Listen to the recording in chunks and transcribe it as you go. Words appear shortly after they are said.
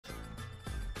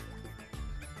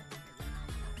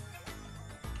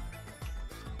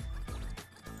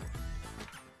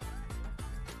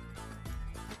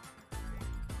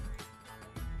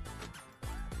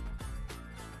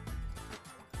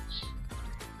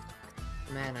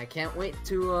Man, I can't wait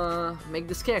to make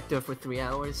this character for 3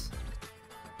 hours.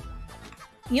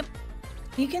 Yep.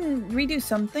 You can redo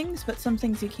some things, but some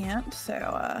things you can't,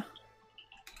 so,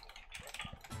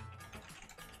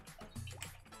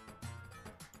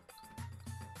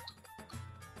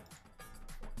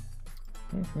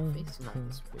 Face map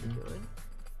is pretty good.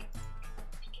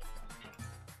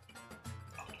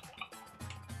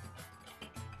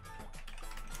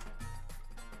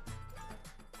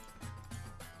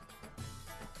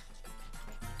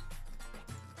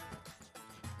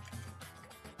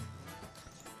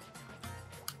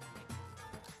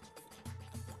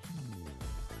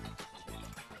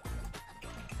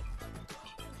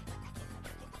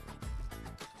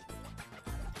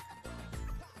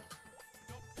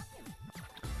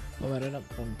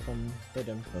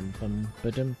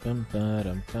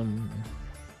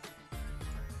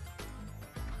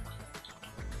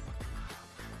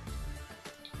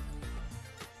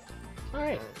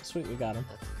 Alright, sweet, we got him.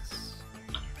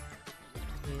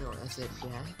 That's as it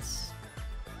gets.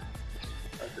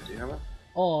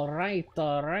 Alright,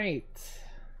 alright.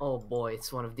 Oh boy,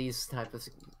 it's one of these type of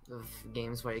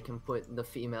games where you can put the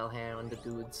female hair on the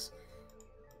dudes.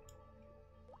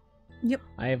 yep.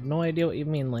 I have no idea what you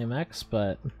mean, Lamex,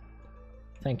 but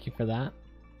thank you for that.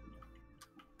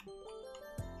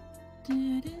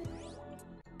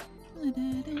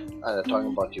 They're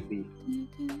talking about your beef.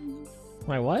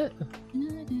 My what?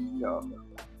 Yeah.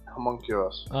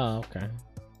 Homunculus. Oh, okay.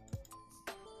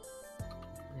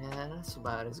 Yeah, that's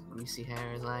about as greasy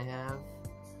hair as I have.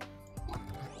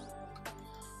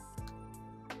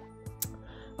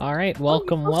 Alright,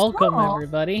 welcome, so welcome, small.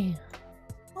 everybody.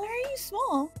 Why are you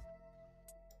small?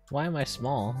 Why am I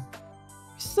small?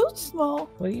 You're so small.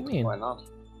 What do you mean? Why not?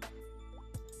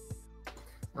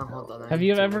 Oh, hold on. I Have need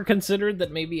you to- ever considered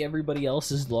that maybe everybody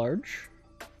else is large?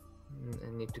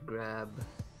 I need to grab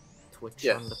Twitch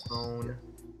Yes. on the phone.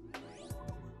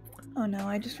 Oh no,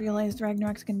 I just realized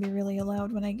Ragnarok's gonna be really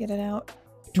loud when I get it out.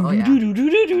 Oh, yeah.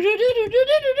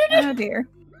 Oh dear.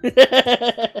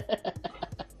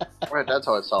 Right, that's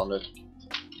how it sounded.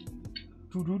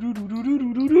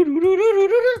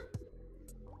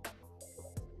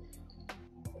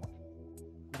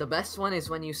 The best one is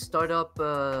when you start up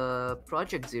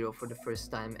Project Zero for the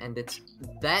first time, and it's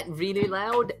that really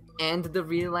loud and the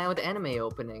really loud anime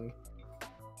opening.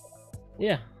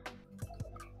 Yeah.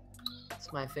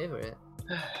 It's my favorite.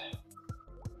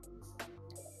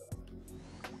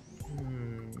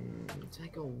 Do I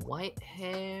go white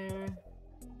hair?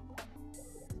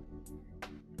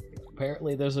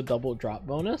 Apparently there's a double drop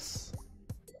bonus.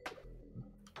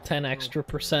 10 extra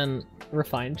 %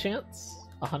 refined chance.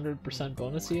 100%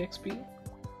 bonus EXP.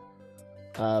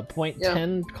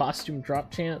 0.10 costume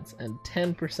drop chance and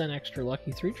 10% extra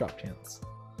lucky 3 drop chance.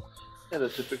 Yeah, the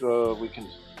typical weekend.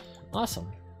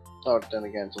 Awesome. Oh, then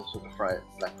again, it's also the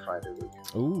Black Friday week.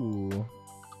 Ooh.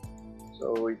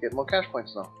 So we get more cash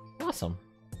points now. Awesome.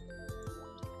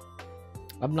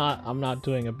 I'm not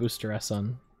doing a booster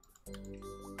SN.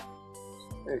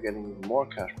 You're getting even more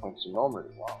cash points than normally.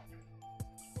 Wow.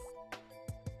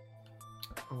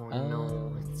 Oh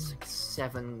no, it's like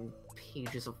 7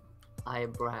 pages of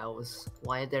eyebrows.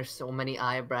 Why are there so many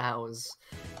eyebrows?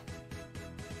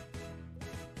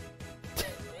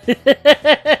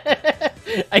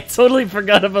 I totally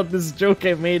forgot about this joke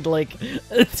I made like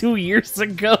 2 years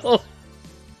ago.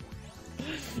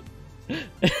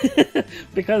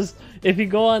 Because if you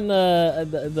go on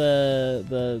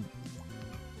the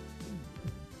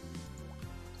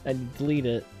and delete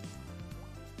it,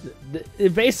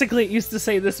 basically it used to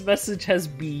say this message has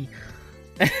B.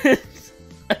 And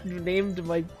I named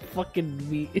my fucking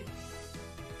B.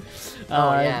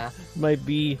 Oh yeah, my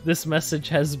B. This message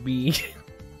has B.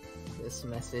 this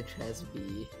message has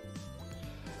B.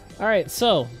 Alright,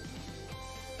 so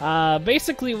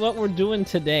basically what we're doing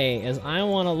today is I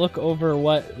want to look over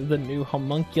what the new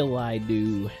homunculi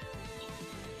do.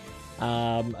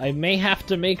 I may have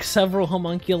to make several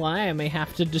homunculi, I may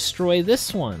have to destroy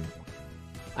this one.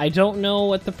 I don't know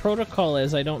what the protocol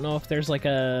is, I don't know if there's like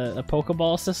a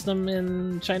Pokeball system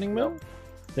in Shining Moon? Nope.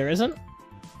 There isn't?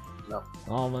 No.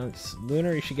 Oh, it's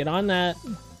Lunar, you should get on that.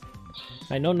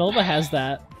 I know Nova has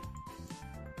that.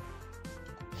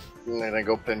 And then I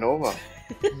go play Nova.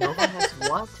 Nova has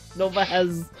what? Nova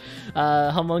has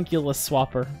Homunculus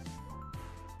Swapper.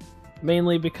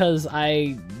 Mainly because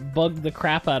I bugged the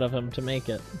crap out of him to make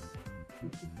it.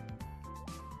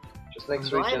 Just make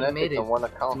 3 Brian made genetics it on one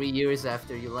account. 3 years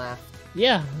after you left.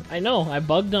 Yeah, I know, I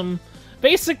bugged him.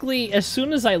 Basically, as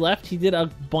soon as I left, he did a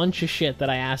bunch of shit that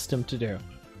I asked him to do.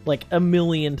 Like,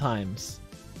 1,000,000 times.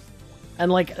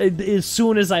 And like, as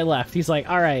soon as I left, he's like,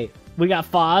 alright, we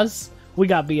got Foz, we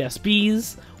got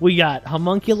BSBs, we got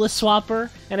Homunculus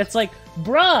Swapper, and it's like,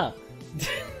 bruh!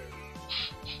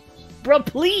 Bruh,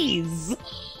 please!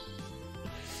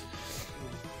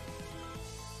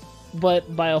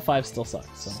 But Bio 5 still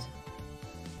sucks, so...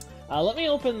 let me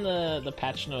open the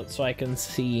patch notes so I can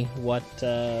see what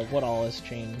all has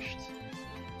changed.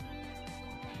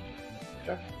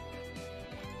 Sure.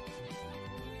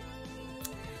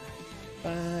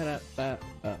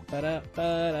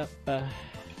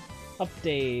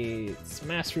 Updates,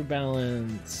 mass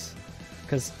rebalance,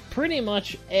 because pretty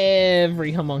much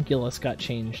every homunculus got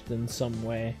changed in some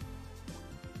way.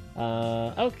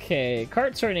 Okay,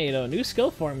 Cart Tornado, new skill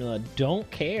formula, don't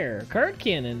care. Card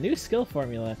Cannon, new skill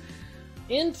formula.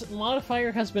 Int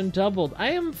modifier has been doubled. I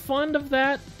am fond of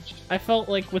that. I felt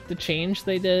like with the change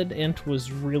they did, Int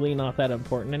was really not that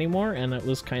important anymore, and it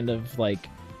was kind of like,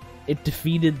 it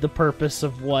defeated the purpose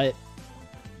of what,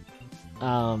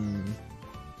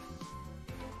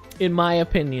 in my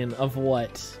opinion, of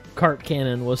what Cart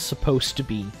Cannon was supposed to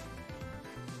be,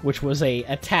 which was a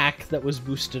attack that was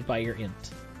boosted by your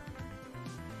Int.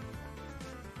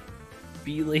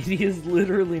 B-Lady has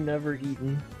literally never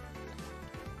eaten.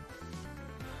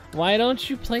 Why don't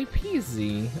you play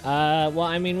PZ? Well,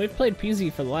 I mean, we've played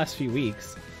PZ for the last few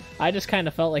weeks. I just kind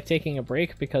of felt like taking a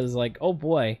break because, like, oh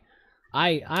boy,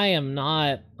 I am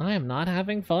not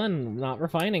having fun, not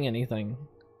refining anything.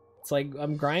 It's like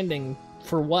I'm grinding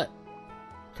for what?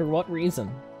 For what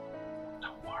reason?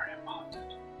 Don't worry about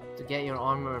it. To get your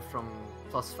armor from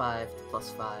 +5 to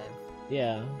 +5.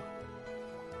 Yeah.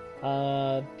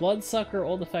 Bloodsucker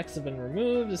old effects have been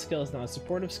removed. The skill is now a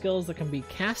supportive skills that can be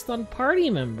cast on party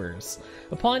members.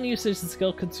 Upon usage, the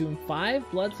skill consumes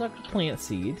 5 Bloodsucker plant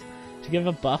seed to give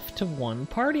a buff to 1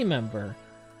 party member.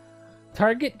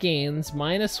 Target gains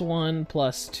 -1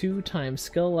 + 2 times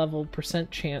skill level %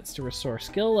 chance to restore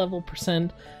skill level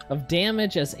 % of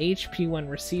damage as HP when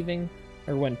receiving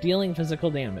or when dealing physical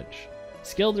damage.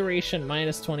 Skill duration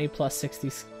 -20 + 60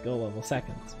 skill level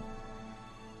seconds.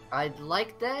 I'd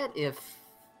like that if,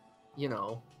 you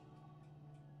know,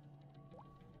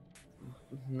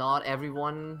 not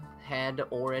everyone had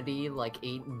already like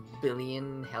 8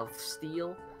 billion health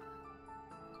steal.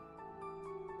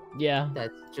 Yeah.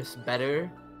 That's just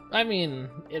better. I mean,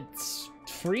 it's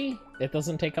free. It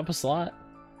doesn't take up a slot.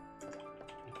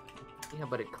 Yeah,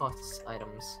 but it costs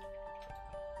items.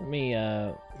 Let me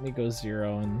go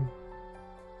 0 and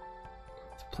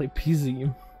play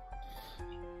PZ.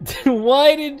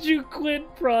 Why did you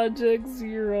quit Project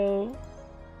Zero?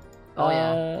 Oh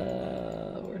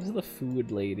yeah. Where's the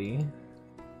food lady?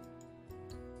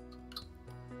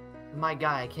 My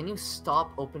guy, can you stop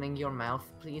opening your mouth,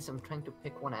 please? I'm trying to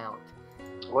pick one out.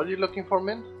 What are you looking for,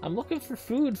 Min? I'm looking for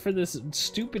food for this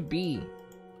stupid bee.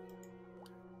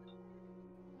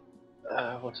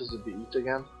 What does it eat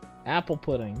again? Apple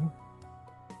pudding.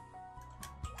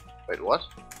 Wait, what?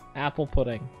 Apple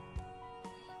pudding.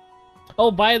 Oh,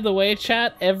 by the way,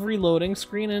 chat, every loading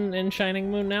screen in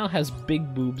Shining Moon now has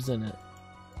big boobs in it.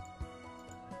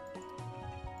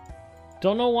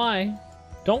 Don't know why.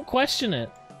 Don't question it.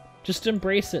 Just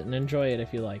embrace it and enjoy it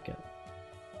if you like it.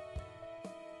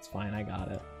 It's fine, I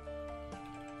got it.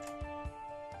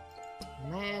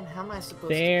 Man, how am I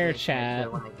supposed there, to play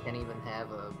chat. when I can't even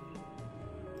have a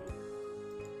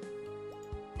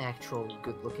actual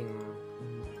good-looking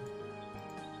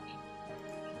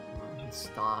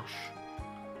moustache?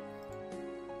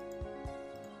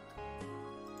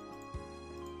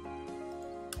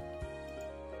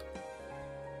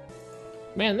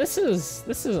 Man, this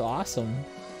is awesome.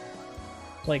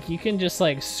 Like, you can just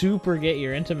like super get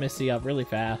your intimacy up really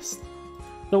fast.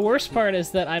 The worst part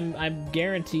is that I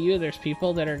guarantee you there's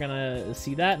people that are gonna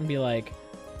see that and be like,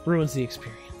 ruins the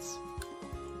experience.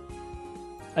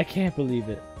 I can't believe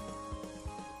it.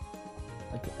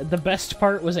 Like, the best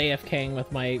part was AFKing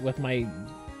with my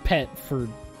pet for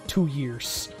 2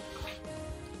 years.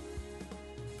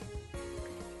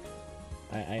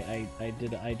 I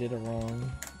did it wrong.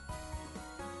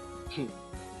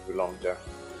 Belong there.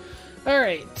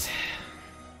 Alright.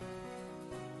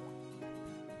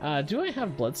 Do I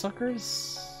have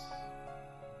bloodsuckers?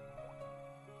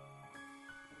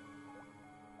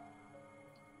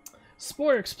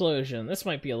 Spore explosion. This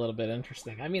might be a little bit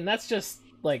interesting. I mean, that's just,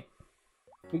 like,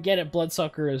 we get it,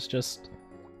 bloodsucker is just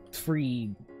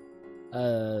free,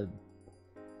 Hunter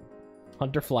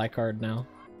Fly card now.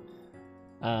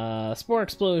 Spore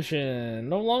explosion.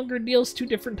 No longer deals 2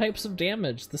 different types of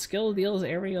damage. The skill deals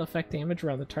area effect damage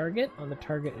around the target, on the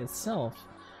target itself.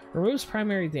 Removes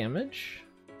primary damage.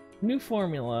 New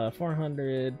formula,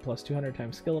 400 plus 200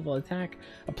 times skill level attack.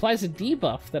 Applies a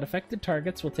debuff that affected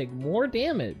targets will take more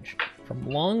damage from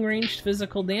long-ranged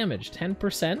physical damage,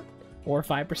 10% or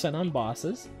 5% on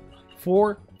bosses,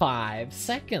 for 5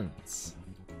 seconds.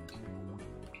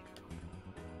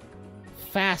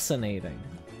 Fascinating.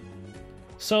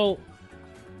 So,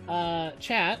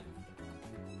 chat,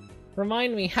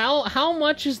 remind me, how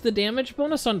much is the damage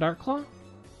bonus on Darkclaw?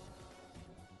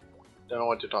 Don't know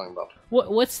what you're talking about.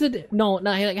 What's the... No,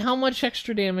 like, how much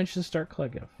extra damage does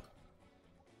Darkclaw give?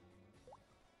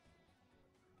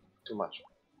 Too much.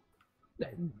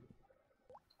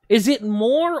 Is it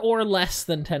more or less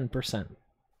than 10%?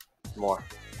 More.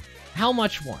 How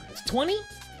much more? 20?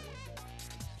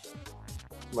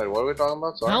 Wait, what are we talking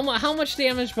about? Sorry. How much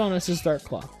damage bonus is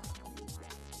Darkclaw?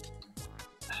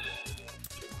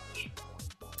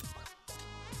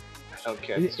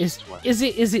 Okay. Is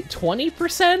it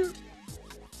 20%?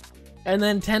 And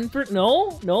then 10%?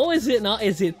 No, is it not?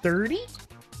 Is it 30?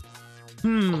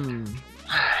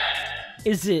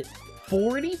 Is it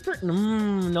 40%?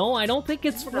 No, I don't think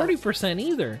it's 40%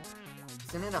 either.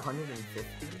 Isn't it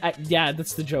 150? Yeah,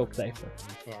 that's the joke, Cypher.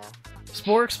 Yeah.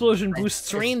 Spore Explosion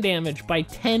boosts rain damage by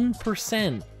 10%.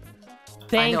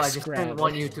 Thanks, I know, I just Grab. didn't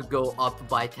want you to go up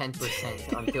by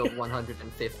 10% until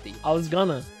 150. I was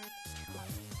gonna.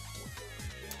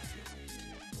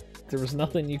 There was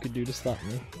nothing you could do to stop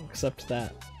me, except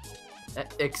that.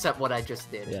 Except what I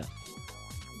just did. Yeah.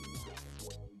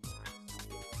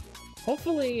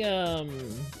 Hopefully,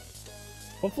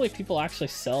 hopefully people actually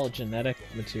sell genetic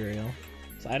material.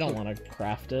 So I don't want to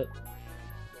craft it.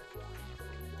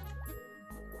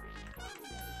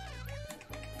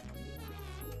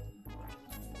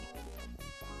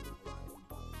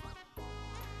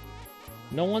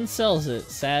 No one sells it.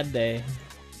 Sad day.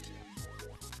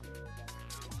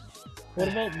 What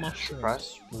about mushroom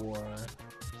spore?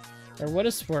 Or what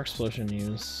does spore explosion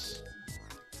use?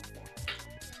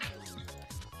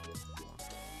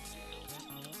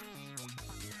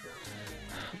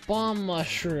 Bomb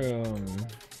mushroom.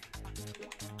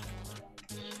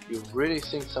 You really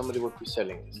think somebody would be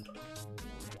selling this?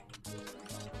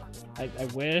 I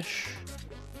wish.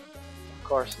 Of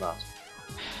course not.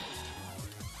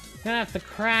 Gonna have to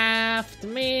craft,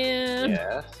 man.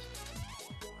 Yes.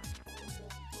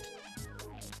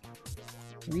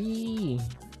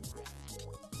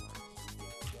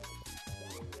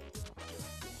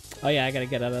 Oh yeah, I gotta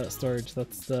get out of that storage.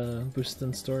 That's the boost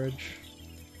in storage.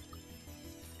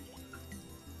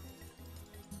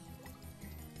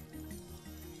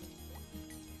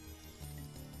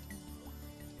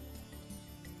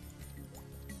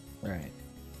 Alright.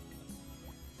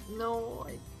 No,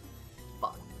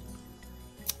 fuck.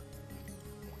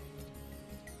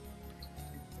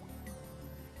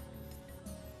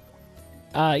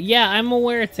 Yeah, I'm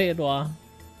aware, Teodwa.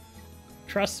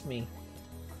 Trust me.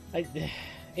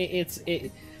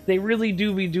 They really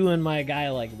do be doing my guy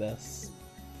like this.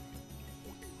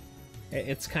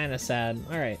 It's kind of sad.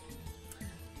 Alright.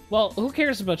 Well, who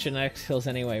cares about genetic skills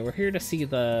anyway? We're here to see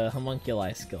the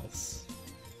homunculi skills.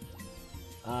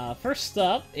 First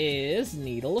up is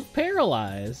Needle of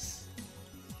Paralyze.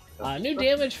 New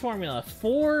damage formula,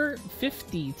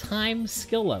 450 times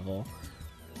skill level.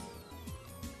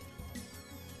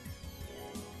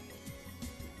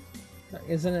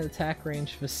 Isn't an attack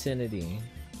range vicinity.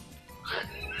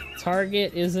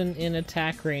 Target isn't in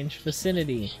attack range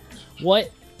vicinity.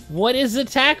 What is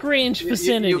attack range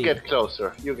vicinity? You get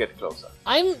closer. You get closer.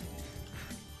 I'm...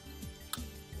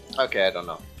 Okay, I don't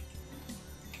know.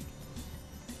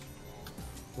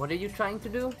 What are you trying to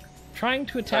do? Trying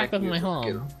to attack with my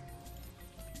home.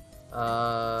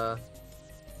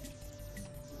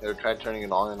 Ever tried turning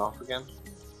it on and off again?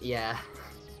 Yeah.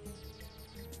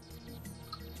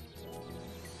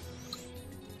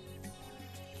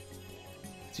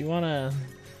 Do you wanna...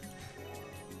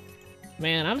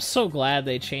 Man, I'm so glad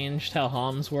they changed how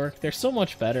HOMs work. They're so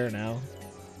much better now.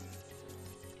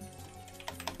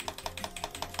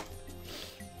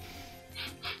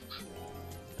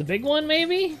 The big one,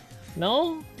 maybe?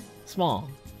 No? Small.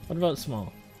 What about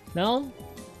small? No?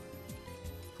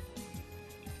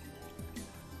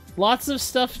 Lots of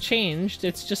stuff changed.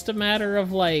 It's just a matter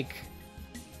of, like...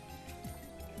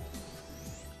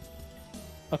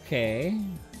 Okay...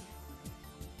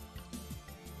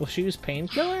 Will she use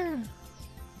painkiller?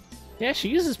 Yeah, she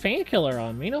uses painkiller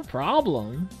on me, no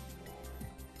problem.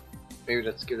 Maybe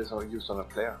that skill is only used on a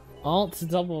player. Alt to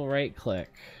double right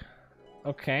click.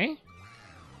 Okay.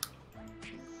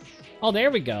 Oh, there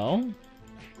we go.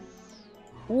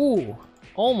 Ooh.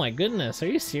 Oh my goodness, are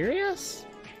you serious?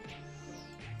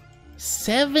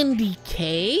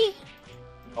 70k?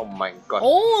 Oh my god.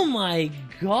 Oh my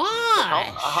gosh!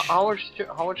 How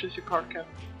much is your card cap?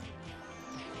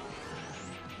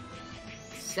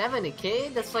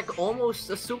 70k? That's like almost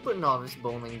a super novice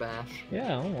bowling bash.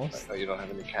 Yeah, almost. Oh, you don't have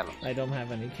any cannons. I don't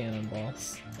have any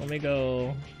cannonballs. Let me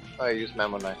go. I use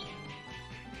Mammonite.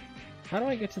 How do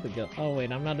I get to the guild? Oh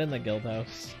wait, I'm not in the guild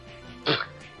house.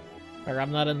 Or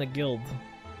I'm not in the guild.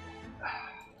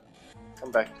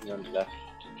 Come back to me on the left.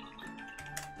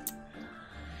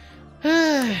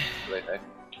 Wait, hey.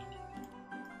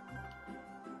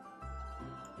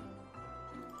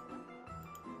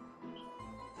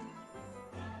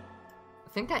 I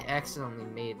think I accidentally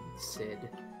made Sid.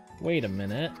 Wait a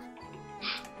minute.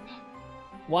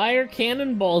 Why are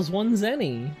cannonballs 1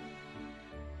 zenny?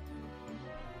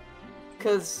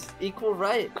 Cause equal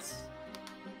rights.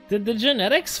 Did the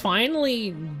genetics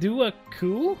finally do a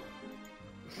coup?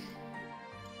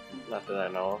 Not that I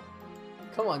know of.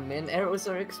 Come on, man. Arrows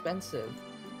are expensive.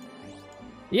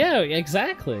 Yeah,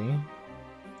 exactly.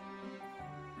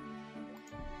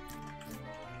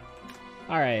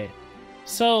 Alright.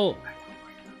 So,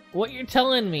 what you're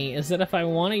telling me is that if I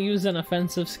want to use an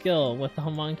offensive skill with the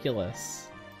homunculus,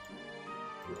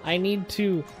 I need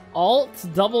to alt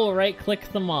double right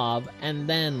click the mob and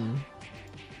then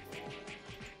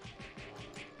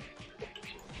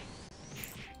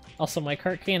also my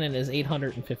cart cannon is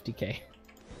 850k.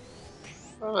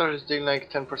 Oh, they're just doing like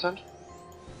 10%.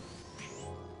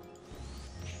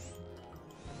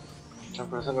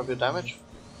 10% of your damage?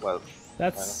 Well,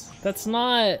 That's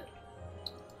not.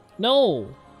 No,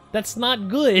 that's not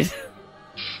good.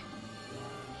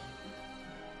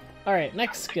 Alright,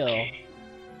 next skill.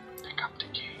 pick up the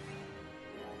key.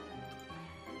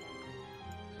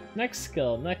 Next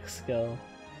skill.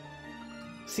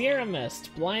 Sierra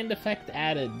Mist, blind effect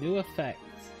added, new effect.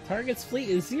 Target's fleet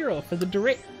is 0 for the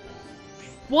duration.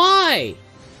 Why?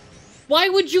 Why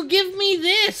would you give me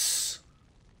this?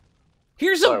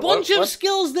 Here's a bunch of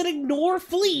skills that ignore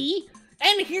flee,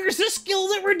 and here's a skill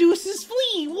that reduces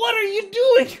flee. What are you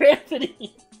doing,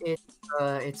 Gravity?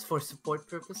 It's for support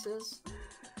purposes.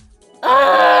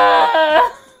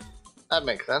 Ah! That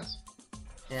makes sense.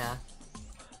 Yeah.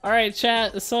 All right,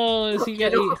 chat. So is he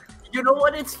getting? You know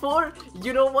what it's for?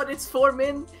 You know what it's for,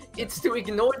 Min? It's to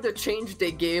ignore the change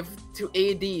they gave to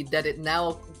AD that it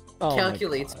now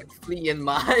calculates with flee in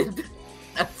mind.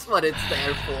 That's what it's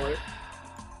there for.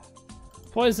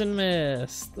 Poison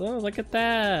mist. Oh, look at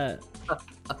that.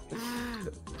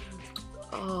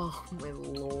 Oh my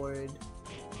lord.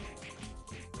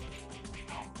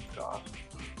 Oh god.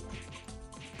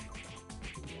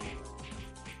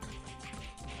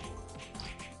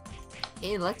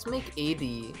 Hey, let's make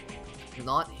AD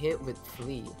not hit with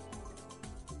flee.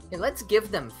 Hey, let's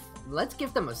give them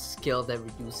a skill that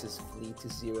reduces flee to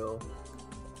 0.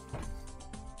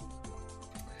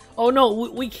 Oh no,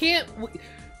 we can't.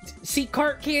 See,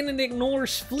 cart cannon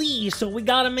ignores flee, so we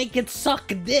gotta make it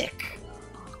suck dick.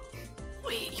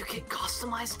 Wait, you can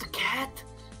customize the cat?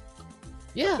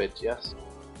 Yeah. A bit, yes.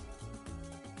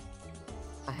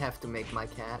 I have to make my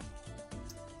cat.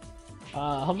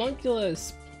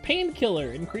 Homunculus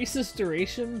painkiller increases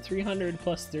duration 300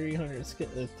 plus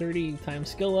 30 times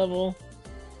skill level.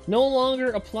 No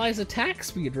longer applies attack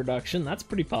speed reduction. That's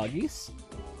pretty poggies.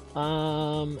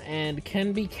 And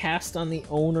can be cast on the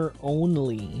owner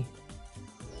only.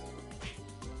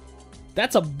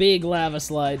 That's a big lava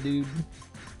slide, dude.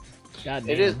 God damn.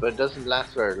 It is, but it doesn't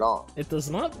last very long. It does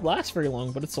not last very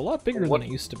long, but it's a lot bigger than it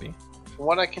used to be. From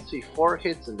what I can see, 4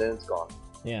 hits and then it's gone.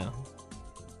 Yeah.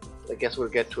 I guess we'll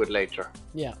get to it later.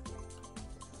 Yeah.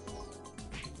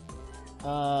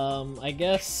 I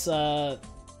guess,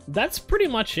 that's pretty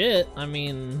much it. I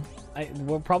mean,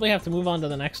 we'll probably have to move on to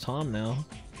the next Tom now.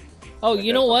 Oh,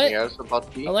 you know what? Else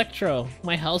about Electro,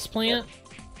 my houseplant,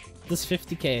 does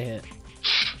 50k hit.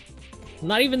 I'm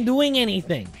not even doing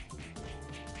anything.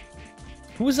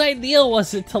 Whose idea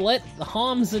was it to let the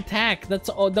Homs attack? That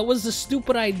was a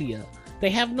stupid idea.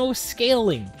 They have no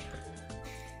scaling.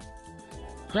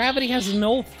 Gravity has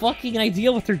no fucking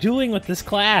idea what they're doing with this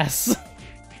class.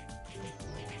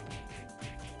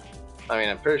 I mean,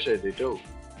 I'm pretty sure they do.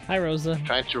 Hi, Rosa.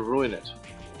 Trying to ruin it.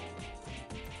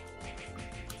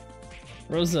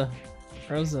 Rosa.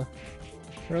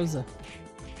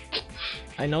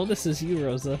 I know this is you,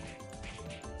 Rosa.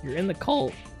 You're in the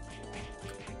cult.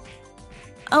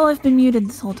 Oh, I've been muted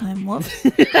this whole time. Whoops.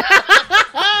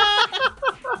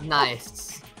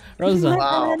 Nice. Rosa.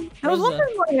 Wow. I was Rosa.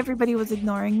 wondering why everybody was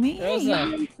ignoring me. Hey,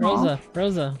 I'm small.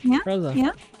 Rosa. Yeah? Rosa.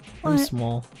 Yeah? I'm What?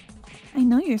 small. I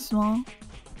know you're small.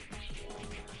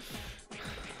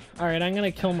 Alright, I'm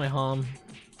gonna kill my Hom.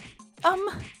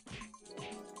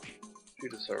 She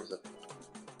deserves it.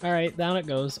 Alright, down it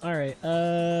goes. Alright,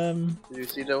 Did you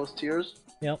see those tears?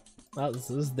 Yep. This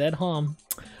is dead Hom.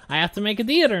 I have to make a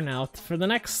theater now for the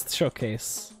next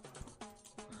showcase.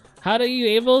 How do you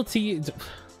able to use...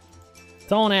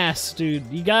 Don't ask, dude.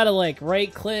 You gotta like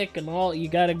right click and all. You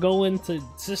gotta go into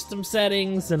system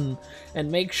settings and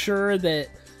make sure that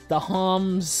the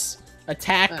HOM's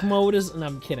attack mode is... No,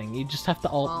 I'm kidding. You just have to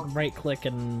alt right click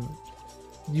and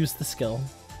use the skill.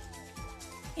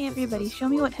 Hey everybody, show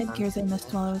me what headgears I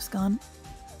missed while I was gone.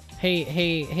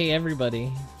 Hey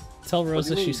everybody. Tell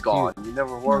Rosa she's gone. cute. You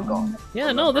never were gone. Yeah,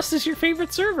 Remember? no, this is your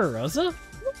favorite server, Rosa.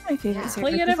 It's my favorite server.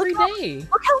 Play it every day.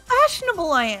 Look how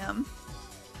fashionable I am.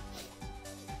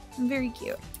 I'm very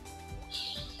cute.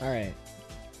 Alright.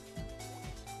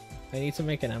 I need to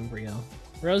make an embryo.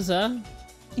 Rosa?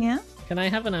 Yeah? Can I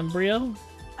have an embryo?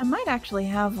 I might actually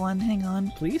have one. Hang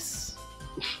on. Please?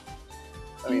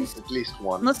 I mean, at least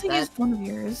one. Unless I used one of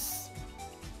yours.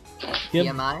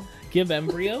 Give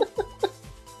embryo?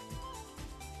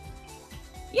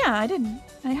 Yeah, I did.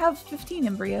 I have 15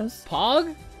 embryos.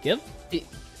 Pog? Give?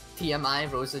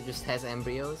 TMI, Rosa just has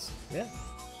embryos. Yeah.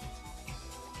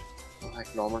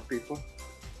 Like normal people.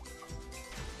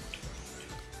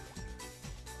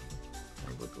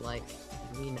 I would like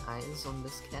green eyes on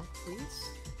this cat,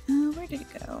 please. Where did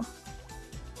it go?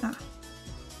 Ah.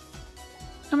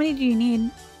 How many do you need?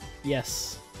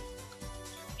 Yes.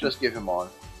 Just give him on.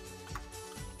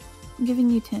 I'm giving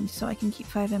you 10 so I can keep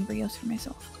 5 embryos for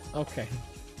myself. Okay.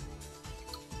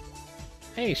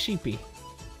 Hey, sheepy.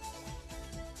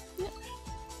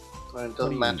 And it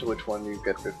doesn't matter which one you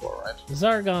get before, right?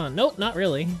 Zargon. Nope, not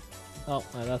really. Oh,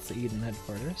 that's the Eden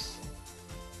headquarters.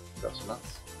 That's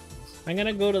enough. I'm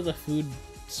gonna go to the food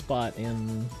spot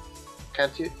in...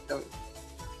 Can't you?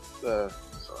 Sorry.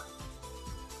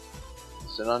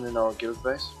 Is it not in our guild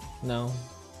base? No.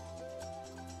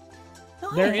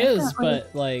 Oh, There hey, I've is, got,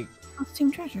 but, like... Costume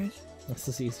treasures. This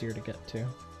is easier to get to.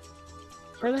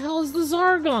 Where the hell is the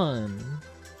Zargon?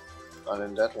 Not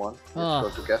in that one. You Ugh.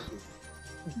 have to go to get them.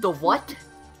 The what?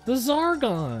 The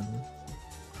Zargon!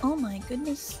 Oh my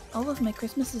goodness, all of my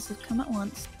Christmases have come at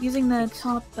once. Using the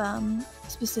top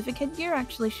specific headgear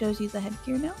actually shows you the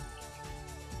headgear now.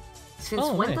 Since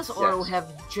Oh, when nice. does Oro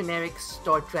have generic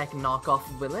Star Trek knockoff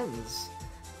villains?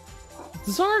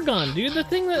 Zargon, dude, the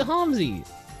thing that Homs eat.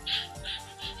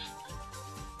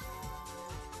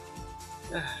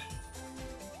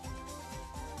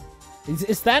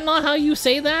 Is that not how you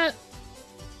say that?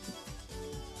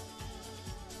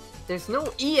 There's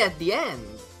no E at the end.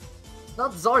 It's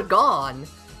not Zargon.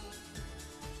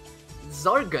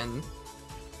 Zargon.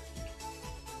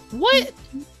 What?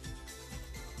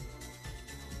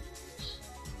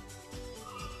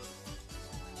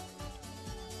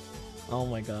 Oh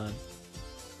my god.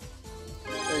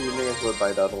 Yeah, you may as well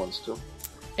buy the other ones too.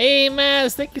 Hey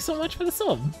Maz, thank you so much for the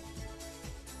sub.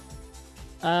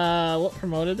 What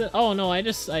promoted it? Oh no, I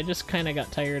just kind of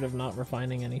got tired of not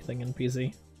refining anything in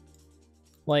PZ.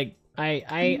 Like,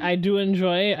 I do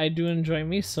enjoy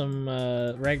me some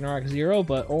Ragnarok Zero,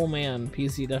 but oh man,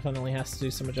 PZ definitely has to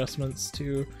do some adjustments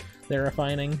to their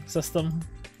refining system.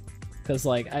 Cause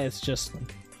like, it's just,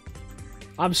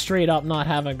 I'm straight up not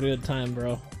having a good time,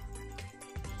 bro.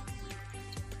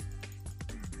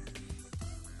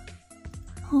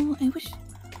 Oh, I wish...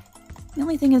 The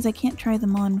only thing is I can't try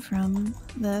them on from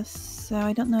this, so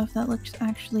I don't know if that looks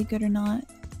actually good or not.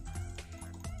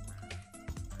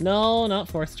 No, not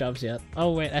force jobs yet.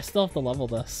 Oh wait, I still have to level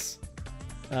this.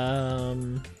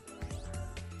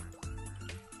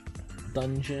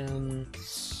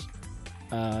 Dungeons.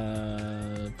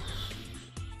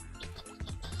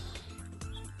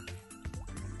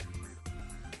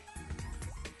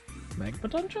 Magma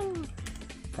dungeon?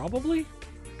 Probably.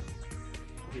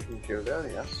 You can kill there,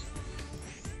 yes.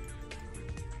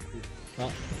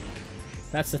 Well,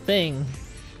 that's the thing.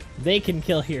 They can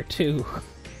kill here too.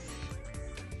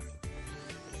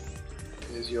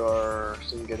 Is your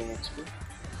sim getting XP?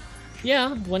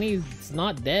 Yeah, when he's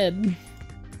not dead.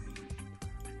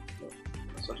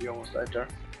 I thought you almost died there.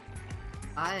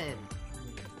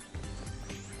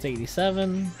 It's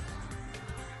 87.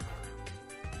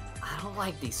 I don't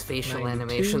like these facial 92.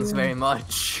 animations very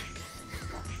much.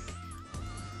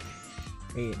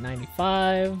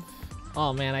 895.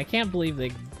 Oh man, I can't believe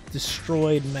they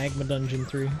destroyed Magma Dungeon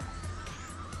 3.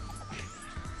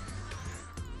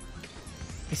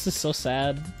 This is so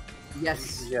sad.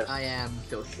 Yes, Yes. I am,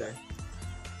 Kosher.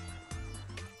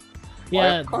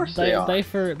 Yeah, of course they are.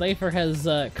 Leifer has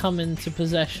come into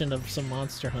possession of some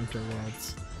Monster Hunter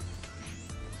worlds.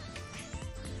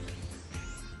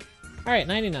 Alright,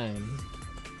 99.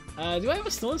 Do I have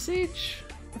a Stone Sage?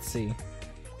 Let's see.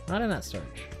 Not in that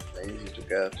storage. Easy to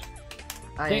get.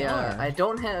 I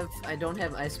don't have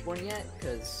Iceborne yet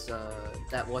because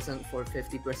that wasn't for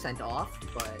 50% off,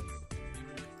 but.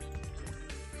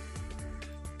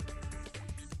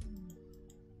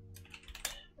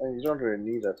 And you don't really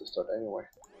need that to start anyway.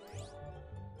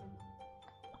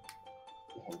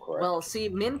 Well, see,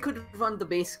 Min could run the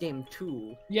base game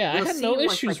too. Yeah, we'll I had no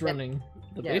issues running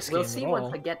the base game we'll see at all.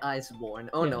 once I get Iceborne.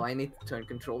 Oh no, I need to turn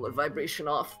controller vibration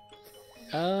off.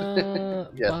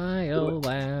 Biolabs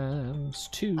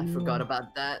 2. I forgot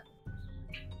about that.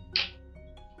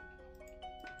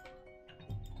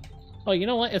 Oh, you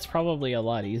know what? It's probably a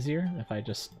lot easier if I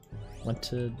just went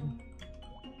to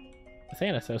the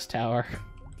Thanatos Tower.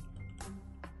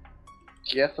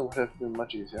 Yes, it would have been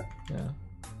much easier. Yeah.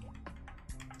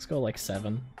 Let's go like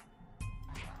 7.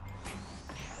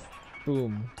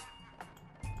 Boom.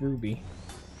 Ruby.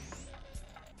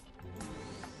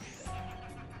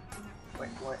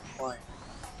 Why?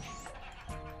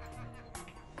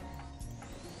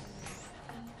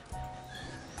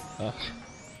 Ugh.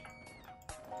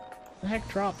 The heck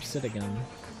drops it again?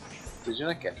 Did you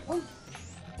not get one?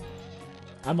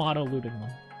 I'm auto-looting them.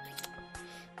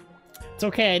 It's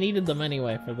okay, I needed them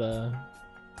anyway for the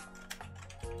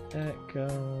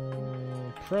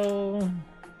Echo Pro.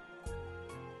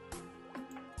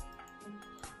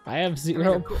 I have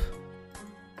 0.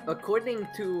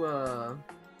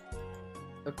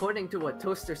 According to what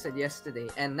Toaster said yesterday,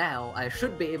 and now I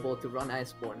should be able to run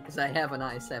Iceborne because I have an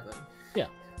i7. Yeah.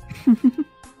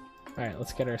 Alright,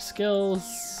 let's get our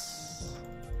skills.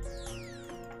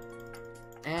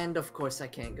 And of course I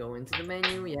can't go into the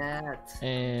menu yet.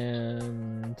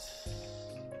 And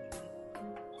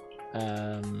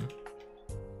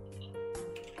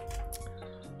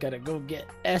gotta go get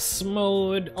S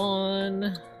mode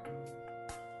on.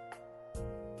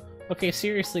 Okay,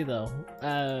 seriously though,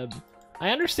 I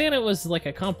understand it was like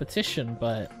a competition,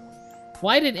 but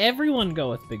why did everyone go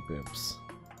with big boobs?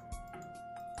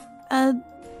 Man,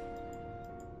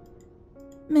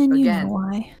 you Again, know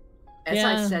why. As Yeah.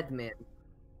 I said, man,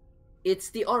 it's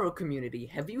the Oro community.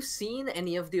 Have you seen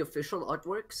any of the official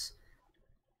artworks?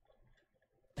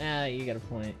 Ah, you got a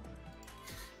point.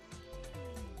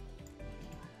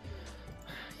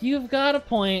 You've got a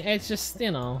point. It's just,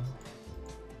 you know.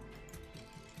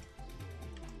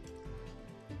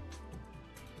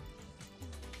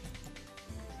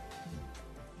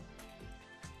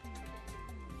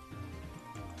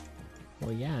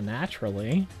 Well, yeah,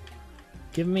 naturally.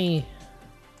 Give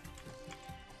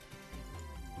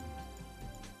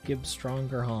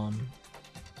stronger hom.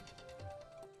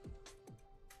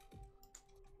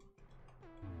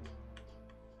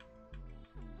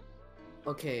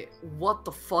 Okay, what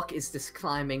the fuck is this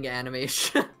climbing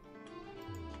animation?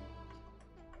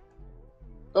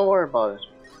 Don't worry about it.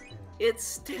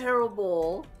 It's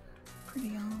terrible.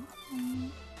 Pretty awful.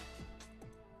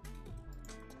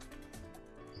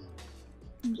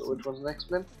 So which one's next,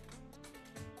 man?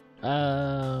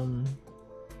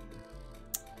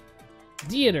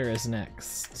 Theater is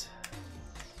next.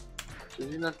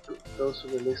 Did you not go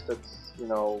through the list that's, you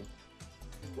know,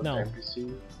 with No.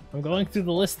 NPC? I'm going through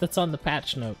the list that's on the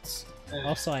patch notes.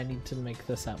 Also, I need to make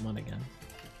this Atmon again.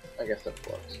 I guess that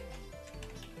works.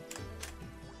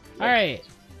 Alright,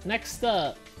 next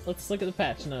up, let's look at the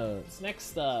patch notes.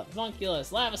 Next up,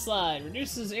 Vonculus, Lava Slide,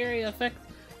 reduces area effect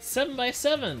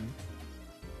 7x7.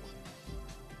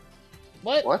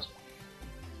 What? What?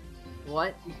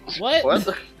 What? What?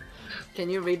 What? Can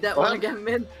you read that What? one again,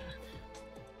 Min?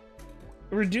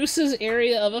 Reduces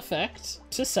area of effect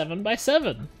to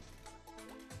 7x7.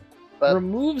 But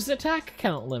Removes attack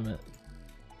count limit.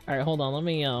 Alright, hold on, let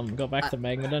me go back to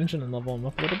Magma Dungeon and level him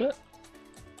up a little bit.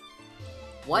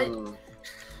 What?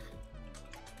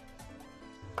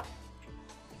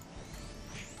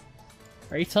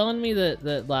 Are you telling me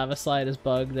that Lava Slide is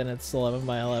bugged and it's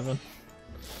 11x11?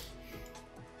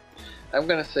 I'm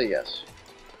gonna say yes.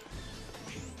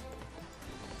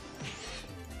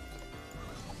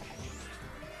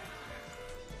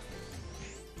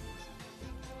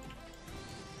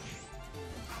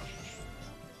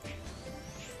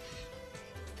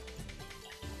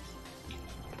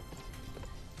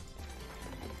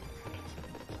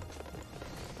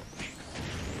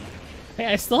 Hey,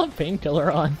 I still have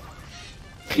Painkiller on.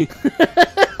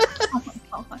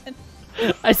 Oh my god.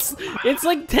 It's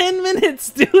like 10 minutes,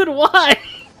 dude, why?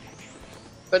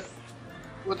 But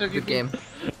what have you Good game.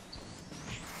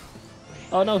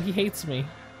 Oh no, he hates me.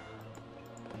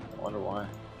 I wonder why.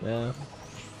 Yeah.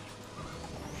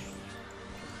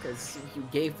 Because you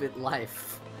gave it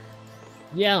life.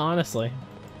 Yeah, honestly.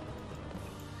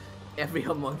 Every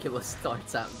homunculus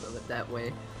starts out that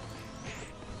way.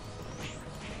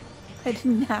 I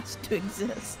didn't ask to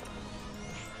exist.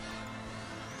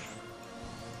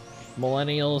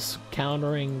 Millennials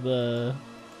countering the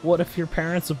what if your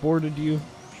parents aborted you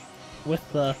with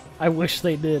the I wish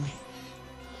they did.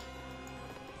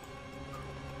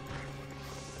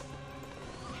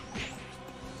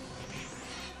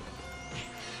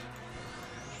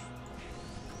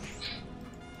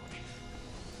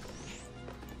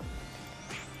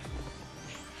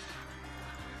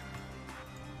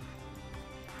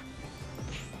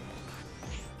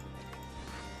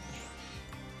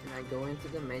 Go into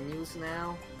the menus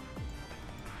now?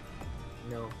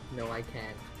 No, I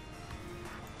can't.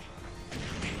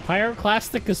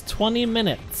 Pyroclastic is 20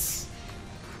 minutes.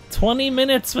 20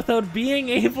 minutes without being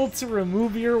able to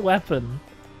remove your weapon.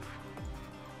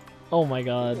 Oh my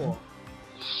god.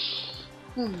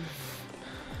 Cool.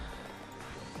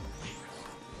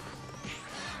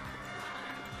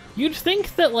 You'd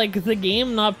think that, like, the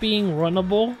game not being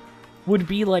runnable would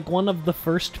be, like, one of the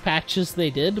first patches they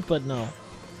did, but no.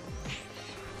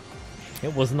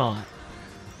 It was not.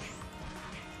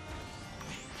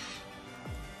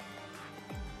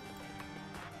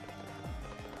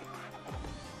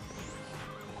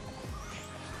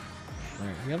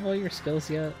 Alright, you have all your skills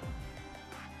yet?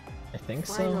 I think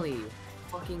Finally,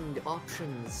 fucking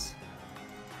options.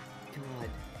 God.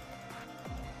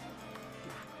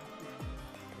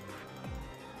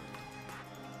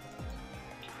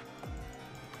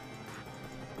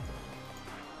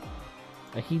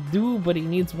 He do, but he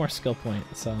needs more skill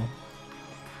points, so...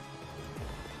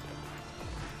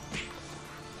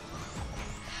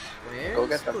 Where's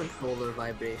get them. controller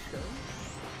vibration?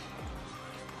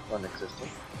 Non-existent.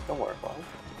 Don't worry about it.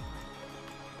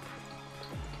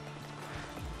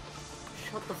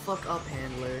 Shut the fuck up,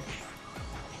 handler.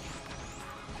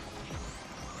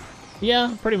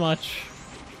 Yeah, pretty much.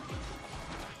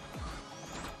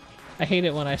 I hate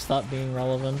it when I stop being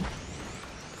relevant.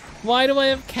 Why do I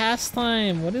have cast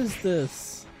time? What is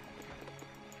this?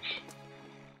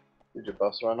 Did your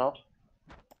buffs run out?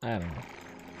 I don't know.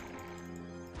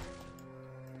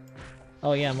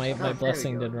 Oh yeah, my Oh,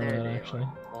 blessing there did we run go. out There they actually.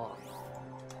 are. Oh.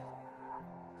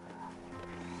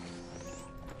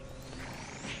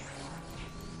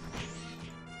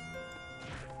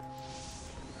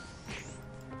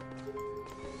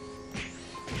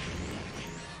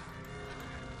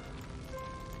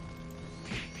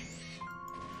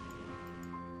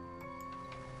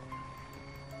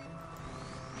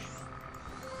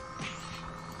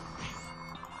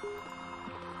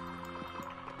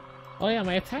 Oh yeah,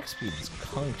 my attack speed is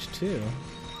conked too.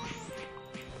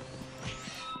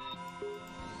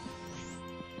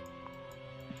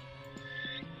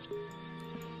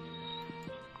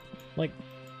 Like,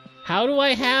 how do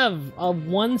I have a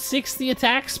 160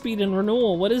 attack speed in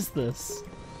renewal? What is this?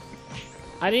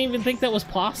 I didn't even think that was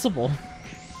possible.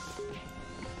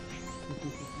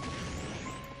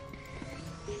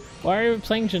 Why are we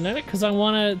playing genetic? Because I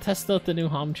want to test out the new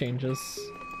HOM changes.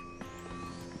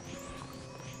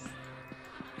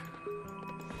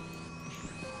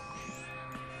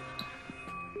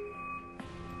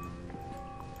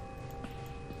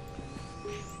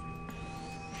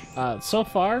 So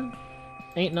far,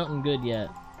 ain't nothing good yet.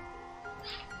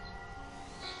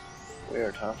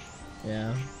 Weird, huh?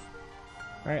 Yeah.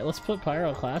 Alright, let's put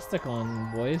Pyroclastic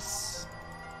on, boys.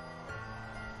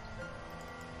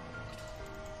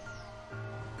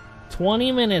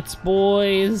 20 minutes,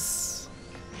 boys!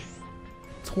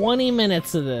 20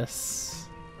 minutes of this.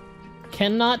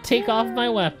 Cannot take off my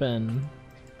weapon.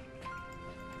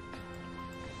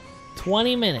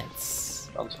 20 minutes.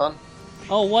 Sounds fun.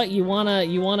 Oh, what? You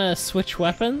wanna switch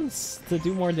weapons to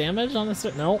do more damage on this?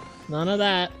 Nope, none of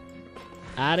that.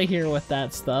 Out of here with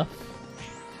that stuff.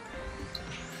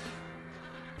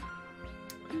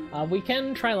 We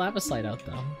can try Lava Slide out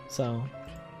though, so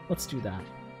let's do that.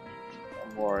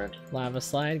 I'm worried. Lava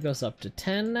Slide goes up to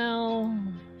 10 now.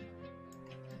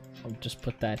 I'll just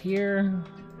put that here.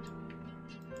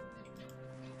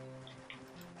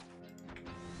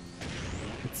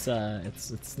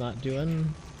 It's not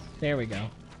doing. There we go.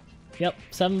 Yep,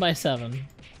 7 by 7.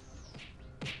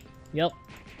 Yep.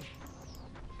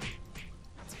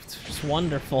 It's just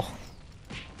wonderful.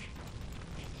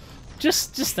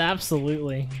 Just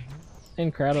absolutely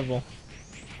incredible.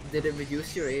 Did it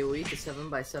reduce your AoE to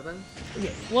 7 by 7?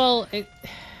 Well,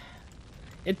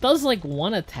 it does like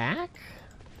one attack.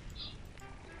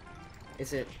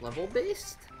 Is it level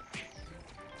based?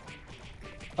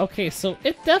 Okay, so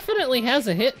it definitely has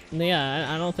a hit.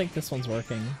 Yeah, I don't think this one's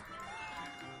working.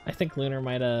 I think Lunar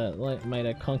might have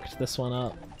conked this one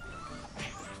up.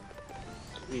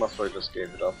 You must have just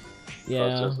gave it up. Yeah.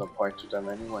 Because there's no point to them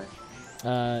anyway.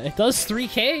 It does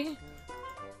 3k.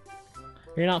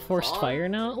 You're not forced fire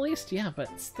now, at least? Yeah,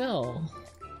 but still.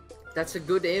 That's a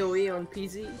good AoE on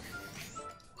PZ.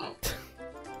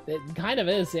 It kind of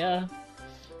is, yeah.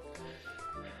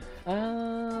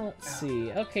 Let's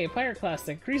see. Okay, Pyroclastic.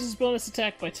 Increases bonus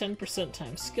attack by 10%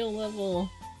 times skill level.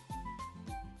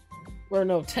 Or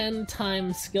no, 10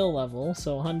 times skill level,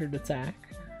 so 100 attack.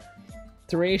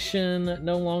 Duration,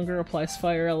 no longer applies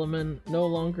fire element, no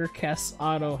longer casts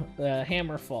auto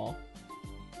hammerfall.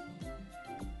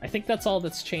 I think that's all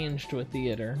that's changed with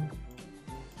Theater.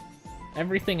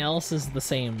 Everything else is the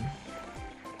same. Do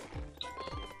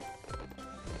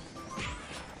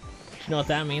you know what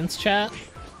that means, chat?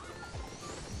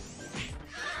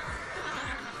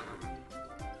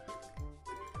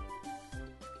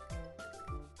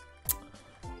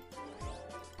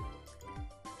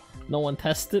 No one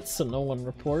test it, so no one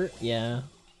report? Yeah.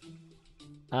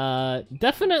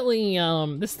 Definitely,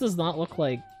 this does not look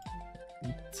like...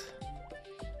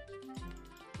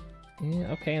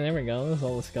 Yeah, okay, there we go. There's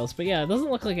all the skills. But yeah, it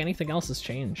doesn't look like anything else has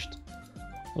changed.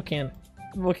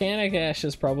 Volcanic Ash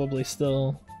is probably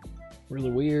still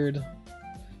really weird.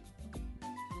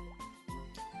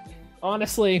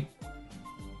 Honestly,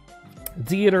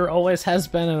 Theater always has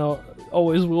been and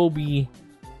always will be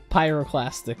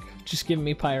Pyroclastic. Just give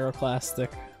me Pyroclastic.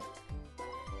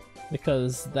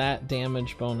 Because that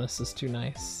damage bonus is too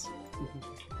nice.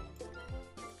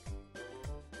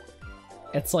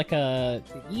 It's like a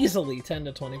easily 10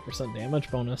 to 20% damage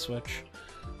bonus, which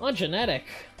on genetic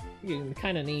you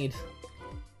kind of need.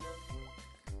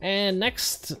 And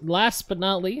next, last but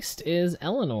not least, is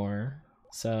Eleanor.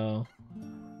 So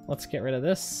let's get rid of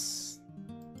this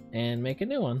and make a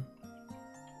new one.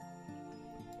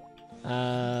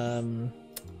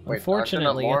 Wait,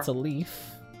 unfortunately, it's a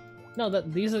leaf. No,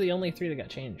 these are the only 3 that got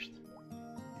changed.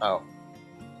 Oh,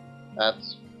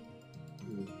 that's.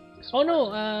 Oh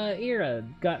no, Ira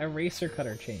got Eraser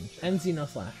Cutter changed and Xeno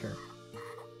Slasher.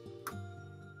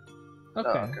 Okay. Oh,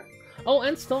 okay. Oh,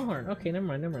 and Stonehorn. Okay, never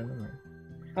mind. I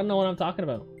don't know what I'm talking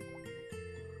about.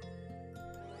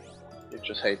 You're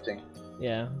just hating.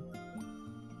 Yeah.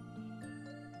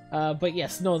 But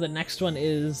yes, no, the next one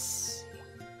is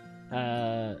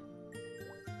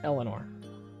Eleanor.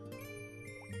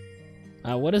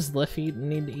 What does Liff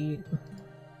need to eat?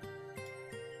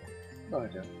 No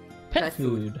idea. Pet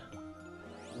food.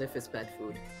 Liff is pet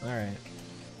food. Alright.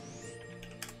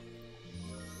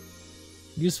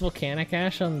 Use Volcanic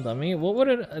Ash on Dummy? What would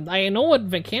it... I know what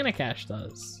Volcanic Ash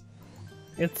does.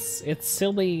 It's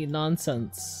silly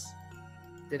nonsense.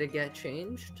 Did it get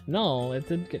changed? No, it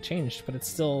didn't get changed, but it's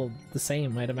still the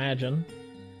same, I'd imagine.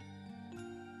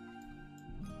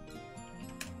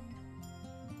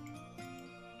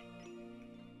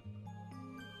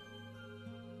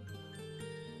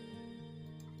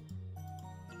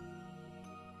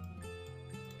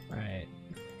 Right.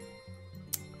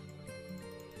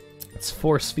 Let's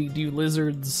force feed you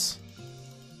lizards.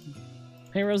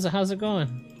 Hey Rosa, how's it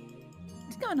going?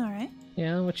 It's going alright.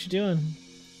 Yeah, what you doing?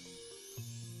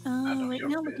 Right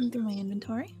now looking through my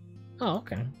inventory. Oh,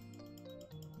 okay.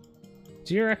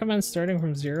 Do you recommend starting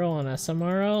from 0 on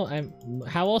SMRO?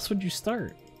 How else would you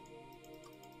start?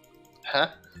 Huh?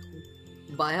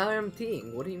 By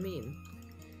RMTing, what do you mean?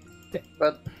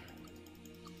 But...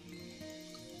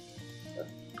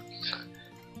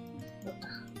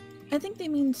 I think they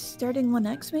mean starting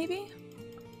 1x, maybe?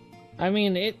 I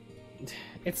mean,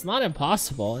 it's not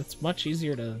impossible. It's much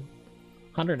easier to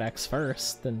 100x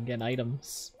first than get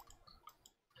items.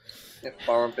 Yeah,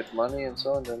 farm a bit money and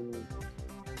so on, then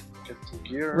get some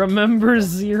gear. Remember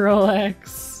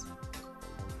 0x.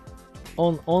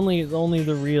 Only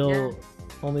the real, Yeah.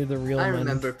 only the real. I men.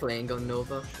 remember playing on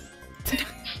Nova.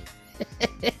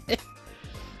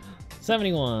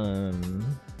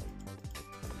 71.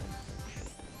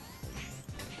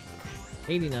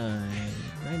 89.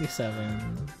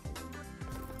 97.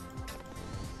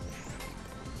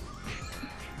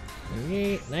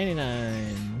 98.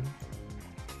 99.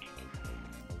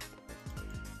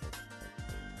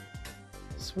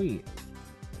 Sweet.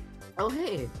 Oh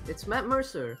hey, it's Matt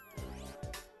Mercer.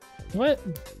 What?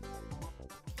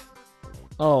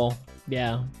 Oh,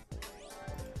 yeah.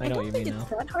 I know don't what you think mean it's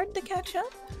now. that hard to catch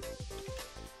up.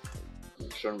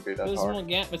 It shouldn't be that There's hard. one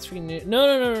gap between the...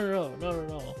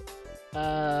 No.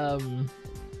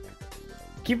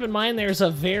 Keep in mind there's a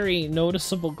very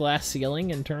noticeable glass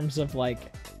ceiling in terms of,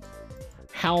 like,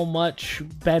 how much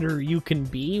better you can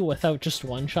be without just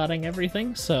one-shotting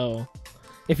everything, so...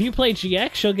 If you play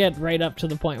GX, you'll get right up to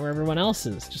the point where everyone else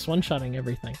is, just one-shotting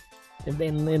everything.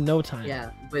 In no time.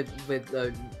 Yeah, with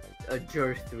a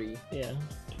Jur 3. Yeah.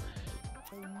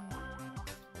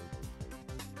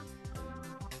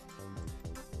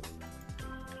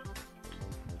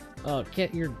 Oh,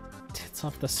 get your tits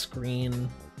off the screen.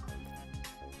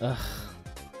 Ugh.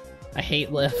 I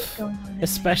hate Lift.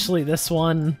 Especially this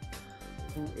one.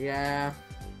 Yeah.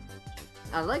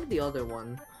 I like the other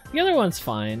one. The other one's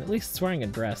fine. At least it's wearing a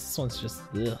dress. This one's just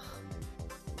ugh.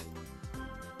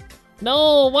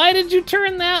 No, why did you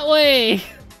turn that way?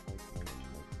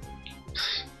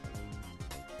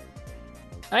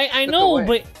 I know,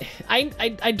 but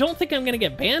I don't think I'm gonna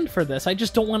get banned for this. I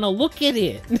just don't want to look at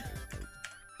it.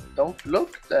 Don't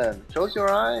look then. Close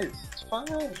your eyes. It's fine.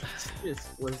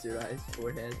 Just close your eyes,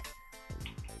 forehead.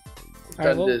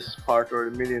 I've done this part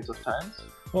already millions of times.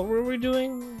 What were we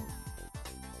doing?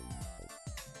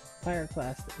 Fire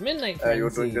class. Midnight Frenzy. You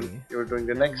were doing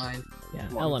the next. Mind. Yeah,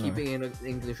 Eleanor. Keeping it in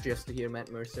English just to hear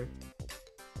Matt Mercer.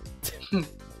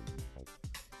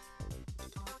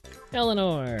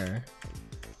 Eleanor.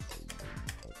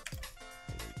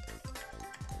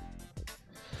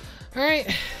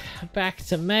 Alright, back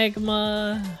to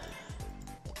Magma.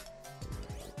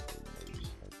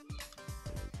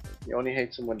 You only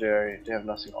hate them when they have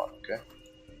nothing on, okay?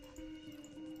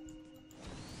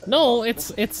 No,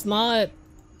 it's not.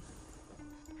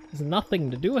 There's nothing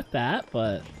to do with that,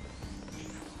 but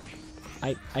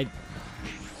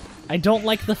I don't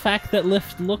like the fact that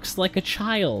Lift looks like a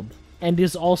child and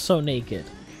is also naked.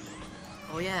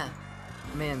 Oh yeah,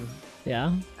 man.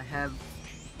 Yeah. I have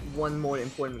one more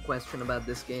important question about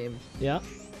this game. Yeah.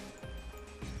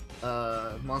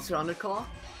 Monster Hunter Claw?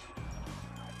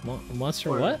 Monster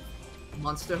or what?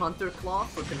 Monster Hunter Claw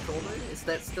for controller? Is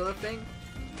that still a thing?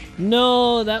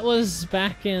 No, that was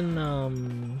back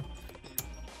in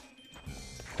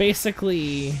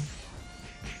basically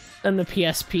in the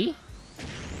PSP.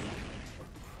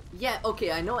 Yeah,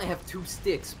 okay, I know I have 2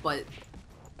 sticks, but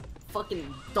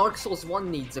fucking Dark Souls 1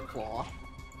 needs a claw.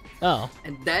 Oh.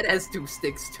 And that has 2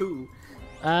 sticks too.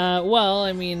 Well,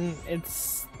 I mean,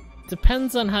 it's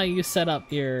depends on how you set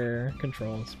up your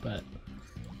controls, but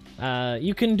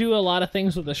you can do a lot of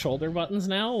things with the shoulder buttons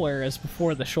now, whereas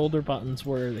before the shoulder buttons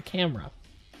were the camera.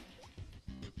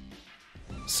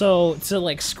 So to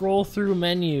like scroll through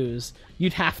menus,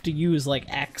 you'd have to use like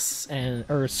X and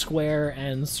or square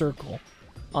and circle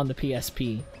on the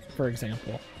PSP, for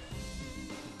example.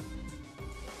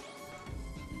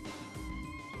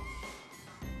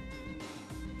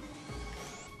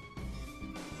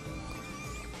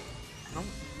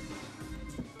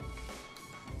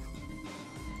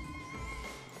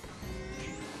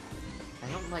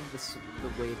 I don't like this,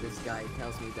 the way this guy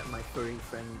tells me that my furry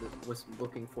friend was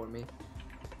looking for me.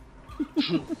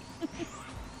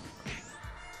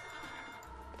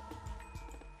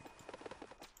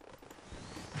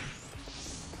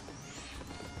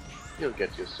 You'll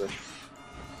get used to it.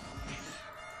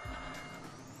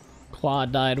 Claw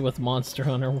died with Monster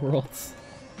Hunter Worlds.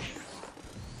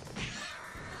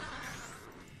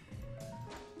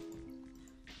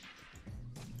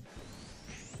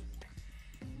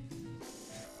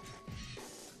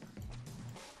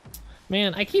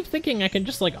 Man, I keep thinking I can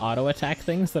just like auto-attack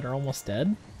things that are almost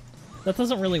dead. That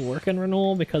doesn't really work in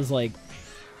Renewal because like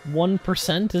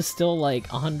 1% is still like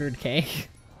 100k.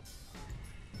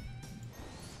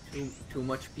 Too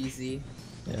much PZ.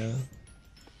 Yeah.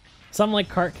 Some like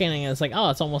cart canning is like, oh,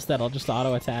 it's almost dead, I'll just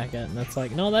auto-attack it, and it's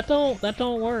like, no, that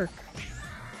don't work.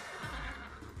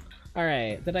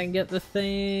 Alright, did I get the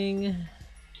thing?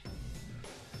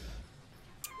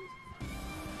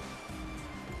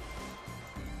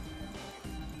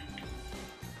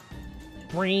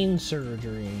 Brain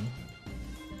surgery.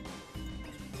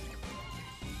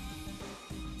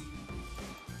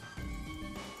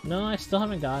 No, I still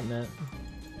haven't gotten it.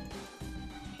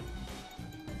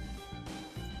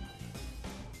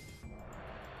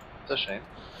 It's a shame.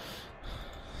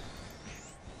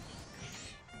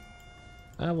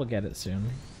 I will get it soon.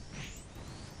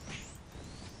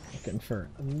 Looking for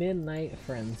a Midnight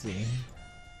Frenzy.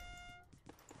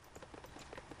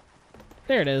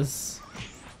 There it is.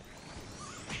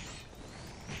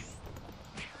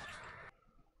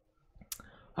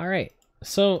 Alright,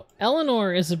 so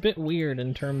Eleanor is a bit weird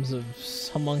in terms of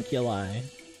homunculi.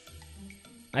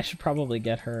 I should probably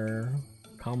get her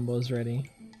combos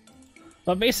ready.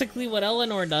 But basically what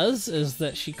Eleanor does is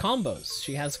that she combos.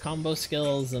 She has combo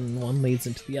skills and one leads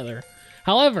into the other.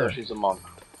 However, so she's a monk.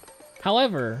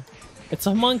 However, it's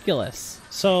a homunculus.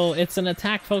 So it's an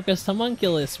attack-focused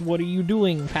homunculus. What are you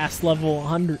doing past level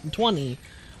 120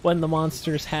 when the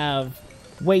monsters have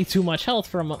way too much health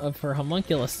for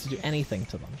homunculus to do anything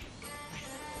to them?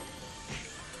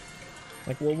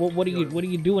 Like, what are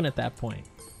you doing at that point?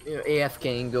 You're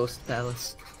AFK in Ghost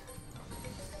Palace.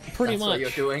 Pretty That's much. what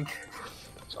you're doing.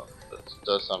 So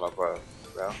that's not a problem.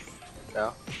 Yeah.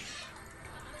 Yeah.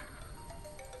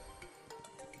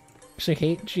 actually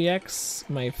hate GX.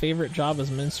 My favorite job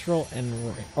is Minstrel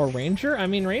or Ranger. I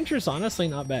mean, Ranger's honestly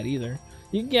not bad either.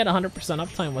 You can get 100%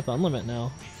 uptime with Unlimit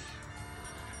now.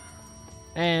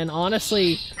 And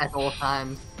honestly... At all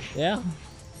times. Yeah.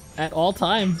 At all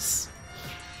times.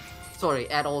 Sorry,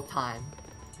 at all time.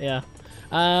 Yeah.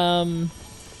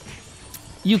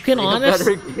 You can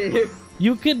honestly...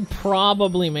 You could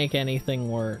probably make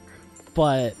anything work,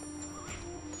 but...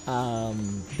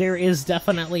 there is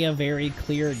definitely a very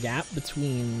clear gap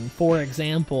between, for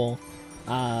example,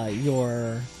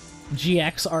 your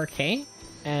GX RK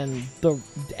and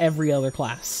every other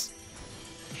class.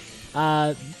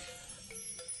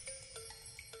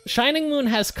 Shining Moon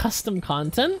has custom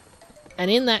content,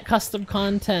 and in that custom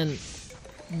content,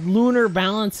 Lunar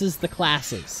balances the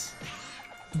classes.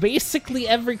 Basically,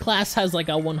 every class has like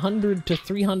a 100 to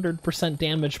 300%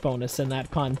 damage bonus in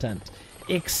that content,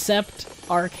 except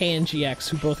RK and GX,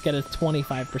 who both get a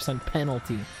 25%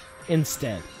 penalty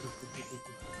instead.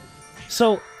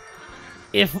 So,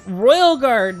 if Royal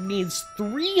Guard needs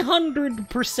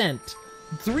 300%,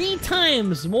 3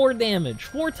 times more damage,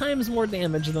 4 times more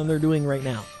damage than they're doing right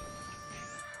now.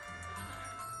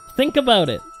 Think about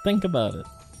it. Think about it.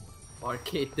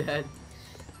 Arcade dead.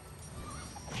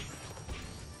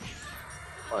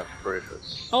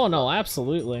 Oh no,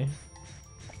 absolutely.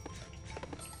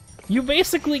 You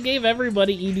basically gave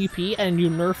everybody EDP and you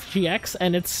nerfed GX,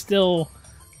 and it's still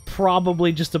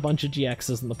probably just a bunch of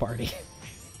GXs in the party.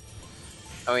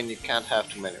 I mean, you can't have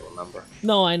too many, remember?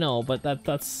 No, I know, but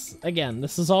that's... Again,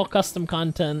 this is all custom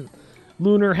content.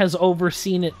 Lunar has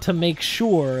overseen it to make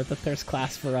sure that there's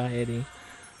class variety.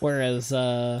 Whereas,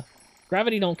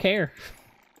 Gravity don't care.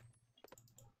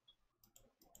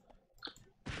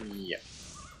 Yeah.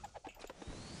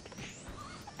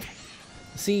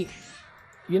 See,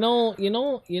 you know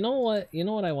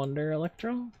what I wonder,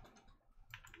 Electro?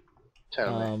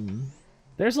 Tell me.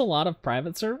 There's a lot of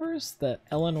private servers that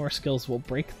Eleanor skills will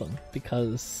break them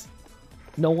because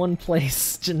no one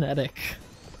plays genetic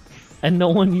and no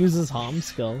one uses Hom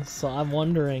skills. So I'm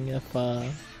wondering if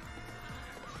I'm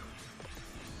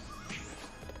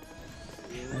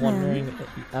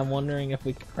wondering if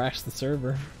we could crash the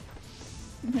server.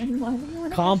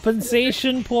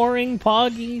 Compensation pouring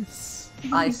poggies.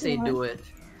 I say do it.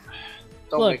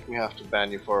 Don't Look. make me have to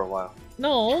ban you for a while.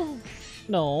 No.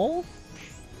 No.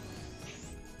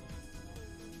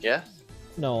 Yes?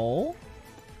 No.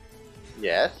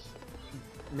 Yes?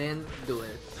 Man, do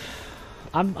it.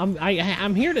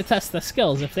 I'm here to test the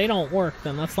skills. If they don't work,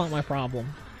 then that's not my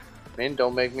problem. Man,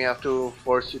 don't make me have to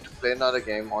force you to play another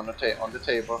game on the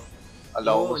table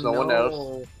alone with no one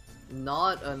else.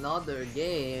 Not another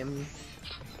game.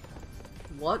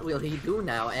 What will he do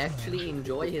now? Actually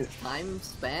enjoy his time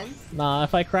spent? Nah,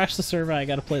 if I crash the server, I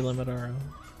gotta play Limit RO.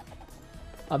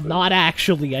 Not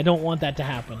actually. I don't want that to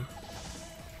happen.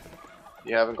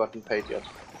 You haven't gotten paid yet.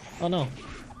 Oh no.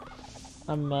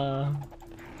 I'm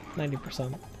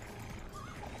 90%.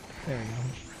 There we go.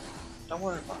 Don't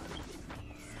worry about it.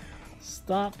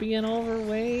 Stop being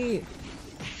overweight.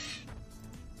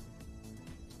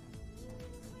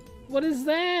 What is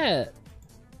that?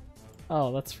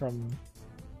 Oh, that's from...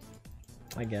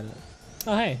 I get it.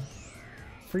 Oh, hey.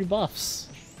 Free buffs.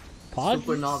 Pogs?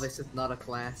 Super Novice is not a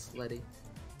class, Letty.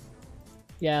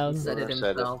 Yeah, He said it Said it.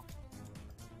 himself.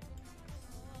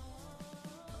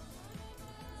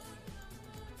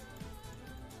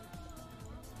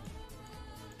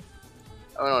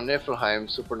 I mean, on Niflheim,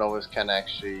 Supernovas can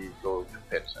actually go to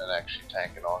pit and actually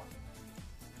tank it on.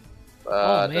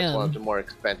 But that's one of the more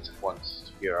expensive ones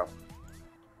to gear up.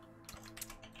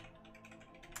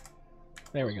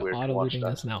 there we go. Weird to Auto watch looting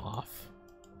that. is now off.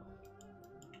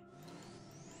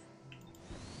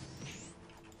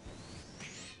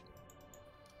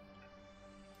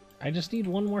 I just need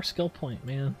one more skill point,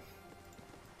 man.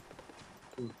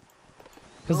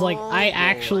 Because, like, I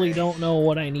actually don't know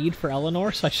what I need for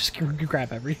Eleanor, so I just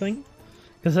grab everything.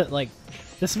 Because, it, like,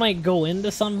 this might go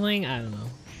into something, I don't know.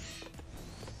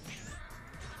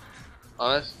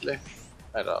 Honestly,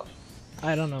 I don't.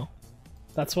 I don't know.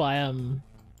 That's why I'm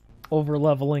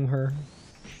over-leveling her.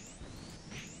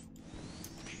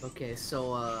 Okay,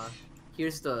 so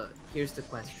here's the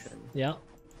question. Yeah.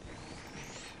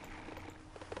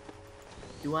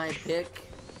 Do I pick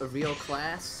a real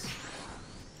class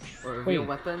or a Wait, real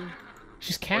weapon,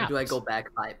 she's or capped. do I go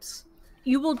bagpipes?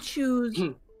 You will choose.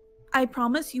 I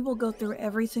promise you will go through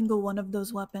every single one of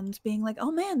those weapons, being like,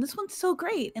 "Oh man, this one's so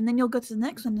great," and then you'll go to the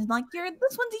next one and like,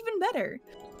 "This one's even better,"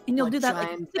 and you'll What do that like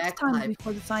giant 6 times bagpipe?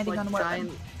 before deciding on a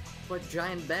weapon. What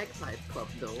giant bagpipe club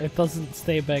though? It doesn't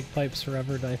stay bagpipes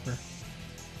forever, Diaper.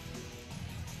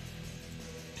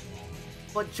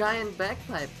 What giant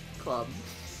bagpipe Club.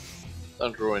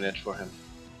 Don't ruin it for him.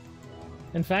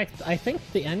 In fact, I think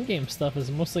the endgame stuff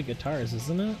is mostly guitars,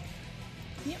 isn't it?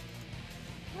 Yep.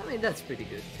 I mean, that's pretty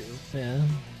good too. Yeah.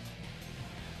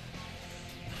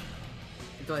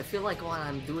 Though I feel like when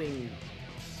I'm doing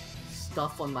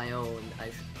stuff on my own, I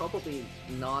should probably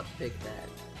not pick that.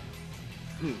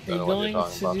 Are you going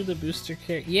to do the booster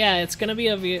care? Yeah, it's gonna be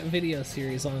a video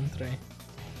series on 3.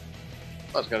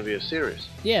 Oh, it's gonna be a series.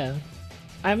 Yeah.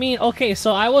 I mean, okay,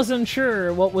 so I wasn't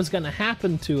sure what was gonna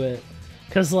happen to it,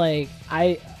 cause like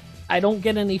I don't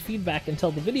get any feedback until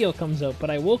the video comes out. But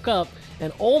I woke up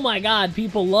and oh my god,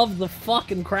 people love the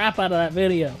fucking crap out of that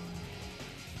video.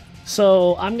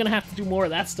 So I'm gonna have to do more of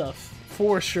that stuff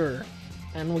for sure,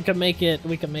 and we can make it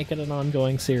an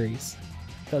ongoing series.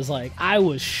 Cause like I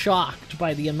was shocked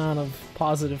by the amount of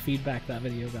positive feedback that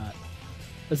video got.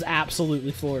 I was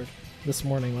absolutely floored this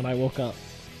morning when I woke up.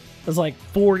 It was like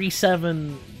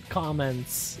 47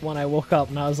 comments when I woke up,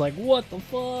 and I was like, "What the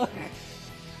fuck?"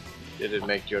 Did it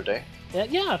make your day?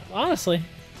 Yeah, honestly.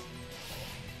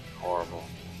 Horrible.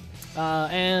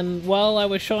 And while I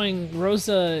was showing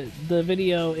Rosa the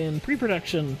video in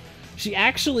pre-production, she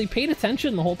actually paid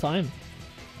attention the whole time.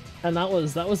 And that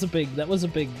was a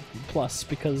big plus,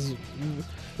 because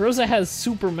Rosa has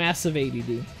super massive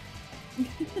ADD.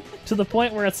 To the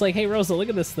point where it's like, hey Rosa, look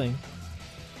at this thing.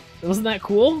 Wasn't that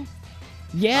cool?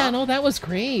 Yeah, no, that was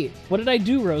great. What did I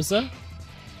do, Rosa?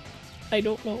 I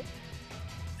don't know.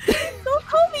 Don't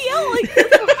call me out like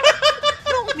this.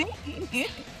 Don't make me.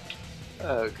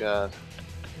 Oh god.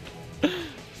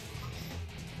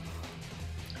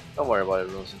 Don't worry about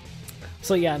it, Rosa.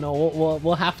 So yeah, no,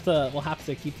 we'll have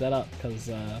to keep that up, because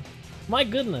my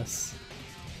goodness,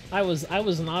 I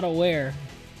was not aware.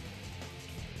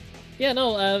 Yeah,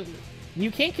 no,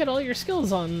 you can't get all your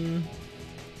skills on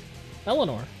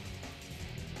Eleanor.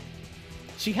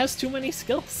 She has too many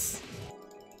skills.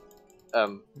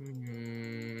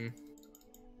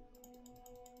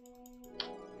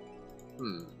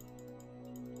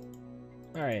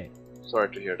 Alright. Sorry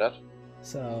to hear that.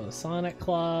 So, Sonic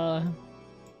Claw.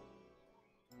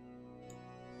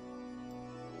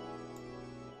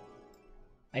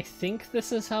 I think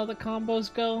this is how the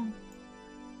combos go.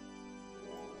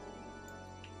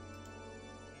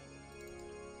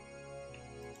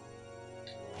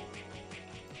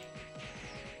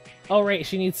 Oh right,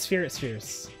 she needs Spirit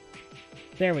Spheres.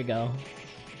 There we go.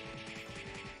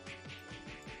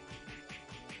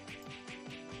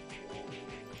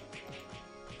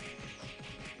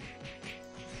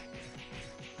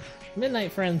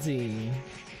 Midnight Frenzy.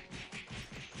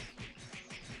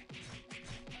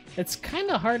 It's kind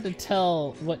of hard to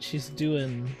tell what she's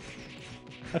doing.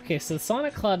 Okay, so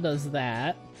Sonic Claw does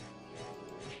that.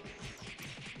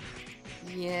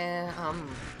 Yeah,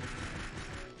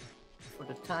 for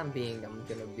the time being, I'm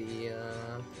gonna be,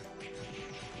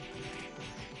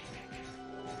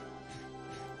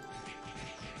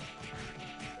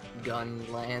 Gun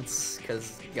Lance,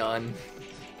 cause gun.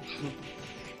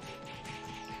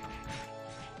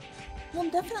 We'll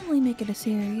definitely make it a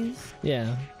series.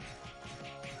 Yeah.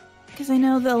 Because I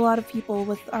know that a lot of people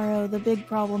with RO, the big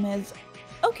problem is,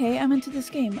 okay, I'm into this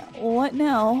game. What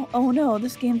now? Oh no,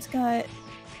 this game's got,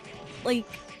 like,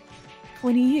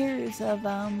 20 years of,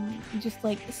 just,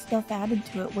 like, stuff added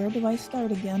to it. Where do I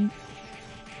start again?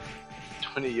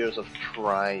 20 years of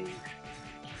trying.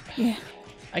 Yeah.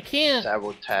 I can't...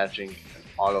 sabotaging and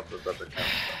all of the other kind of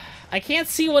stuff. I can't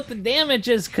see what the damage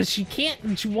is, because she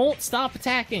won't stop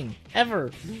attacking.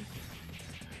 Ever.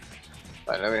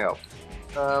 Right, let me help.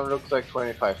 Looks like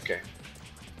 25k.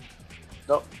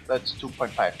 No, that's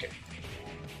 2.5k.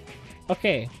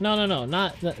 Okay, no,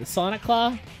 not the Sonic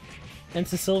Claw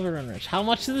into Silver and Rush. How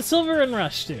much did the Silver and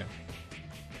Rush do?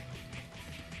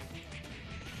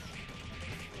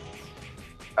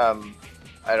 I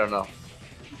don't know.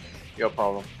 Your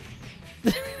problem.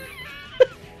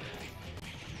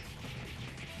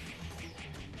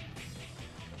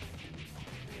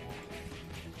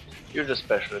 You're the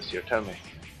specialist here, tell me.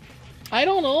 I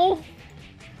don't know.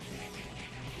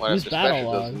 Well, if the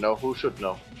specialist doesn't know, who should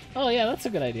know? Oh yeah, that's a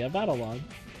good idea. Battle log.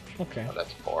 Okay. Oh,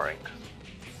 that's boring.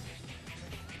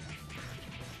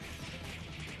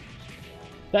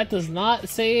 That does not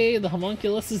say the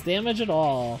homunculus' damage at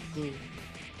all.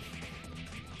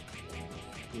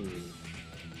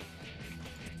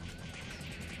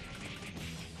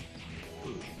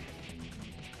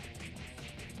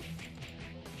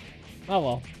 Oh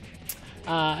well.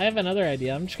 I have another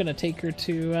idea. I'm just gonna take her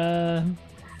to a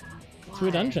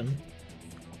dungeon.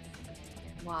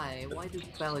 Why? Why do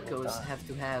Bellicos have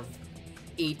to have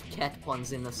 8 cat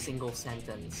puns in a single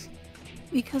sentence?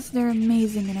 Because they're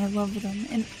amazing and I love them.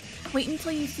 And wait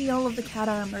until you see all of the cat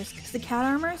armors, because the cat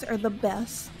armors are the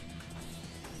best.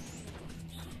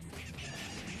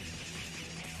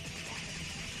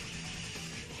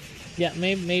 Yeah,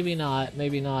 maybe not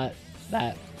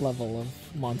that level of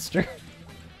monster.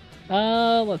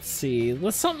 Let's see.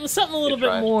 Let's something a little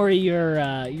bit more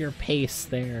your pace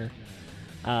there.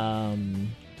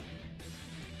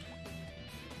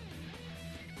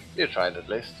 You tried at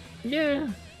least. Yeah.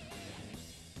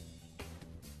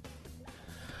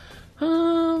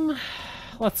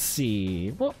 Let's see.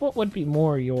 What would be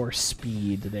more your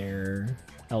speed there,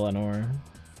 Eleanor?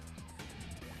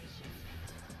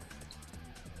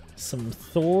 Some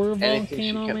Thor Anything volcano,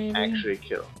 she can maybe? actually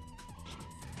kill.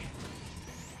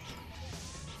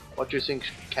 What do you think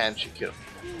can she kill?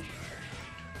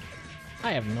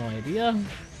 I have no idea.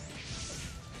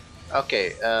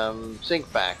 Okay,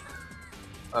 think back.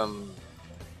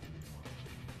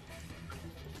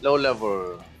 Low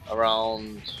level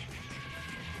around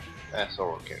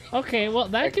SMRO. Okay, well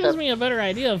that gives me a better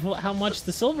idea of how much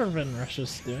the Silvervin Rush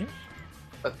is doing.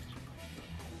 But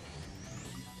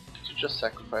did you just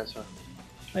sacrifice her?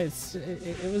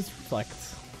 It was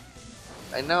reflect.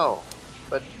 I know,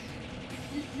 but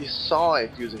you saw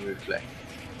it using reflect.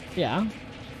 Yeah,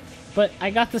 but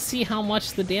I got to see how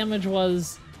much the damage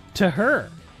was to her.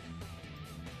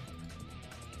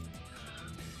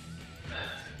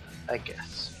 I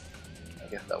guess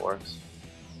that works.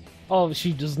 Oh,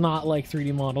 she does not like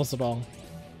 3D models at all.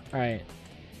 Alright.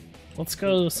 Let's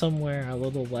go somewhere a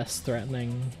little less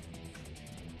threatening.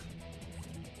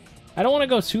 I don't want to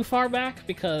go too far back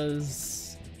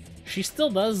because she still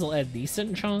does a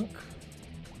decent chunk.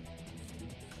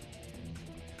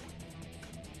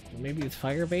 Maybe with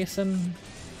Fire Basin?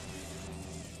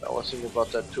 I was thinking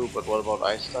about that too, but what about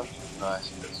ice stuff? No, I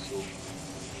think that's too weird.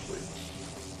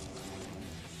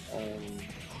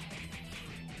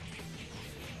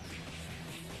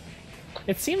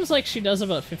 It seems like she does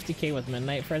about 50k with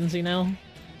Midnight Frenzy now.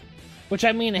 Which,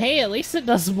 I mean, hey, at least it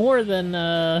does more than,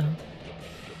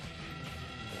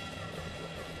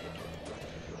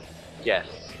 Yes.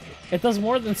 It does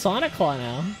more than Sonic Claw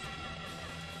now.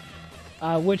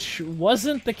 Which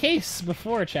wasn't the case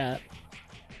before, chat.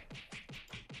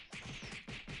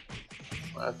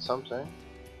 That's something.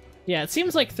 Yeah, it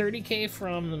seems like 30k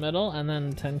from the middle, and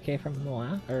then 10k from the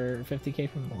last, or 50k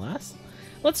from the last.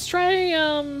 Let's try,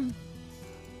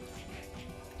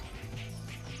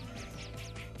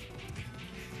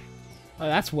 Oh,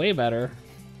 that's way better.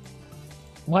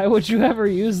 Why would you ever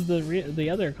use the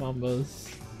other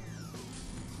combos?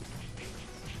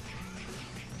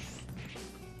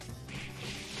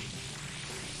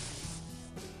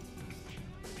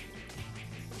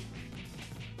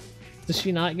 Does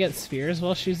she not get spheres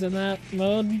while she's in that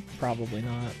mode? Probably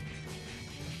not.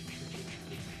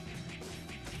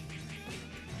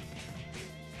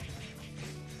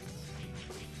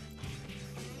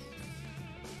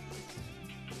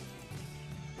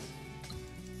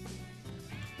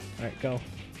 Alright, go.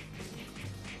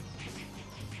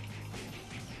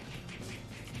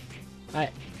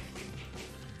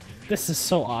 This is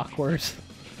so awkward.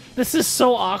 This is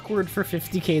so awkward for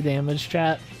 50k damage,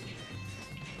 chat.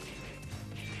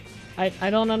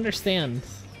 I don't understand.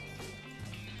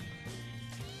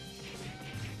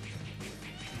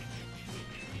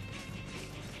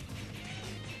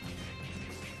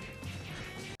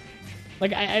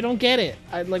 Like, I don't get it.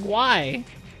 Like, why?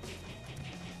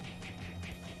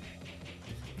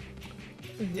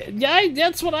 Yeah,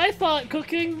 that's what I thought,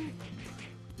 Cooking.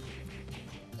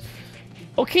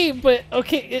 Okay, but,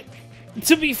 okay,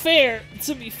 to be fair,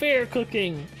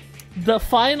 Cooking, the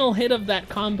final hit of that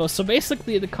combo, so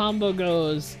basically the combo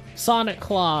goes Sonic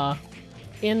Claw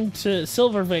into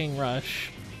Silvervin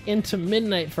Rush into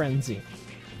Midnight Frenzy.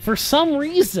 For some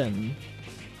reason,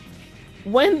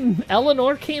 when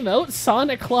Eleanor came out,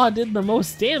 Sonic Claw did the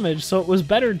most damage, so it was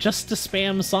better just to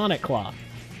spam Sonic Claw.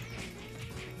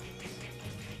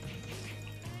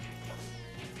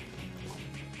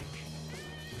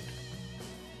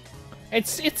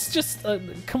 It's just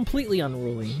completely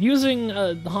unruly. Using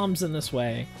HOMs in this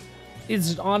way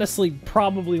is honestly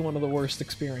probably one of the worst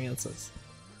experiences.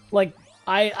 Like,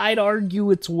 I'd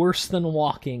argue it's worse than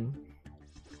walking.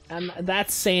 And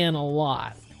that's saying a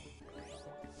lot.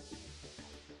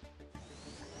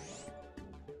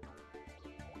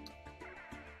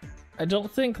 I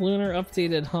don't think Lunar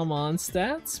updated HUM on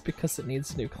stats because it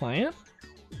needs a new client.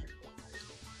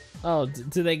 Oh,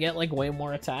 do they get like way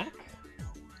more attack?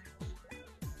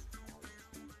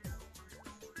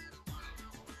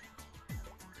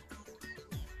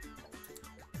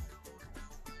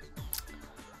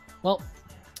 Well,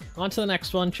 on to the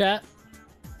next one, chat.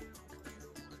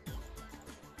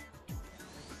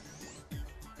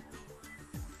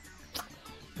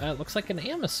 It looks like an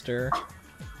Amister.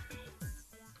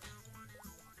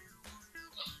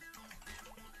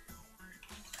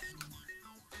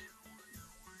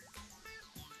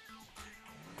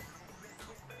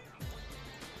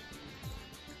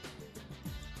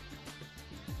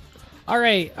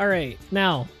 Alright.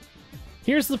 Now,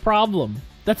 here's the problem.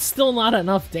 That's still not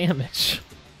enough damage.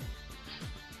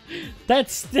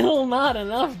 That's still not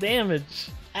enough damage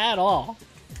at all.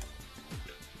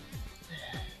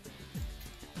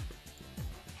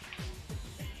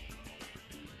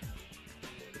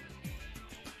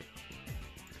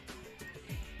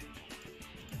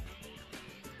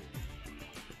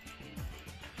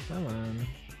 Come on.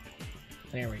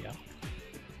 There we go.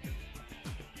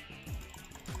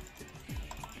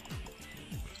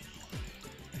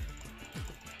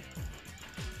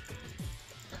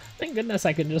 Thank goodness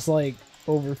I can just, like,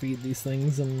 overfeed these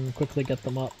things and quickly get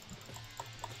them up.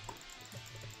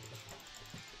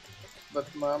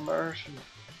 But my immersion.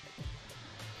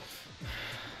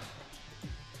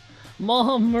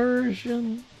 My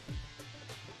immersion.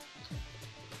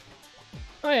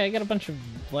 Oh yeah, I got a bunch of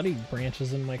bloody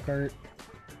branches in my cart.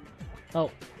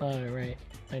 Oh, right.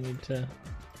 I need to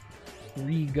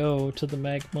re-go to the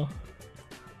magma.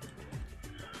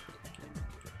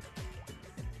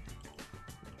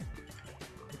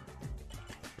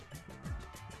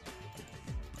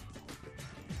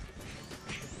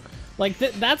 Like,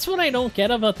 that's what I don't get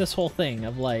about this whole thing,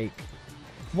 of like,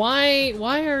 why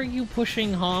are you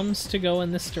pushing HOMs to go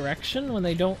in this direction when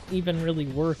they don't even really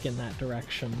work in that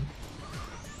direction?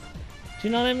 Do you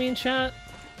know what I mean, chat?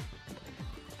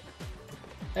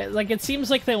 Like, it seems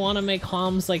like they want to make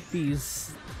HOMs like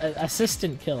these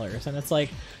assistant killers, and it's like,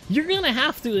 you're gonna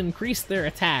have to increase their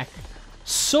attack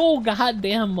so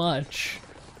goddamn much.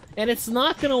 And it's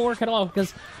not going to work at all,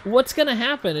 because what's going to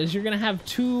happen is you're going to have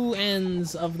two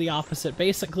ends of the opposite.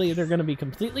 Basically, they're going to be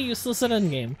completely useless at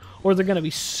endgame, or they're going to be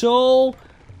so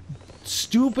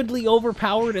stupidly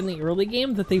overpowered in the early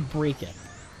game that they break it.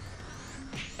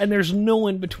 And there's no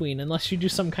in between, unless you do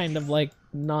some kind of, like,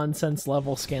 nonsense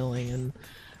level scaling, and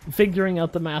figuring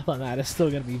out the math on that is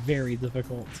still going to be very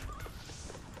difficult.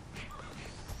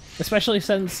 Especially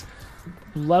since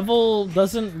level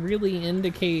isn't really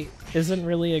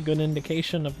a good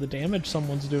indication of the damage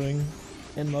someone's doing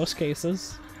in most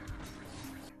cases.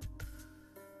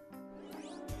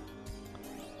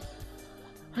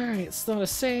 Alright, stone a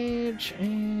sage,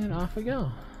 and off we go.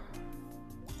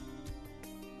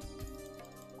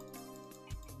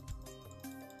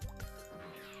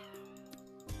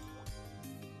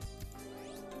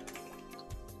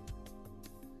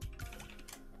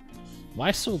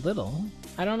 Why so little?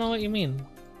 I don't know what you mean.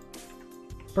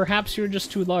 Perhaps you're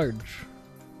just too large.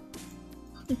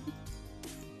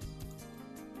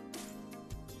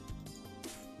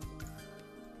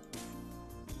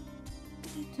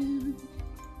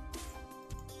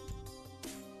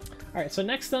 Alright, so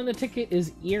next on the ticket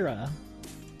is Era.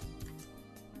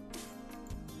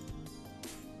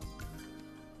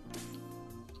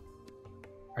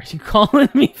 Are you calling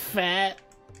me fat?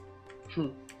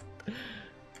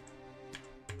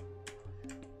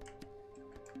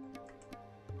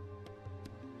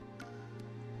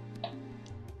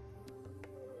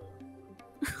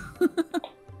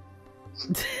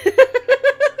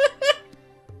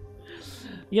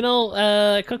 You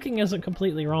know, cooking isn't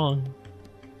completely wrong.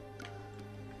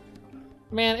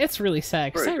 Man, it's really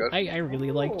sad, because I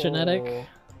really like genetic.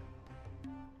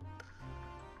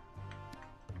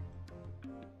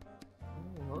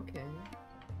 Oh, okay.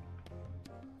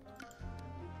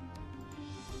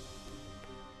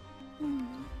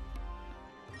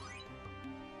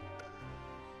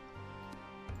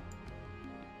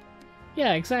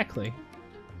 Yeah, exactly.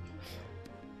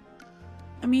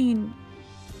 I mean,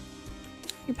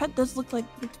 your pet does look like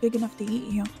it's big enough to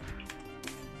eat you.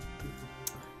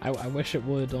 I wish it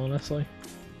would, honestly.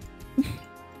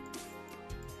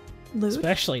 Loot?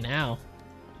 Especially now.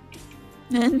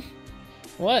 Then?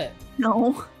 What?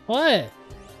 No. What?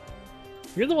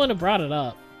 You're the one who brought it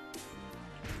up.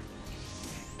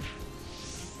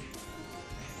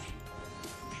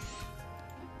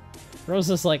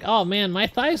 Rosa's like, oh man, my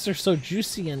thighs are so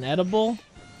juicy and edible.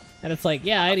 And it's like,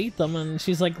 yeah, I'd eat them. And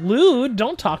she's like, Lude,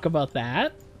 don't talk about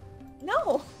that.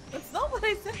 No, that's not what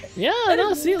I said. Yeah,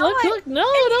 no, see, look, no,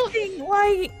 anything no.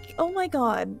 Like, oh my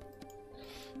god.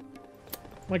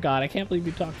 Oh my god, I can't believe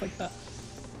you talk like that.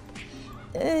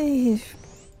 100%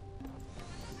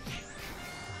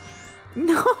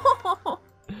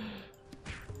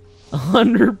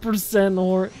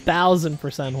 or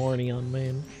 1000% horny on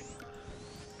main.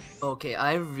 Okay,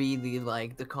 I really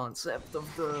like the concept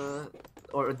of the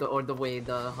way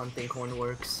the hunting horn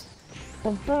works.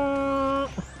 I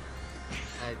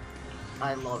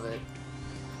love it.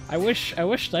 I wish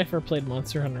Cypher played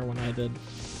Monster Hunter when I did.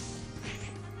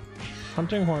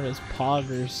 Hunting Horn is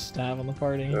poggers to have on the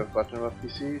party. Should have gotten him a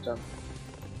PC then.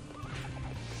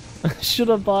 Should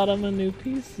have bought him a new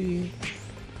PC.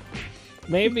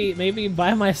 Maybe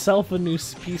buy myself a new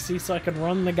PC so I can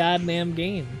run the goddamn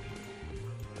game.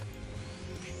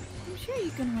 I'm sure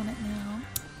you can run it now.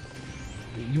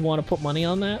 You want to put money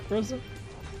on that, Rosa?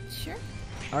 Sure.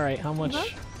 Alright, how much?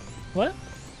 $3? What?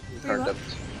 $3?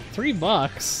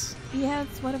 $3? Yeah,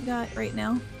 that's what I've got right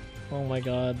now. Oh my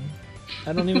god.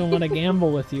 I don't even want to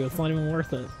gamble with you. It's not even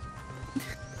worth it.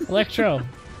 Electro.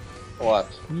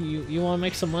 What? You want to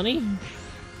make some money?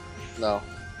 No.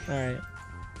 Alright.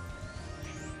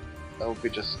 That would be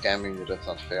just scamming you. That's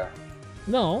not fair.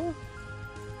 No.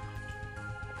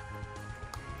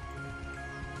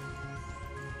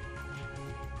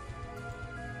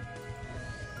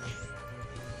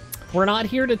 We're not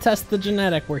here to test the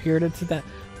genetic. We're here to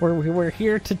we're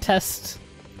here to test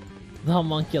the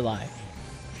homunculi.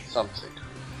 Something.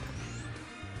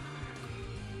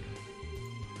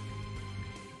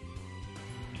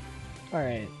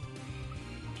 Alright.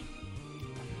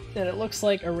 And it looks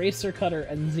like Eraser Cutter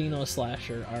and Xeno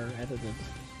Slasher are edited.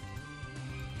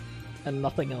 And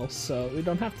nothing else, so we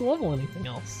don't have to level anything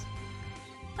else.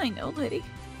 I know, lady.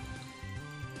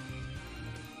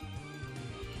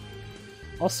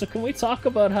 Also, can we talk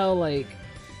about how, like,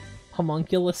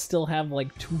 Homunculus still have,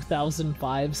 like,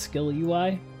 2005 skill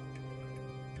UI?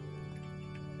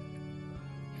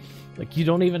 Like, you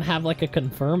don't even have, like, a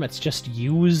confirm, it's just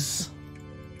use.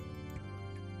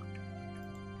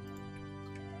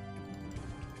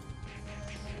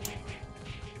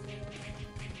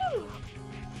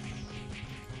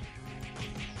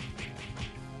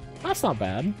 That's not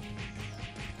bad.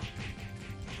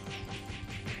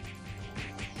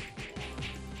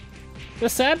 The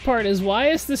sad part is, why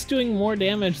is this doing more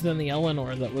damage than the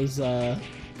Eleanor that was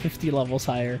 50 levels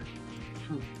higher?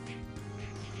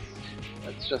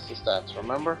 That's just the stats,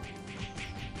 remember?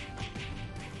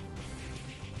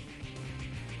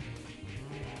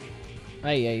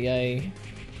 Ay ay ay.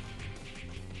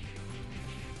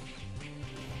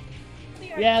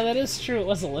 Yeah, that is true. It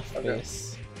was a lift base.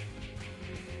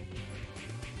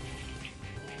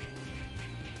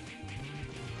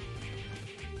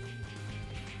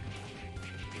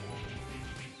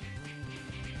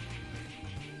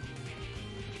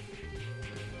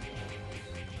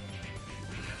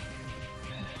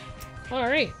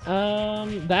 Alright,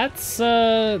 that's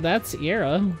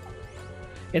Era.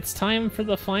 It's time for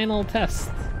the final test.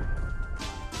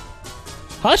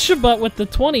 Hushabut with the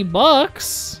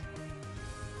 $20!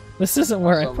 This isn't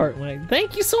where I park my...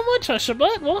 Thank you so much,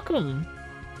 Hushabut! Welcome!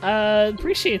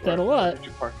 Appreciate that a lot.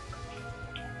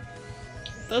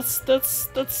 That's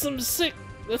some sick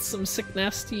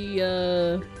nasty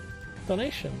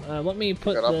donation. Let me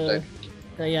put the...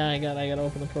 yeah, I gotta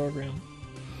open the program.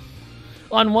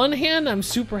 On one hand, I'm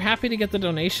super happy to get the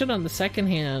donation. On the second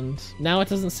hand, now it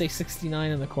doesn't say 69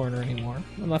 in the corner anymore.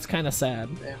 And that's kind of sad.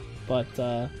 Yeah. But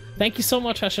thank you so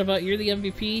much, Hushabut. You're the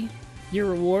MVP.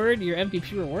 Your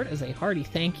MVP reward is a hearty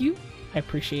thank you. I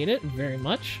appreciate it very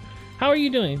much. How are you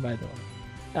doing, by the way?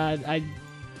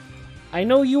 I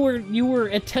know you were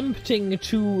attempting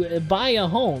to buy a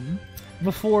home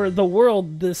before the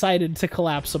world decided to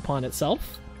collapse upon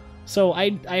itself. So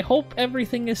I hope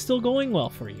everything is still going well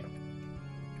for you.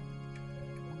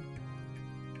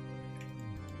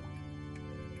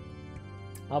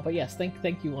 But yes,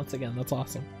 thank you once again. That's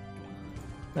awesome.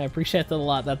 I appreciate that a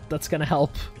lot. That's gonna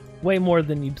help way more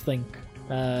than you'd think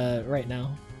right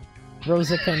now.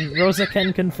 Rosa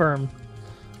can confirm.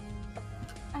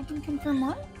 I can confirm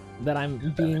what? That I'm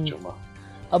being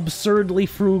absurdly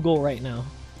frugal right now.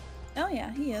 Oh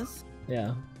yeah, he is.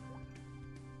 Yeah.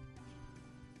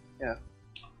 Yeah.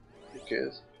 He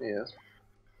is. He is.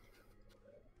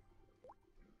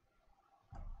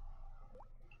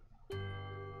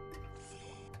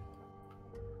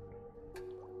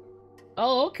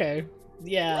 Oh, okay.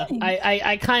 Yeah,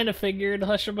 I kind of figured,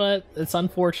 Hushabut. It's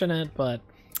unfortunate, but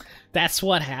that's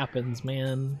what happens,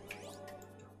 man.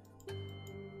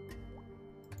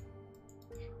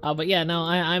 But yeah, no,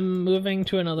 I'm moving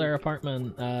to another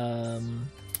apartment on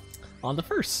the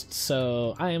 1st,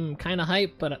 so I'm kind of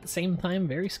hyped, but at the same time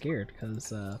very scared,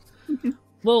 because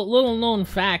little known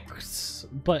facts,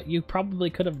 but you probably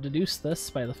could have deduced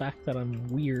this by the fact that I'm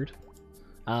weird.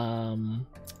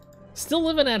 Still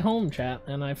living at home, chat,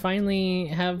 and I finally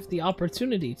have the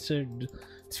opportunity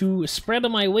to spread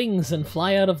my wings and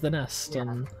fly out of the nest,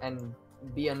 and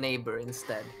be a neighbor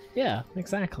instead. Yeah,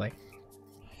 exactly.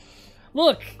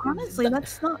 Look! Honestly,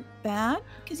 that's not bad,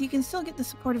 because you can still get the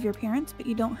support of your parents, but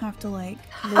you don't have to, like,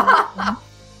 live with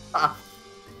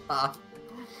them.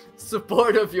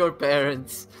 Support of your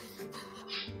parents.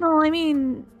 No, I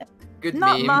mean, Good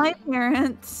not meme. my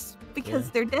parents,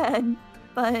 because they're dead,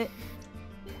 but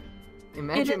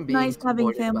Imagine it's being nice having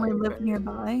supported by family your live parents.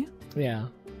 nearby. Yeah.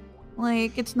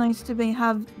 Like, it's nice to be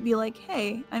like,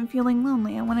 hey, I'm feeling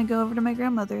lonely. I want to go over to my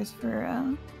grandmother's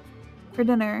for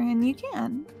dinner, and you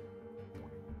can.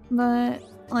 But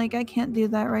like, I can't do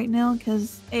that right now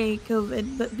because A,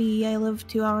 COVID, but B, I live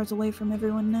 2 hours away from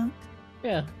everyone now.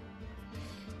 Yeah.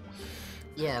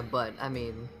 Yeah, but I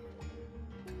mean,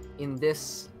 in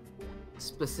this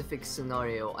specific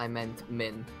scenario, I meant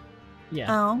Min. Yeah.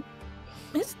 Oh,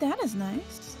 his dad is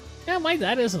nice. Yeah, my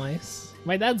dad is nice.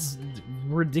 My dad's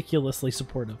ridiculously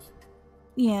supportive.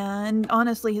 Yeah, and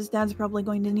honestly, his dad's probably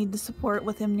going to need the support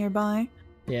with him nearby.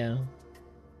 Yeah.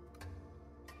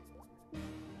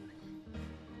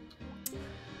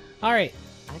 Alright.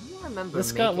 I don't remember.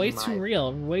 This got way making too my-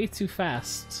 real, way too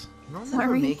fast. I don't remember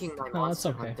Sorry. making my No, Monster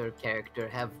it's okay. Hunter character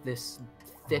have this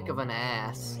thick of an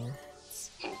ass.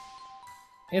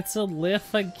 It's a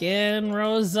lift again,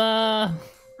 Rosa.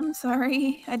 I'm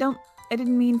sorry. I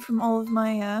didn't mean from all of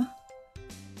my,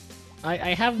 I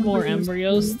have more Please,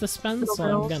 embryos please, to spend, little so I'm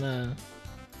girls. gonna...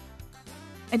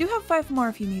 I do have 5 more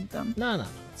if you need them. No,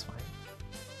 it's fine.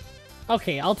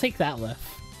 Okay, I'll take that lift.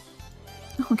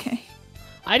 Okay.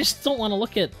 I just don't want to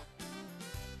look at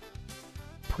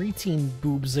preteen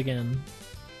boobs again.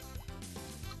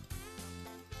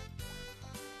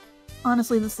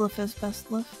 Honestly, this lift is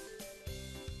best lift.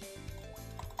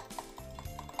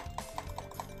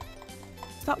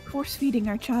 Stop force-feeding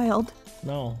our child.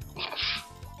 No.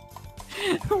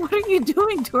 What are you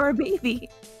doing to our baby?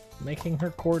 Making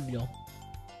her cordial.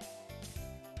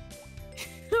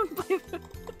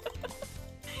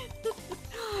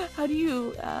 How do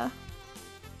you,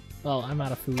 Oh, I'm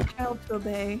out of food. child to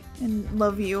obey and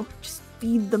love you? Just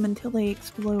feed them until they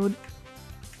explode.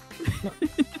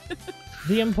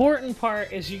 The important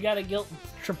part is you gotta guilt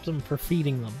trip them for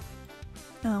feeding them.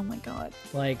 Oh my god.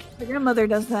 Like, My grandmother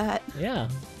does that. yeah.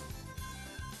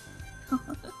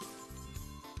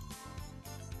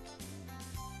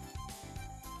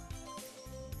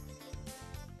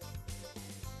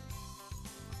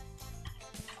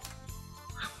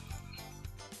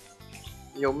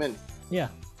 Yo, Min, Yeah.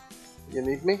 you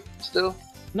need me still?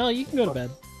 No, you can go to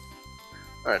bed.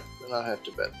 Alright, then I'll head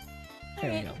to bed.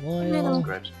 There we go. Middle. Loyal.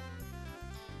 Great.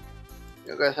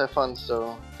 You guys have fun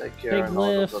still. Take care Big and all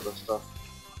lift. those other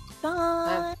stuff.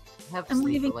 Bye. Have I'm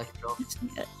sleep, leaving. Electro.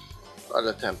 I'll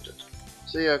attempt it.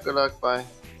 See ya, good luck, bye.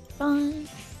 Bye.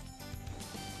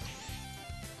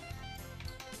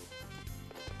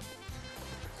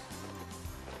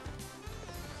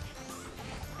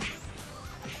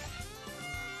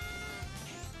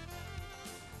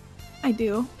 I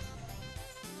do.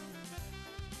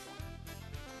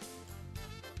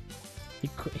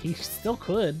 He still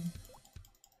could.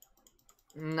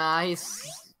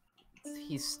 Nice.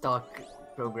 He's stuck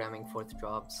programming 4th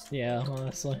jobs. Yeah,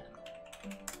 honestly.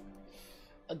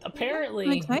 Apparently,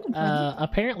 I'm excited for him.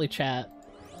 apparently, chat.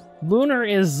 Lunar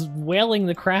is wailing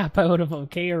the crap out of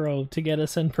Kairo to get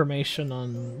us information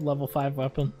on level 5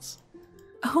 weapons.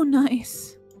 Oh,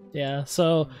 nice. Yeah,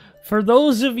 so for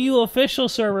those of you official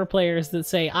server players that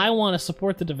say, I want to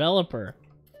support the developer,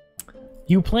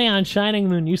 you play on Shining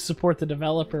Moon, you support the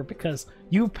developer because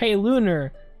you pay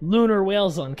Lunar, Lunar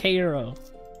wails on Kairo.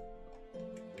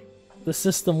 The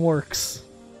system works.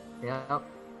 Yep.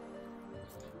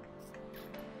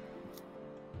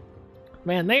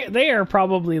 Man, they are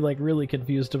probably like really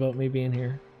confused about me being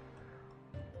here.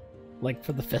 Like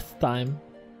for the 5th time.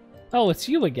 Oh, it's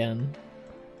you again.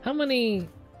 How many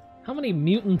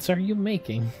mutants are you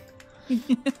making?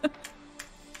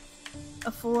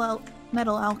 A full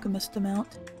metal alchemist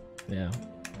amount. Yeah.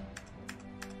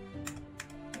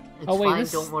 It's Oh, wait, fine,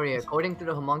 this- don't worry. According to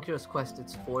the homunculus quest,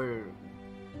 it's for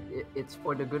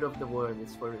the good of the world.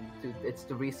 It's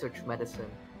to research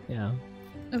medicine. Yeah.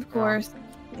 Of course.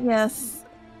 Yes.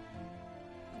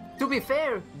 To be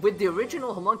fair, with the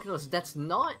original homunculus, that's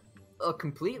not a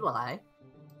complete lie.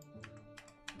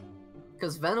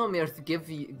 Because Venom Earth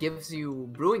gives you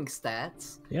brewing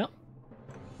stats, Yep.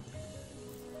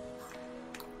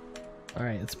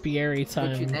 Alright, it's Bieri which you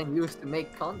time. then use to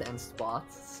make condensed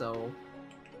spots, so...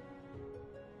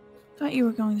 Thought you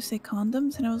were going to say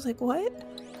condoms, and I was like, what?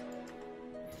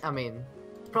 I mean,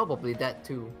 probably that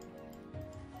too.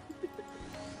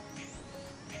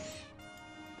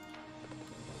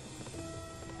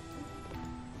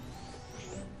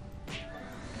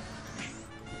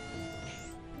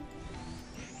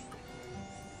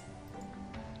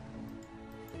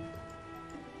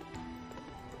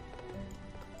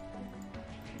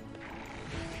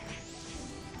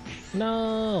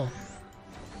 No.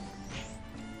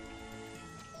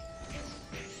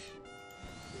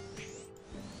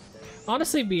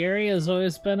 Honestly, Bieria has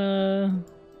always been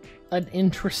an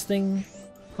interesting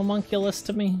homunculus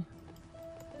to me.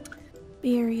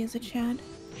 Bieria is a Chad.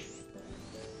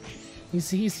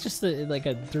 He's just like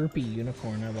a derpy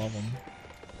unicorn. I love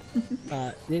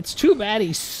him. It's too bad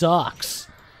he sucks.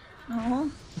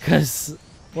 Oh. Because,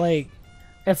 like,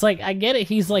 it's like, I get it,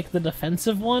 he's like the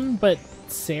defensive one, but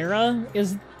Sarah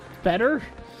is better.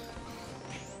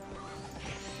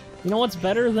 You know what's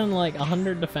better than like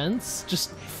 100 defense?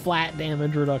 Just flat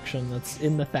damage reduction that's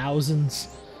in the thousands.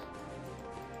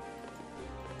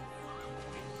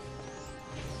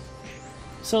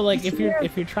 So like if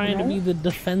you're trying to be the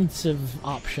defensive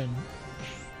option.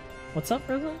 What's up,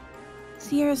 Rosa?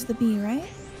 Sierra's the bee, right?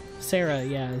 Sarah,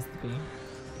 yeah, is the bee.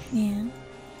 Yeah.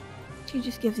 She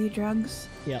just gives you drugs.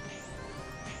 Yep.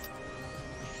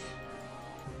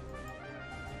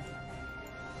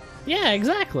 Yeah,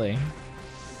 exactly.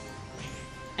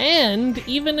 And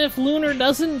even if Lunar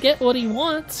doesn't get what he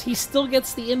wants, he still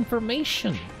gets the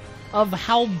information of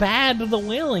how bad the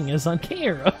whaling is on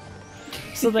Kaira,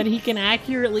 so that he can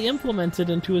accurately implement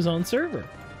it into his own server.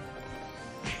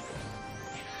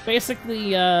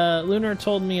 Basically, Lunar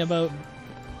told me about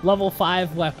level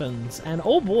 5 weapons, and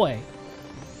oh boy,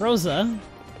 Rosa.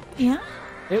 Yeah?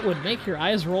 It would make your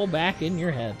eyes roll back in your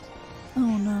head.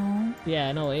 Oh no.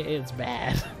 Yeah, no, it's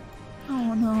bad.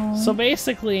 Oh no. So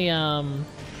basically,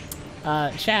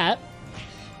 chat.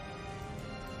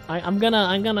 I'm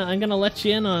gonna let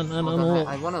you in on a little.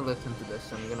 I wanna listen to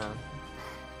this. I'm gonna.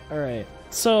 All right.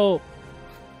 So,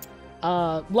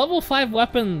 level 5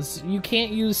 weapons, you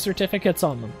can't use certificates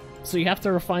on them, so you have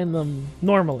to refine them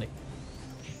normally.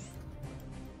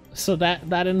 So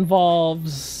that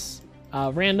involves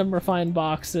random refined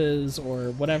boxes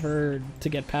or whatever to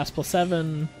get past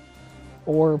 +7,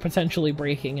 or potentially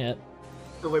breaking it.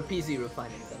 So we're PZ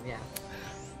refining them, yeah.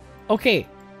 Okay,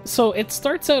 so it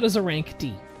starts out as a rank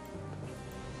D.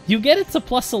 You get it to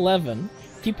 +11.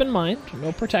 Keep in mind,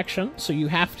 no protection, so you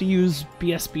have to use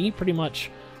BSB pretty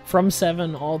much from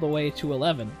 7 all the way to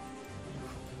 11.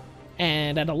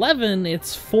 And at 11,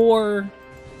 it's 4,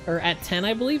 or at 10,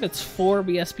 I believe, it's 4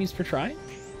 BSBs per try,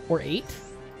 or 8.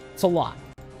 It's a lot.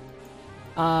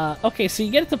 Okay, so you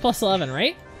get it to +11,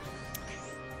 right?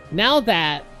 Now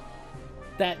that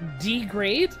D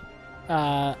grade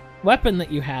weapon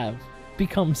that you have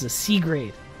becomes a C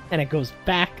grade, and it goes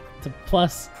back to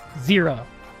 +0.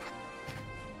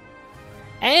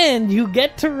 And you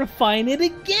get to refine it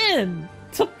again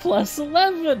to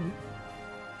 +11.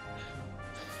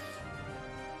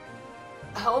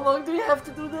 How long do we have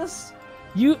to do this?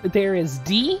 There is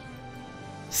D,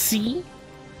 C,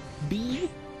 B,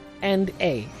 and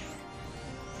A.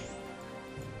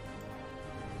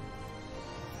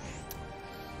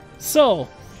 So,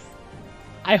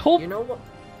 I hope you know what?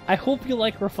 I hope you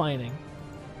like refining.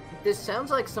 This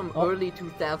sounds like some early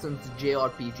 2000s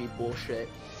JRPG bullshit.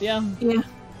 Yeah. Yeah.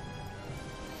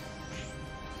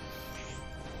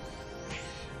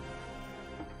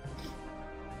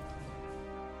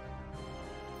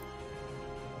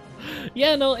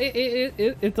 Yeah, no,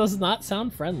 it does not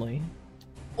sound friendly.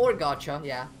 Or gotcha,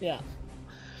 yeah. Yeah.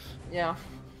 Yeah.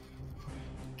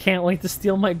 Can't wait to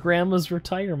steal my grandma's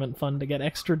retirement fund to get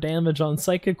extra damage on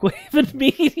Psychic Wave and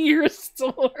Meteor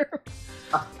Storm.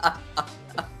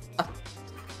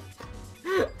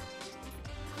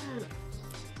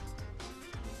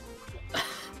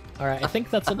 Alright, I think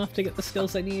that's enough to get the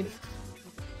skills I need.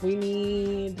 We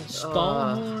need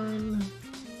Stallhorn.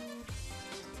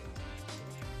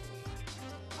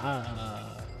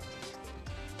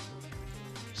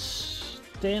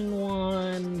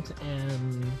 Stinwand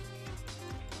and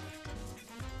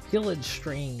Village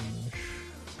Strange.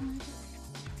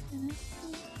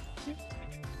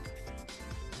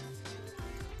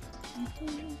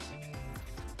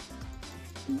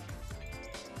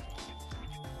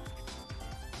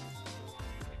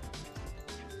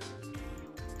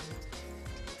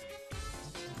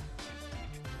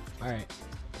 Alright,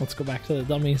 let's go back to the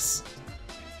dummies.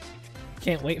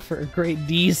 Can't wait for a great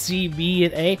D, C, B,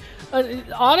 and A.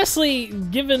 Honestly,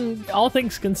 given all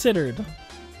things considered,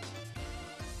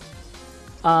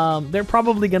 they're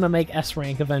probably gonna make S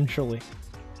rank eventually.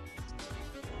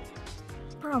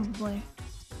 Probably.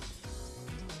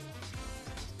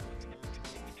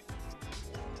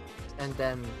 And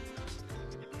then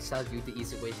sell you the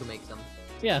easy way to make them.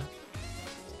 Yeah.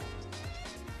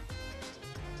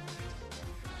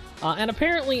 And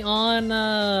apparently on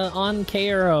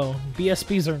KRO,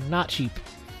 BSBs are not cheap.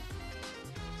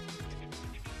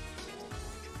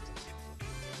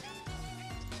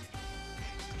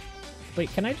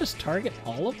 Wait, can I just target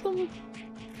all of them?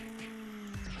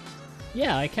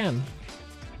 Yeah, I can.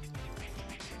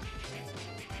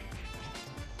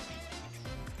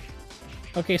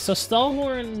 Okay, so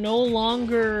Stallhorn no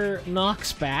longer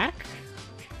knocks back,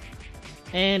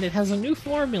 and it has a new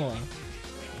formula.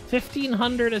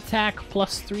 1500 attack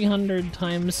plus 300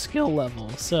 times skill level,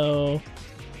 so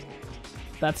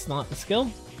that's not the skill.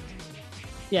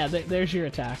 Yeah, there's your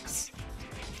attacks.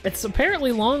 It's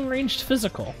apparently long-ranged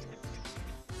physical.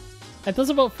 It does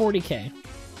about 40k.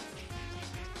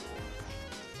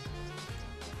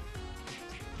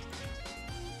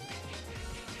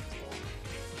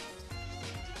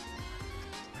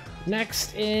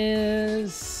 Next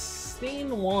is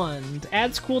Stain Wand.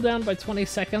 Adds cooldown by 20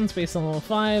 seconds based on level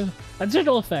 5. A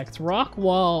digital effect. Rock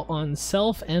Wall on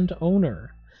self and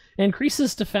owner.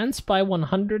 Increases defense by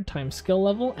 100 times skill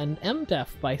level and MDef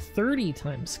by 30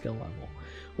 times skill level.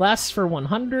 Lasts for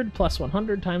 100 plus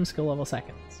 100 times skill level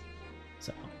seconds.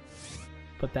 So,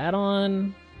 put that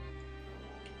on.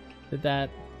 Did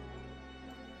that...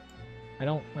 I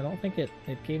don't think it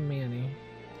gave me any...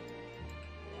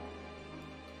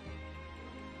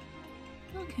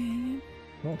 Okay.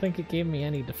 I don't think it gave me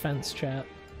any defense, chat.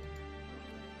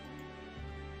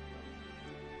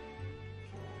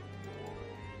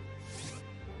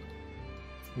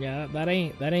 Yeah, that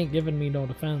ain't giving me no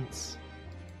defense.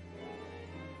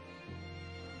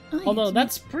 Oh, Although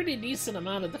that's pretty decent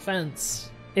amount of defense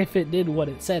if it did what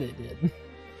it said it did.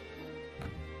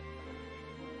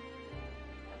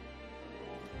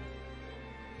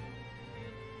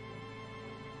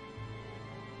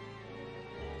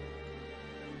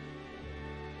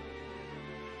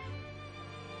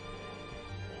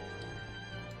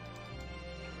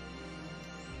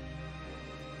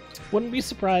 Wouldn't be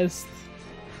surprised.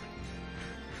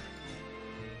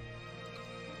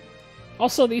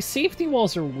 Also, these safety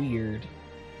walls are weird.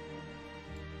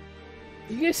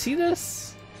 You guys see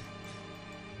this?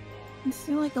 Is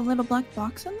there like a little black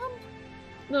box in them?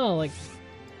 No, like...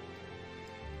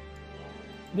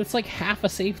 That's like half a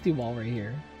safety wall right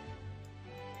here.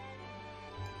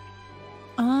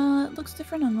 It looks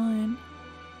different on mine.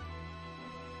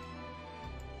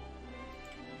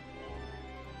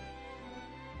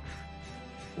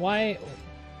 Why?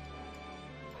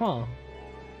 Huh.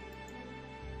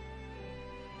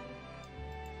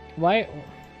 Why?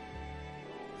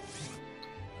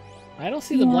 I don't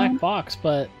see the black box,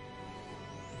 but...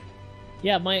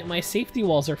 Yeah, my safety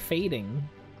walls are fading.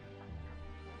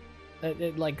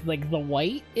 Like the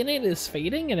white in it is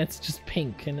fading, and it's just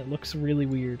pink, and it looks really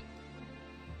weird.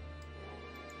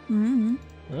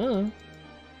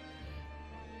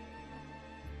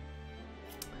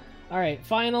 Alright,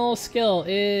 final skill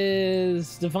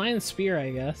is Divine Spear,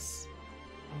 I guess.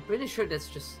 I'm pretty sure that's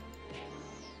just...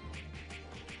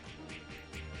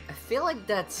 I feel like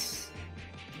that's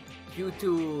due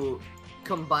to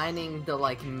combining the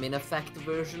like min effect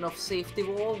version of Safety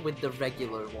Wall with the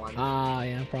regular one. Ah,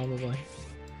 yeah, probably.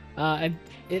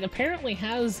 It apparently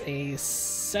has a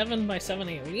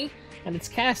 7x7 AoE, and its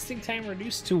casting time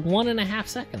reduced to 1.5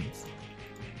 seconds.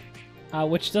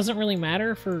 Which doesn't really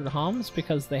matter for Homs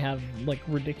because they have like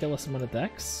ridiculous amount of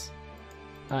dex.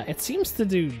 It seems to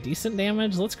do decent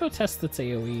damage. Let's go test its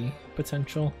AoE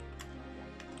potential.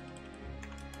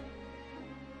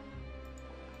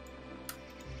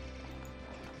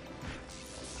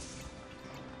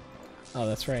 Oh,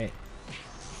 that's right.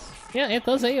 Yeah, it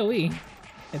does AoE.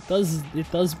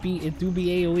 It do be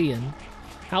AoE-ing.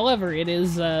 However, it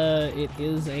is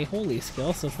a holy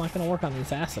skill, so it's not gonna work on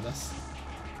these Acidus.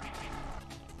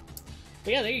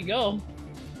 But yeah, there you go.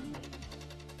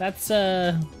 That's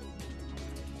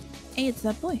Hey, it's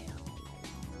that boy.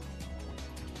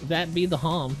 That be the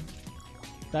Hom.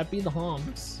 That be the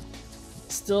Homs.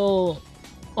 Still,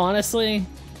 honestly,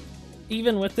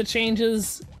 even with the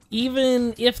changes,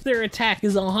 even if their attack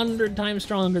is 100 times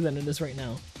stronger than it is right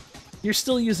now, you're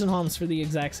still using Homs for the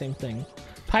exact same thing.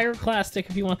 Pyroclastic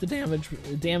if you want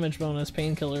the damage bonus,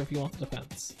 Painkiller if you want the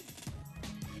defense.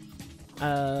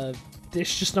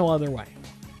 There's just no other way.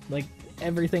 Like,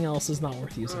 everything else is not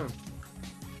worth using.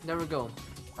 There we go.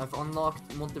 I've unlocked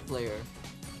multiplayer.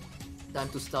 Time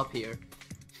to stop here.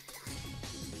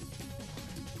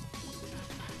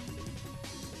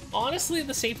 Honestly,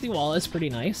 the safety wall is pretty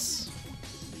nice.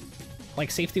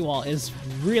 Like, safety wall is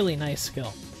really nice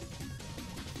skill.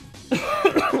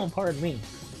 Pardon me.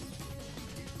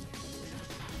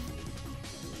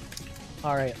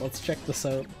 Alright, let's check this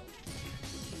out.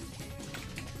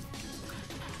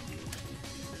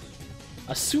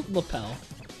 A suit lapel.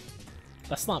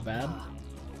 That's not bad.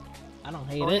 I don't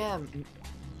hate it. Yeah.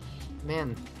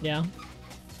 Man. Yeah.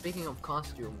 Speaking of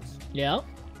costumes. Yeah.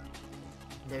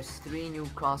 There's 3 new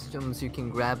costumes you can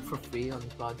grab for free on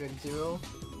Project Zero.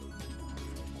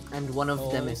 And one of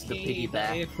them is the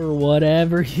piggyback. For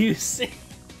whatever you say.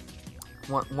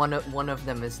 One of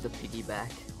them is the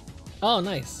piggyback. Oh,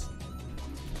 nice.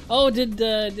 Oh, did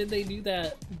they do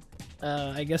that?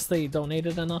 I guess they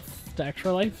donated enough to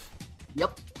Extra Life?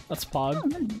 Yep. That's Pog. Oh,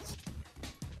 nice.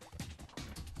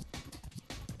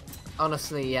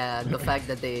 Honestly, yeah, the fact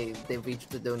that they reached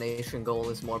the donation goal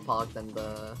is more Pog than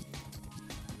the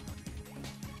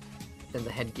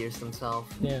headgears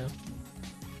themselves. Yeah.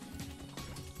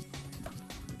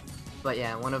 But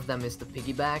yeah, one of them is the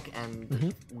piggyback,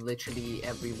 and literally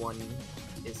everyone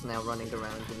is now running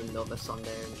around with a Novus on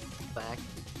their back.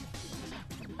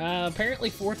 Apparently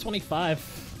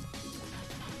 425.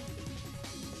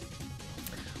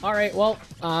 Alright, well,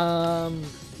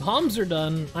 Homs are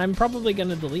done. I'm probably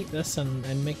gonna delete this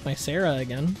and make my Sarah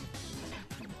again.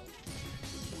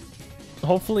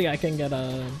 Hopefully I can get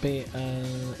a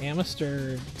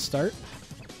Amister start.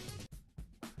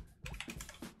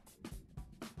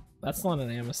 That's not an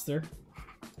Amister.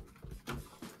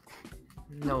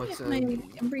 No, it's my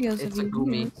embryos it's of a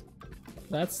Gumi. you.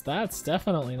 That's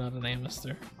definitely not an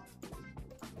Amister.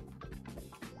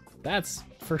 That's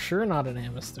for sure not an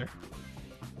Amister.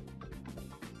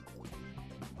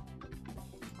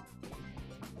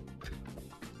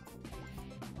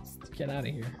 Let's get out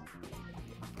of here.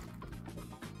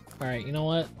 Alright, you know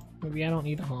what? Maybe I don't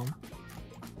need a home.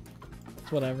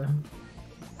 It's whatever.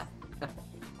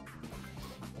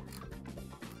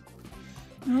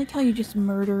 I like how you just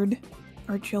murdered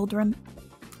our children.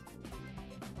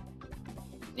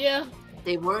 Yeah.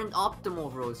 They weren't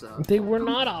optimal, Rosa. They were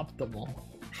not optimal.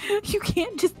 You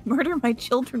can't just murder my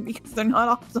children because they're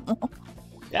not optimal.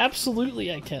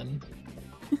 Absolutely I can.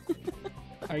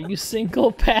 Are you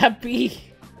single, Pappy?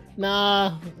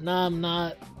 Nah, I'm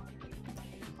not.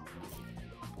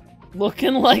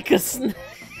 Looking like a snake.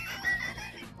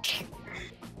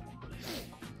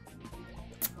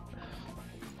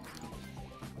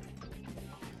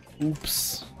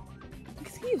 Oops.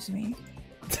 Excuse me.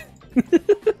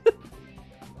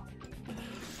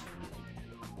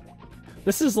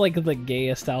 This is like the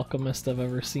gayest alchemist I've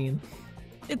ever seen.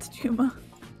 It's Chuma.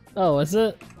 Oh, is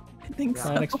it? I think so.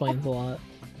 That explains a lot.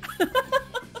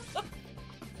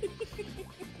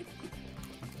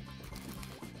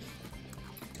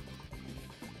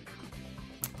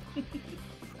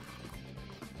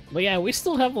 But yeah, we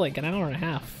still have like an hour and a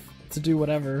half to do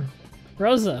whatever.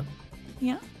 Rosa.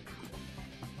 Yeah?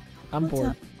 I'm What's bored.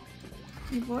 up?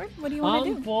 You bored? What do you want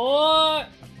to do? I'm bored!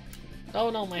 Oh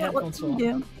no, my headphones What fell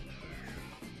can off. you do?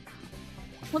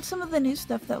 What's some of the new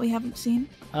stuff that we haven't seen?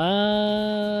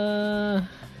 I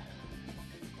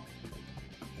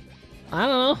don't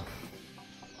know.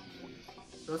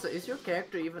 Rosa, is your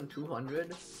character even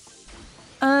 200?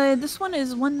 This one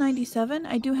is 197.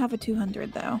 I do have a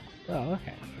 200 though. Oh,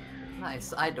 okay.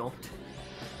 Nice, I don't.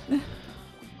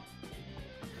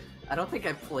 I don't think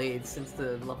I played since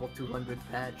the level 200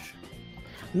 patch.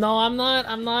 No, I'm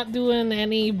not doing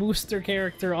any booster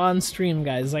character on stream,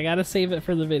 guys. I gotta save it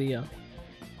for the video.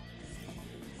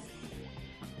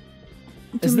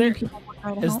 Is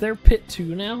there Pit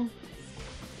 2 now?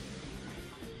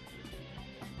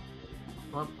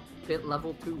 Well, Pit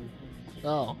level 2.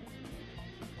 Oh.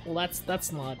 Well,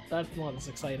 that's not as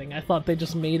exciting. I thought they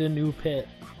just made a new pit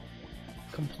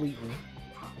completely.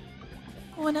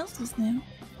 What else is new?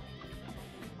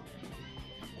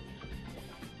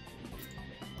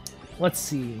 Let's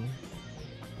see.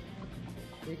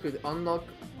 You could unlock.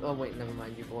 Oh wait, never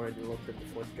mind. You've already looked at the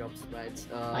 4th job sprites.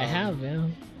 I have, yeah.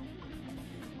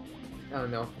 Oh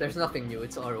no, there's nothing new.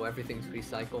 It's RO. Everything's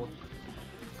recycled.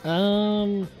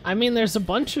 I mean, there's a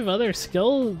bunch of other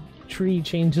skill tree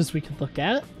changes we could look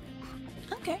at.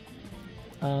 Okay.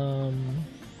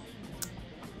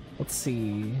 Let's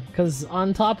see, because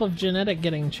on top of genetic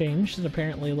getting changed, and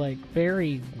apparently like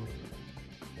very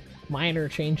minor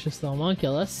changes to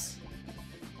homunculus.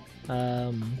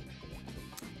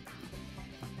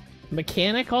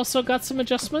 Mechanic also got some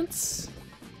adjustments.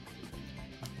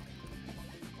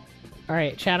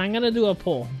 Alright, chat, I'm gonna do a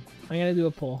poll.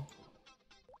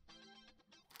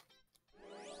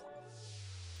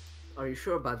 Are you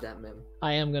sure about that, Mim?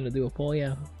 I am gonna do a poll,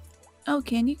 yeah. Oh,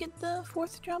 can you get the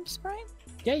 4th job sprite?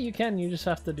 Yeah, you can, you just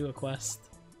have to do a quest.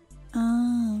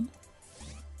 Oh.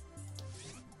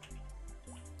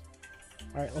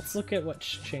 Alright, let's look at what's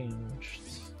changed.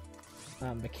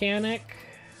 Mechanic.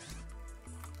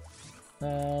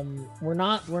 We're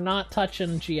not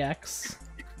touching GX.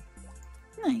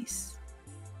 Nice.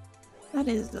 That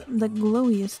is the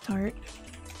glowiest heart.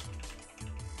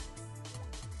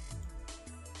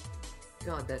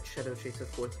 God, that Shadow Chaser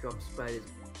 4th drop sprite is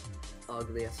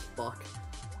ugly as fuck.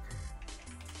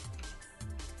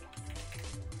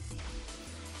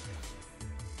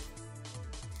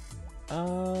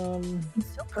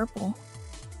 It's so purple.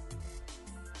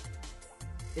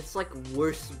 It's like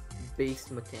worse base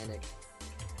mechanic.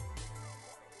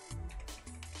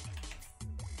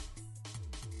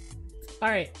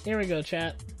 Alright, here we go,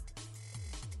 chat.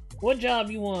 What job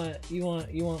you want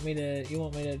me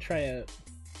to try out?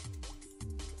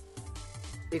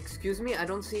 Excuse me, I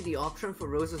don't see the option for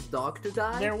Rose's dog to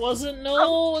die. There wasn't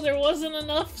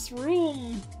enough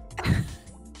room.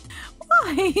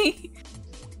 Why?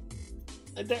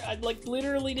 I like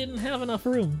literally didn't have enough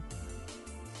room.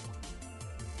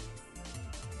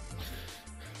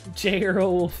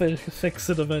 JRO will fix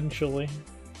it eventually.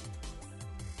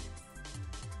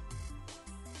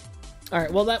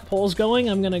 Alright, well that poll's going,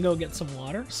 I'm gonna go get some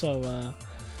water, so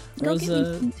Go get me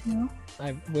some too.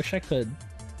 I wish I could.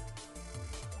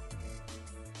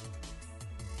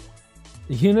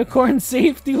 The unicorn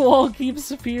safety wall keeps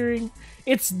appearing.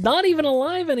 It's not even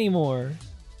alive anymore.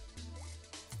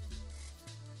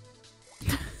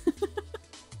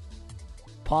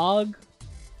 Pog.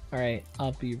 Alright,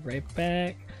 I'll be right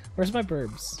back. Where's my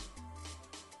burbs?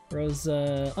 Rose,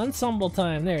 ensemble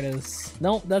time. There it is.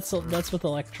 Nope, that's with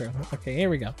Electro. Okay, here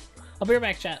we go. I'll be right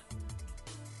back, chat.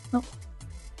 Nope.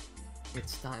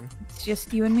 It's time. It's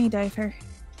just you and me, Diver.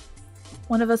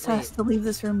 One of us has to leave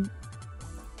this room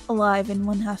alive and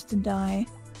one has to die.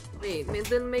 Wait,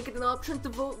 then make it an option to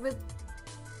vote with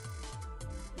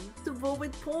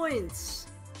points.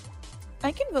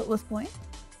 I can vote with point.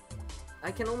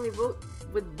 I can only vote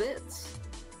with bits.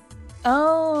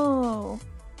 Oh,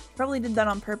 probably did that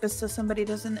on purpose so somebody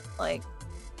doesn't like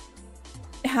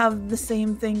have the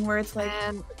same thing where it's like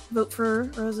vote for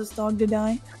Rose's dog to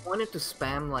die. I wanted to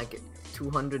spam like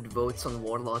 200 votes on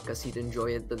Warlock because he'd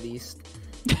enjoy it the least.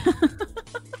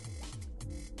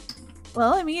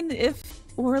 Well, I mean, if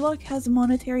Warlock has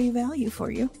monetary value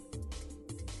for you.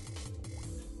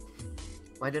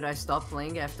 Why did I stop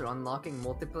playing after unlocking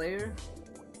multiplayer?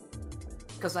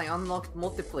 Because I unlocked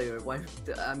multiplayer. Why?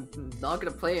 I'm not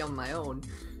gonna play on my own.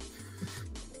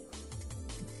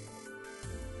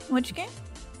 Which game?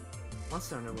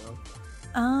 Monster Hunter World.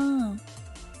 Oh.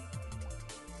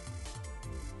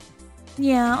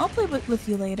 Yeah, I'll play with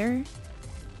you later.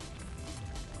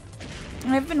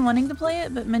 I've been wanting to play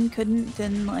it, but Min couldn't,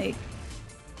 and like,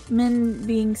 Min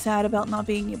being sad about not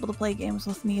being able to play games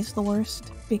with me is the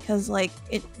worst, because like,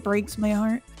 it breaks my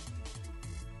heart.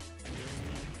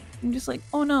 I'm just like,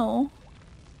 oh no.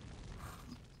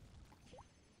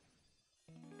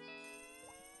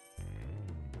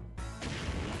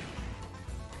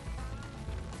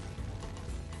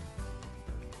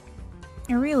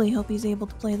 I really hope he's able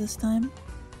to play this time.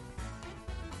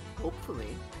 Hopefully.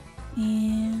 Yeah,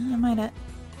 I might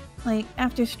like,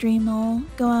 after stream I'll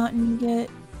go out and get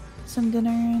some dinner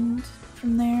and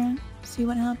from there see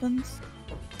what happens.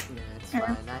 Yeah, it's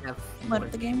fine. I have more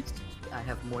the games. I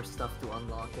have more stuff to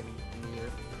unlock in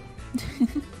here.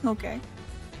 Okay.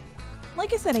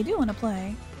 Like I said, I do want to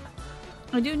play.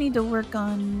 I do need to work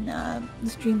on the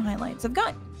stream highlights. I've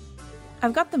got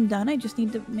them done. I just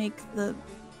need to make the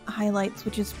highlights,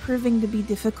 which is proving to be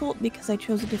difficult because I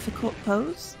chose a difficult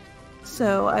pose.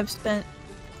 So I've spent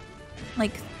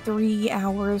like 3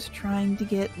 hours trying to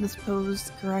get this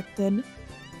pose corrected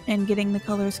and getting the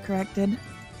colors corrected.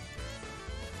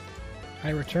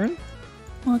 I return?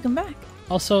 Welcome back.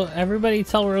 Also, everybody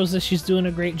tell Rosa she's doing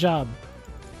a great job.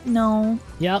 No.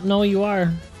 Yep, no, you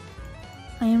are.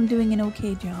 I am doing an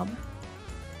okay job.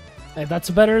 Hey, that's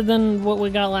better than what we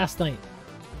got last night.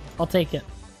 I'll take it.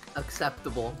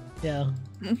 Acceptable. Yeah.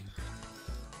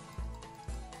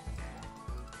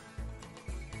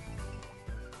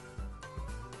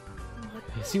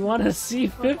 So you want to see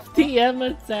 50 M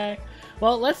attack?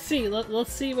 Well, let's see.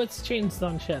 Let's see what's changed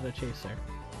on Shadow Chaser.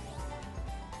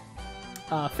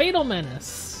 Fatal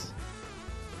Menace.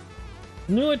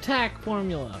 New attack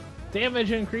formula.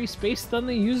 Damage increase based on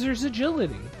the user's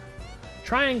agility.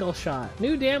 Triangle shot.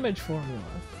 New damage formula.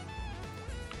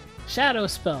 Shadow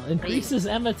spell. Increases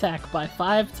M attack by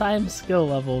 5 times skill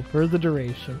level for the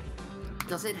duration.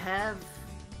 Does it have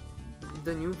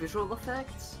the new visual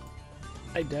effects?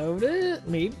 I doubt it.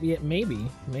 Maybe. Yeah, maybe.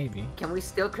 Can we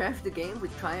still craft the game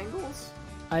with triangles?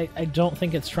 I don't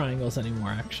think it's triangles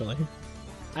anymore, actually.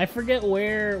 I forget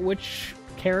which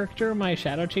character my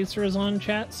Shadow Chaser is on,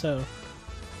 chat, so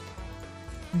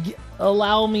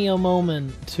allow me a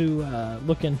moment to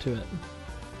look into it.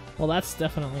 Well, that's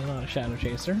definitely not a Shadow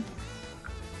Chaser.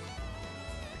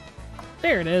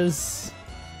 There it is.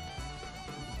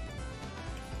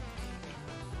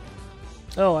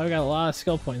 Oh, I've got a lot of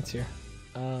skill points here.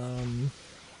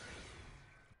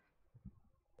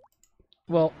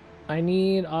 Well, I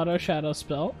need auto shadow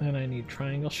spell, and I need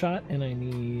triangle shot, and I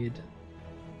need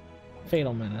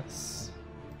fatal menace.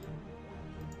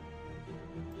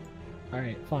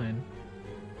 Alright, fine.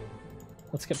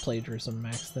 Let's get plagiarism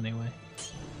maxed anyway.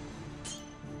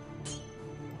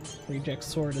 Reject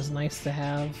sword is nice to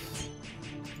have.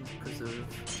 Preserve.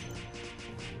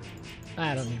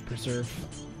 I don't need preserve.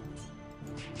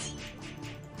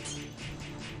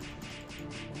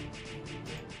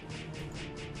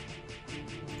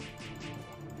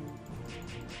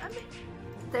 I mean,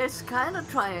 there's kind of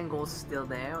triangles still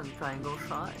there on triangle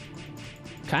shot.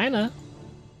 Kinda.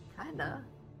 Kinda.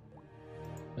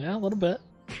 Yeah, a little bit.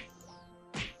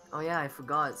 Oh yeah, I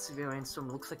forgot. Severe Rainstorm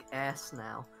looks like ass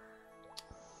now.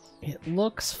 It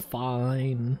looks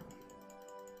fine.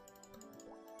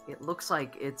 It looks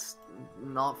like it's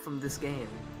not from this game.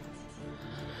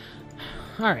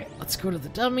 Alright, let's go to the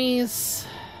dummies.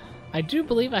 I do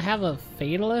believe I have a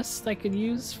Fatalist I could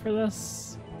use for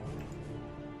this.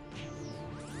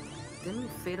 Didn't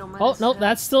Fatal Menace Oh, nope, have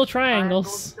that's still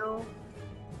triangles triangles. still?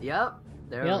 Yep,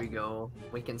 there Yep. we go.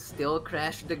 We can still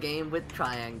crash the game with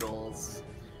triangles.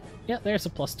 Yep, there's a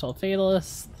plus 12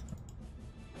 Fatalist.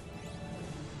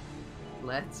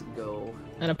 Let's go.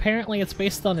 And apparently it's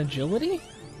based on agility?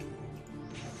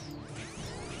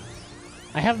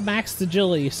 I have maxed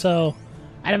agility, so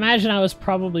I'd imagine I was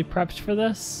probably prepped for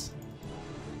this.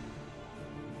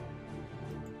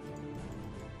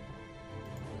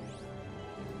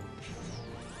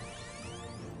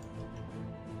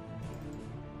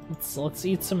 Let's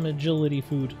eat some agility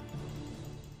food.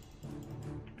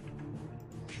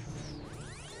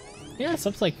 Yeah, it's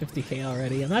up to like 50k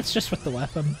already, and that's just with the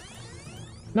weapon.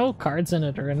 No cards in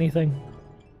it or anything.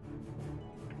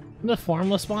 The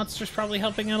formless monster's probably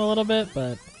helping out a little bit,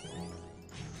 but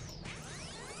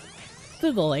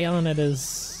the delay on it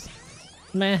is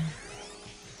meh.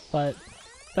 But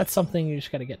that's something you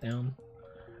just gotta get down.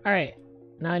 Alright,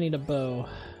 now I need a bow.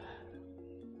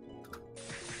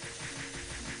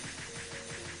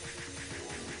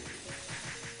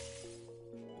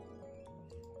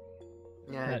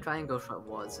 Yeah, That- triangle shot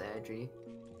was edgy.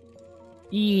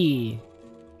 E.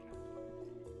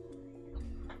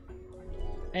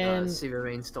 And Severe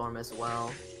Rainstorm as well.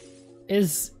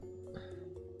 is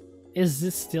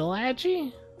this still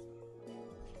agi?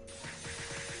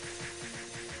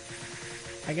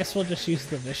 I guess we'll just use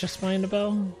the Vicious Mind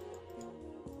bow.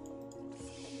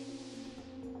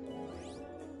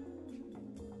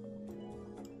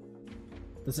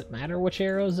 Does it matter which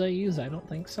arrows I use? I don't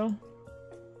think so.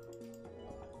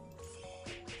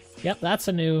 Yep, that's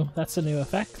a new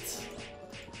effect.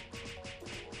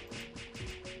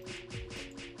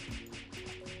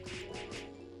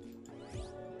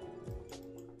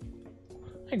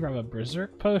 I grab a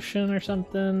Berserk potion or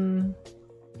something.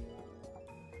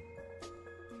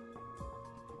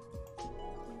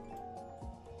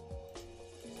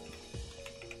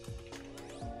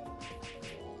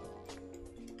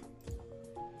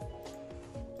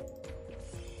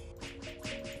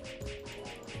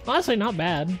 Honestly, not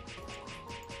bad.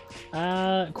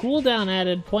 Cooldown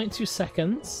added 0.2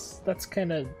 seconds. That's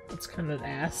kind of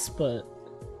ass, but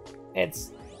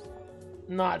it's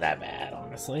not that bad,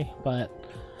 honestly. But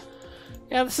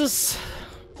yeah, this is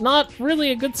not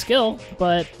really a good skill,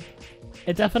 but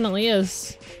it definitely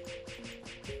is.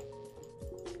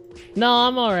 No,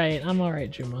 I'm alright. I'm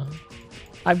alright, Juma.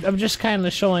 I'm just kind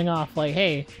of showing off, like,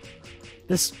 hey,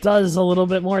 this does a little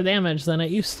bit more damage than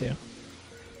it used to.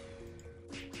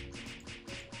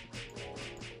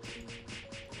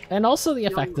 And also the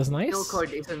effect is nice. Skill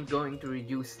card isn't going to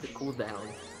reduce the cooldown.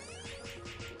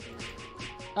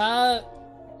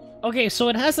 Okay, so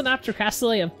it has an after cast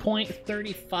delay of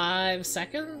 0.35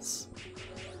 seconds.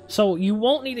 So you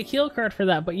won't need a heal card for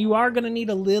that, but you are going to need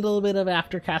a little bit of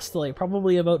after cast delay,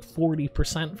 probably about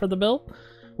 40% for the build,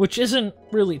 which isn't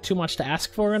really too much to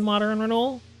ask for in Modern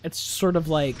Renewal. It's sort of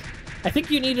like, I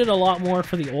think you needed a lot more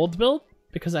for the old build,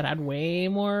 because it had way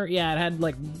more, yeah, it had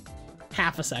like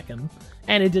half a second,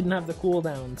 and it didn't have the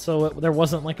cooldown, so there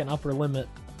wasn't like an upper limit.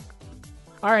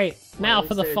 Alright, now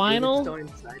for the final... Stone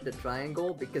inside the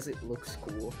triangle because it looks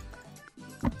cool.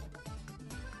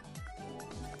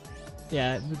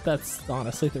 Yeah, that's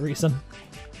honestly the reason.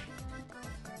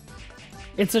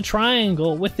 It's a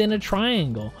triangle within a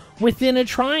triangle within a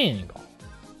triangle.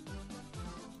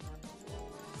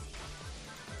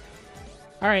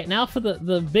 Alright, now for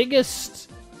the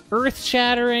biggest,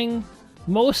 earth-shattering,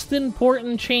 most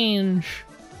important change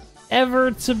ever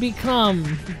to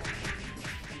become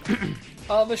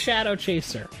of a Shadow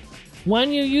Chaser.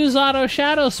 When you use Auto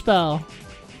Shadow Spell,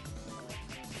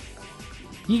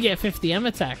 You get 50 M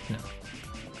attack now.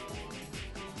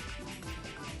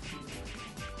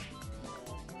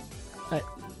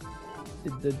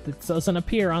 It doesn't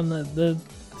appear on the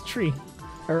tree.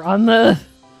 Or on the...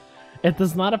 It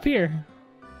does not appear.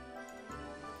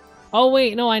 Oh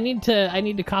wait, no, I need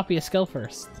to copy a skill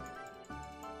first.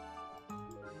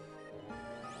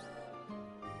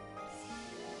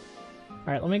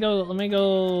 Alright, let me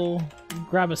go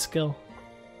grab a skill.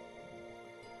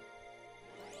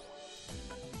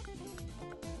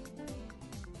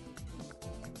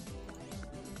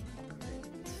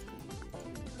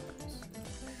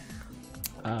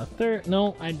 Third,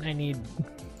 no, I need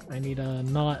a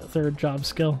not third job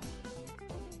skill.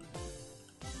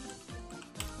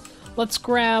 Let's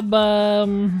grab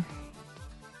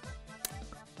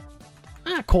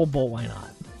Cold Bolt, why not?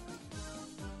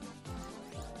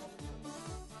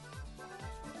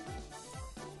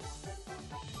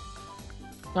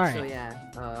 Alright. So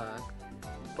yeah,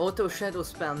 Auto Shadow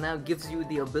Spell now gives you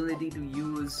the ability to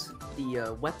use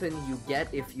the weapon you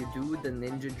get if you do the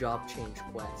Ninja Job Change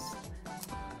quest.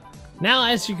 Now,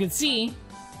 as you can see,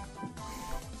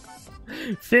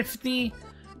 50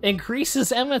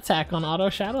 increases M attack on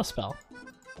Auto Shadow Spell.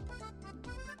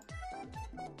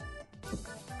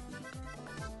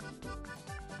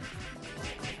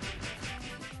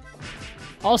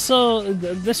 Also,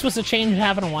 this was a change that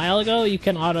happened a while ago. You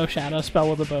can Auto Shadow Spell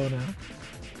with a bow now.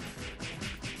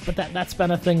 But that's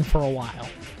been a thing for a while.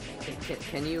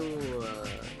 Can you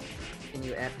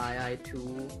add II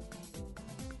to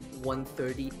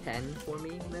 130-10 for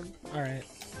me, then? Alright.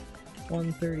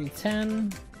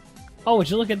 130-10. Oh, would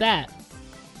you look at that?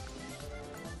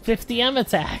 50 M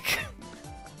attack.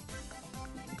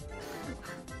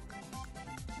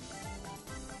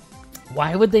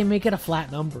 Why would they make it a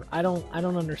flat number? I don't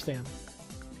understand.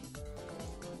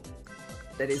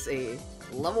 That is a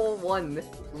level 1,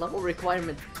 level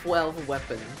requirement 12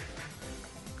 weapon.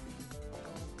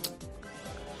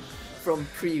 From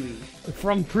Pre-Re.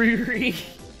 From Pre-Re.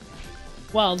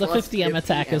 Well, the Plus 50 M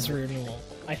attack 50 is renewal.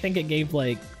 I think it gave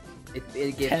like it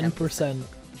gave 10%.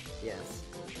 Yes.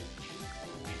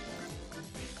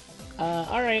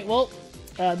 Alright, well,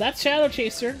 that's Shadow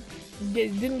Chaser.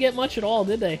 Didn't get much at all,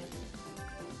 did they?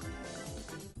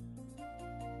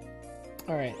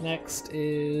 Alright, next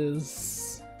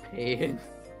is... Pain.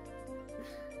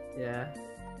 Yeah.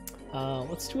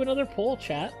 Let's do another poll,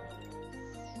 chat.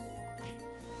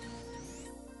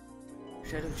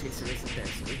 Shadow Chaser isn't there,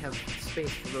 so we have space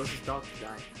for Rose's dog to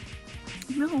die.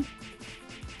 No.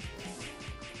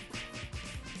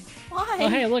 Why? Oh,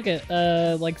 hey, look at,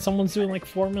 like someone's doing like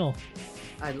 4 mil.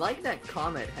 I like that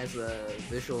Comet has a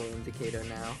visual indicator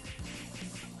now.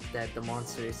 That the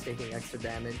monster is taking extra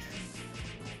damage.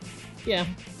 Yeah.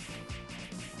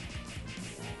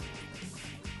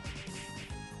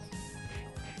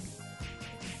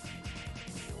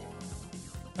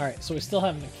 Alright, so we still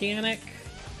have Mechanic,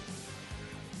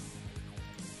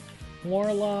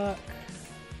 Warlock,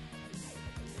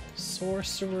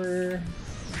 Sorcerer.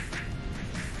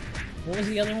 What was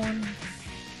the other one?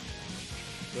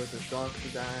 Rose's dog to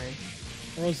die.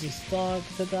 Rose's dog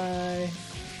to die.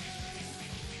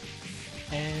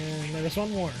 And there was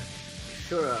one more.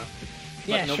 Shura.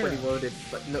 Yeah, but nobody Shura. voted.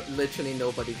 But no, literally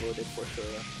nobody voted for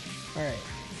Shura. Alright.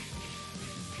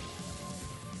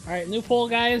 Alright, new poll,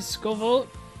 guys. Go vote.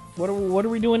 What are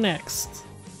we doing next?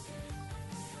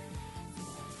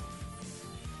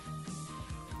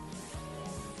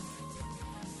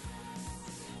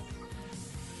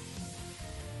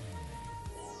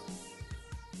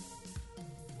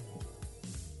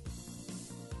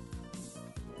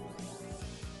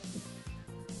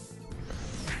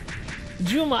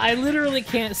 Juma, I literally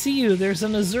can't see you. There's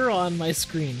an Azura on my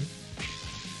screen.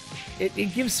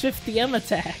 It gives 50 M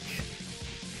attack.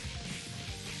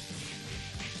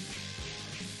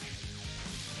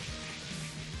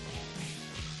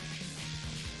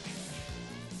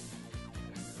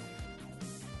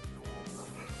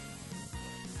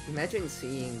 Imagine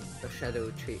seeing a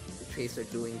Shadow Chaser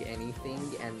doing anything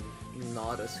and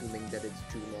not assuming that it's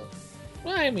Juma.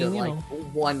 Well, I mean, They're you like know.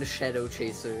 one Shadow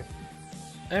Chaser.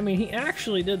 I mean, he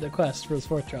actually did the quest for his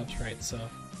 4th job sprite, so...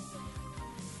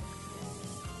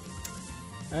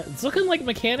 it's looking like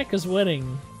Mechanic is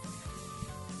winning.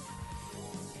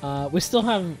 We still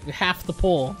have half the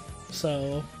poll,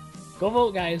 so... Go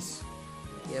vote, guys!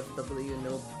 TFW,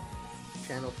 no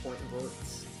channel point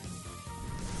votes.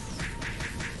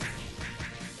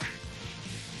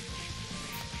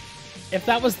 If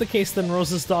that was the case, then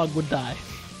Rose's dog would die.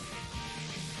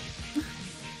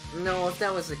 No, if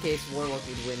that was the case, Warlock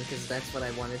would win, because that's what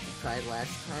I wanted to try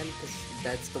last time, because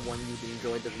that's the one you'd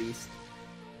enjoy the least.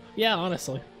 Yeah,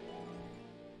 honestly.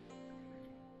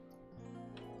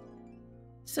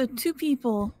 So 2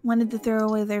 people wanted to throw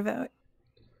away their vote.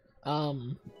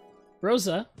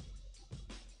 Rosa,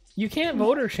 you can't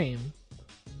voter shame.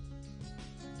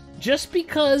 Just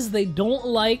because they don't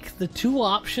like the 2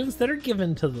 options that are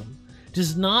given to them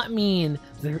does not mean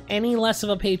they're any less of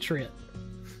a patriot.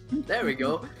 There we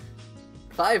go.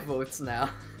 5 votes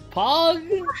now.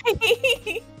 Pog!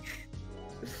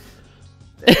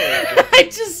 I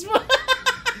just...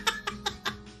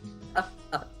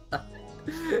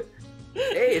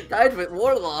 Hey, it tied with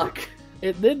Warlock.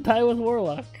 It did tie with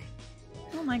Warlock.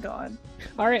 Oh my god.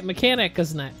 Alright, Mechanic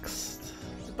is next.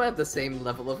 It's about the same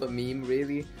level of a meme,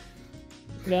 really.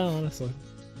 Yeah, honestly.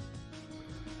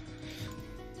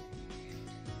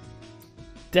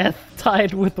 Death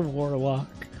tied with the Warlock.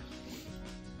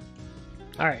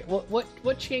 Alright,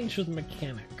 what changed with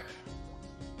Mechanic?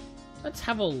 Let's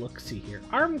have a look-see here.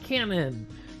 Arm Cannon!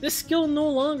 This skill no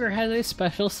longer has a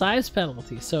special size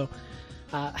penalty, so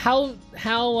how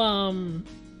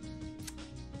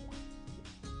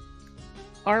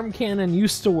Arm Cannon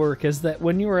used to work is that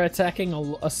when you were attacking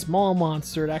a small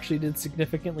monster, it actually did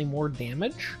significantly more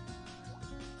damage.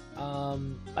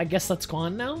 I guess that's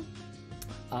gone now.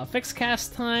 Fixed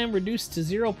cast time reduced to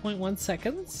 0.1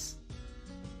 seconds.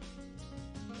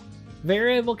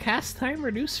 Variable cast time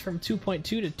reduced from 2.2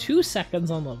 to 2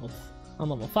 seconds on level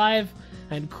 5,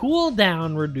 and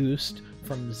cooldown reduced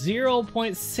from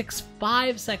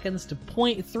 0.65 seconds to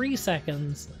 0.3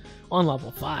 seconds on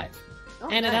level 5. Oh,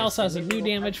 and nice. It also has a They new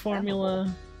made damage level 5 formula.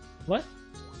 spammable. What?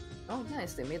 Oh,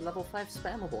 nice. They made level 5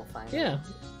 spammable finally. Yeah.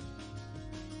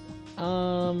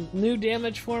 New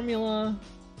damage formula.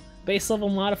 Base level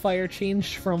modifier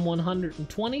changed from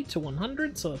 120 to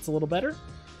 100, so that's a little better.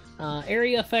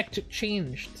 Area effect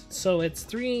changed, so it's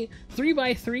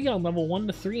 3x3 on level 1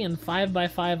 to 3 and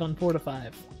 5x5 on 4 to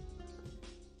 5.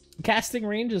 Casting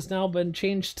range has now been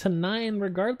changed to 9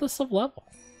 regardless of level.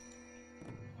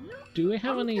 Do we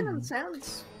have any? Cannon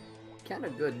sounds kind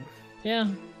of good. Yeah.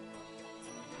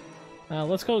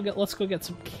 Let's go get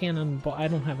some cannon. But I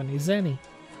don't have any Zenny.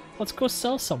 Let's go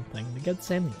sell something to get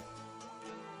Zenny.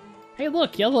 Hey,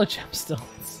 look, yellow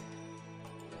gemstones.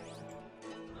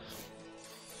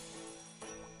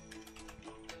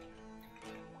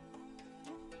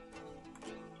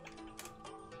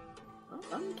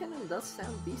 Cannon does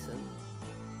sound decent.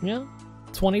 Yeah,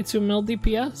 22 mil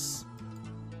DPS.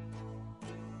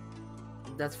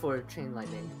 That's for chain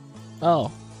lightning.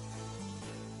 Oh.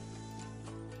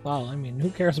 Well, I mean, who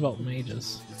cares about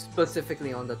mages?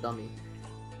 Specifically on the dummy.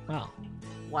 Oh.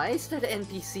 Why is that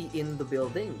NPC in the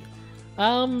building?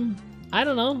 I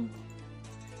don't know.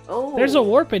 Oh. There's a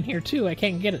warp in here too. I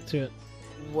can't get it to it.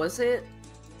 Was it?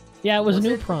 Yeah, it was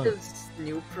new it prompt.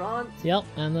 New prompt? Yep,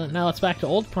 and then now it's back to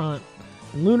old prompt.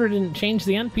 Lunar didn't change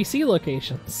the NPC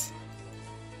locations.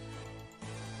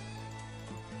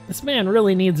 This man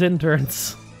really needs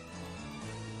interns.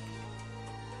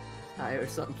 Hire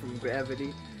some from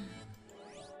Gravity.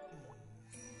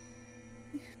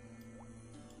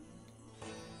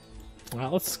 Well,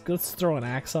 let's throw an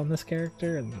axe on this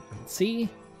character and see.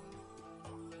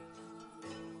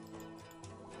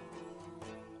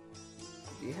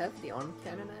 Do you have the arm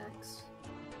cannon axe?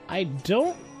 I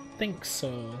don't think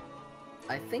so.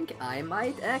 I think I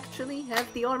might actually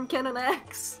have the arm cannon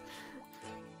axe.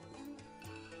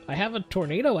 I have a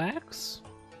tornado axe.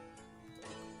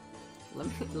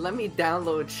 Let me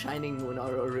download Shining Moon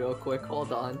Arrow real quick.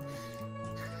 Hold on.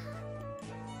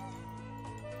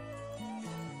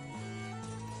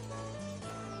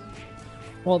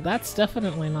 Well, that's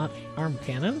definitely not arm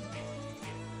cannon.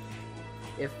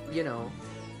 If, you know,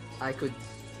 I could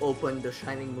open the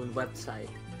Shining Moon website.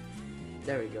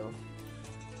 There we go.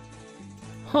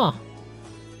 Huh.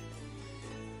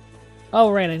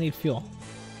 Oh, right, I need fuel.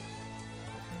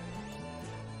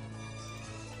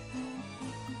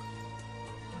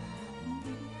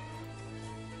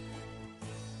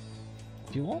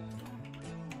 Fuel?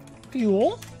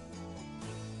 Fuel?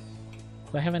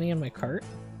 Do I have any in my cart?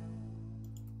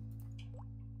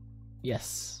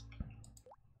 Yes.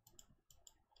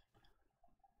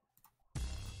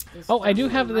 Oh, I do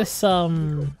have this,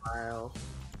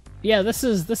 yeah, this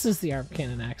is the arm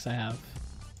cannon axe I have.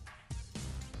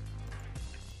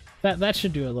 That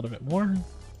should do a little bit more.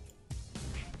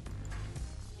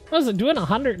 What was it doing?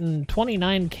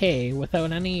 129k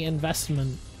without any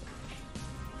investment.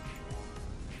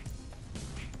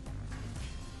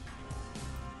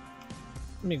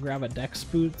 Let me grab a Dex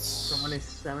Boots. Someone is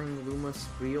selling Luma's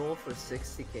Briol for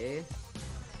 60k.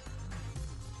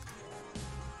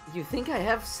 You think I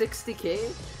have 60k?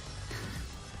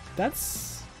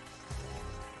 That's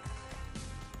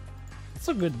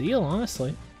a good deal,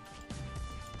 honestly.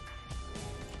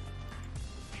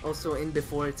 Also, in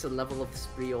before, it's a level of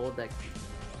SMRO that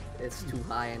is too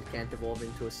high and can't evolve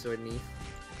into a sword knee.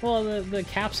 Well, the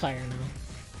cap's higher now.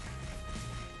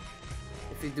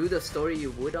 If you do the story,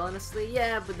 you would, honestly.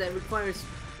 Yeah, but that requires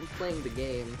playing the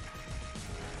game.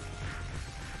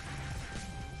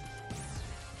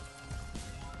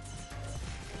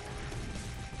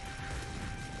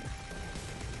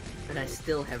 And I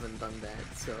still haven't done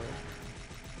that, so...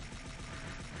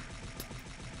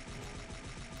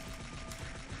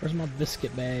 Where's my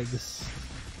biscuit bags?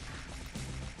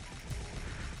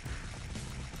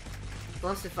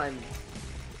 Plus, if I'm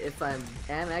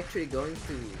actually going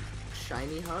to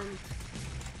shiny hunt,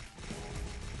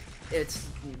 it's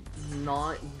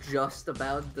not just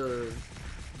about the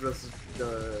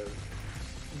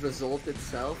result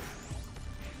itself.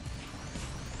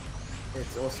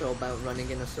 It's also about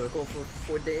running in a circle for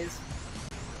 4 days.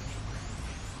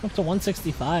 Up to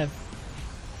 165.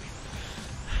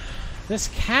 This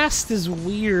cast is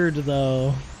weird,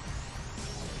 though.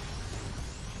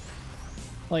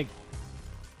 Like,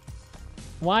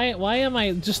 why am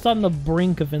I just on the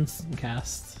brink of instant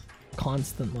cast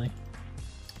constantly?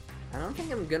 I don't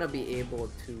think I'm gonna be able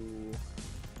to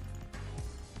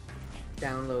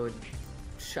download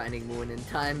Shining Moon in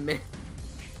time, man.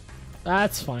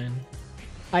 That's fine.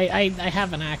 I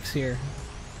have an axe here.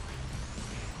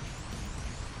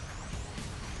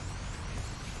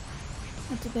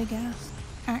 That's a big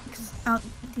axe. Out.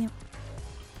 Damn.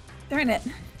 Darn it.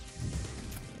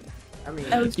 I mean,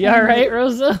 You alright,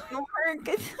 Rosa? It work.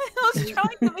 I was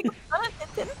trying to make a fun.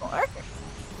 It didn't work.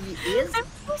 he is I'm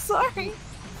so sorry.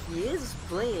 he is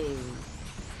playing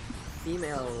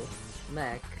female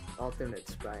mech alternate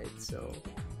sprite, so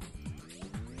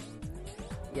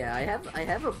yeah, I have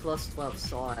a +12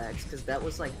 saw axe because that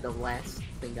was like the last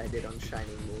thing I did on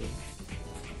Shining Moon.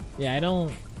 Yeah,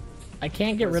 I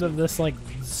can't get rid of this, like,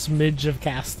 smidge of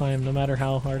cast time, no matter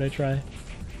how hard I try.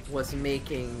 Was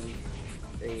making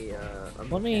a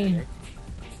Let me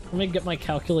get my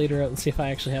calculator out and see if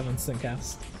I actually have instant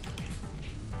cast.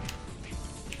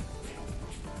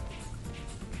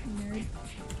 Nerd.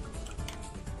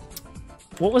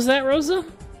 What was that, Rosa?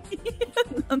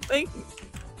 Nothing.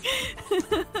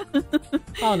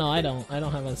 Oh no, I don't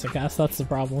have instant cast, that's the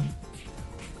problem.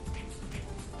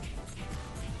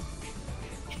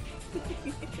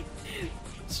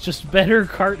 It's just better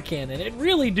cart cannon. It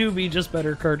really do be just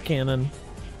better cart cannon.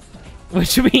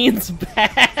 Which means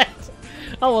bad.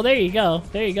 Oh well, there you go.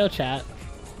 There you go, chat.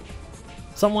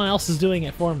 Someone else is doing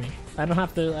it for me. I don't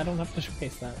have to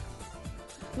showcase that.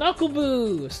 Knuckle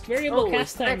boost! Variable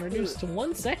cast time reduced to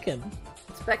 1 second.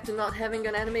 It's back to not having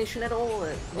an animation at all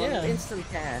on instant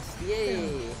cast.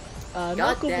 Yay! Yeah.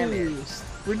 Knuckle boost.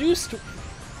 Reduced.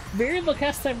 Variable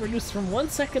cast time reduced from 1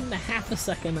 second to half a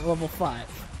second at level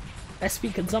 5.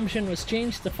 SP consumption was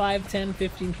changed to 5, 10,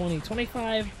 15, 20,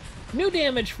 25. New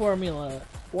damage formula.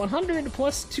 100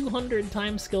 plus 200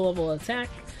 times skill level attack.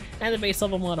 And the base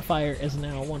level modifier is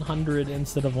now 100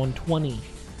 instead of 120.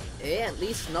 Hey, at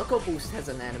least Knuckle Boost has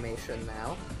an animation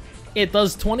now. It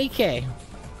does 20k.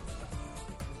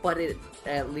 But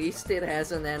at least it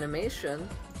has an animation.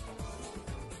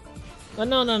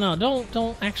 No,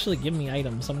 don't actually give me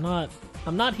items. I'm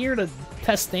not here to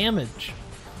test damage.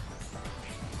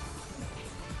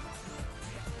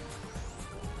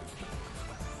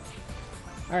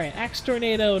 Alright, Axe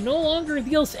Tornado no longer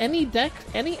deals any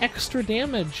extra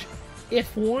damage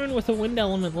if worn with a wind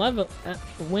element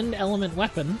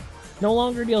weapon. No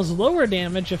longer deals lower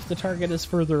damage if the target is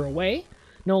further away.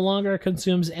 No longer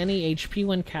consumes any HP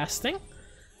when casting.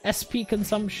 SP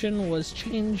consumption was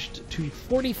changed to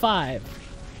 45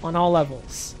 on all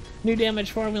levels. New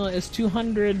damage formula is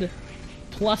 200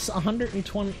 plus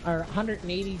 120 or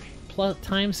 180 plus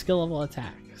times skill level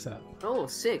attack. So. Oh,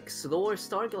 6 lower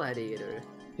Star Gladiator.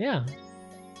 Yeah.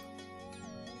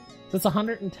 That's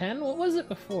 110. What was it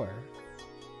before?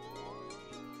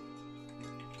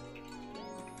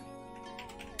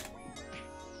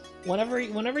 Whenever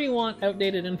you want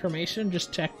outdated information,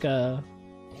 just check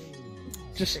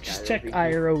check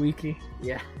IRO Wiki.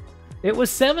 Yeah. It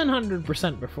was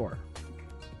 700% before.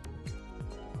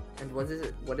 And what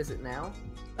is it now?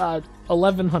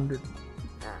 1100.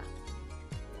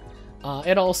 Ah.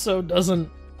 It also doesn't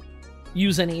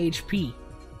use any HP,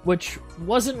 which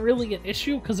wasn't really an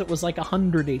issue because it was like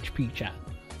 100 HP, chat.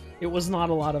 It was not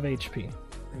a lot of HP.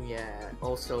 Yeah,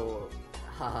 also,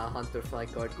 haha, Hunter Fly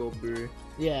Card go brr.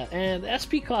 Yeah, and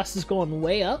SP cost is going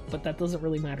way up, but that doesn't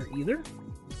really matter either.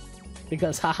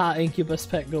 Because haha, Incubus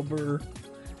Pet go brr.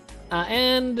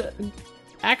 And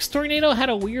Axe Tornado had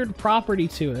a weird property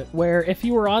to it, where if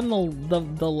you were on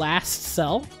the last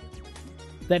cell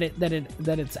that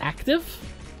it's active,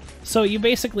 So you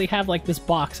basically have like this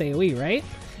box AoE, right?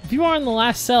 If you are on the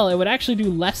last cell, it would actually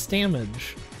do less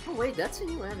damage. Oh wait, that's a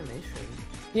new animation.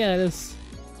 Yeah, it is.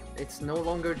 It's no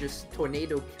longer just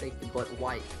tornado kick, but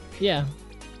white. Yeah.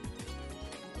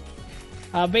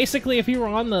 Basically, if you were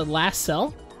on the last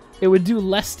cell, it would do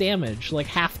less damage, like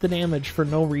half the damage for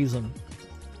no reason.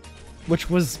 Which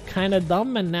was kind of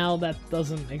dumb, and now that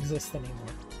doesn't exist anymore.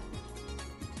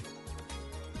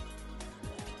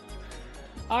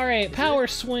 Alright, power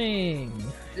swing!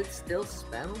 Is it still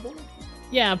spammable?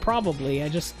 Yeah, probably. I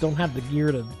just don't have the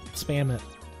gear to spam it.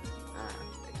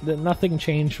 Ah, Nothing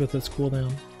changed with its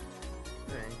cooldown.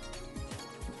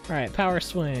 right. Alright, power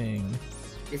swing.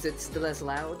 Is it still as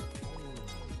loud?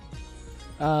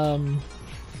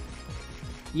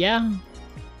 Yeah.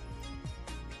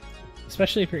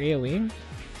 Especially if you're AoE.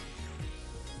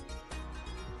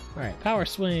 Alright, power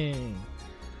swing.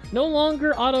 No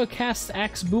longer auto-casts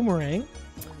Axe Boomerang.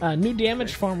 New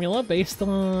damage formula based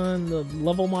on the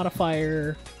level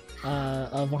modifier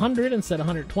of 100 instead of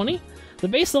 120. The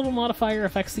base level modifier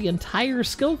affects the entire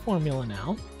skill formula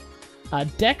now.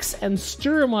 Dex and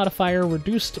Stir modifier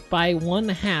reduced by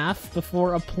 1/2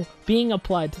 before being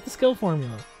applied to the skill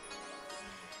formula.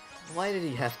 Why did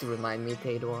you have to remind me,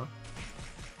 Tador?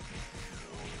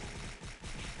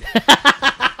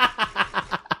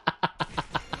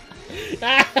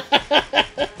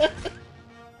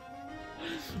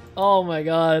 Oh my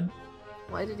god.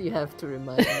 Why did you have to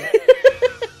remind me?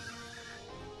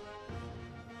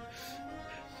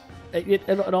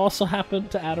 It also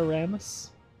happened to Adoramus.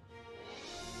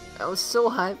 I was so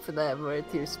hyped for that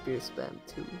Martyr Spear spam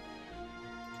too.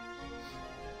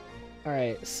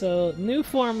 Alright, so new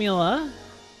formula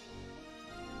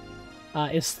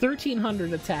is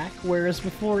 1300 attack, whereas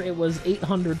before it was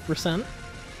 800%.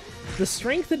 The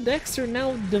strength and dex are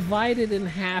now divided in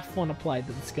half when applied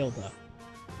to the skill though.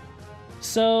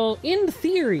 So, in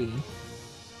theory,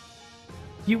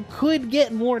 you could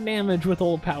get more damage with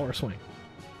old power swing.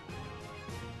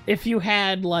 If you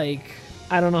had, like,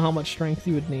 I don't know how much strength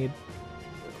you would need.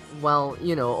 Well,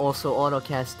 you know, also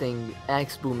auto-casting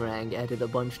Axe Boomerang added a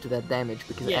bunch to that damage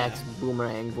because Yeah. Axe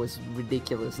Boomerang was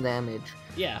ridiculous damage.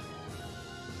 Yeah.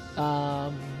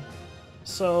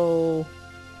 So,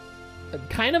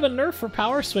 kind of a nerf for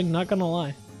power swing, not gonna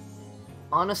lie.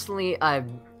 Honestly, I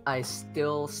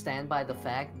still stand by the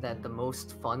fact that the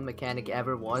most fun mechanic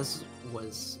ever was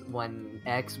when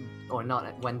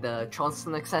when the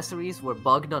Charleston accessories were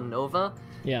bugged on Nova,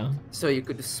 Yeah. so you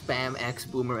could spam Axe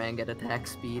Boomerang at attack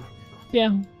speed.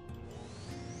 Yeah.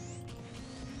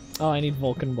 Oh, I need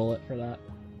Vulcan Bullet for that.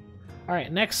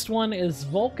 Alright, next one is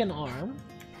Vulcan Arm.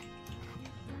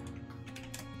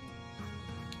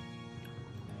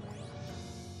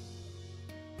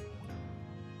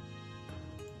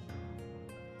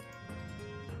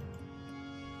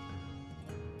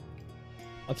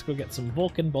 Let's go get some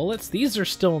Vulcan Bullets. These are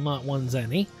still not one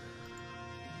zenny.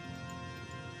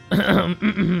 Yeah,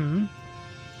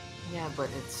 but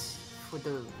it's for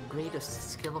the greatest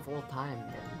skill of all time,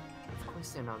 and of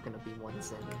course they're not gonna be one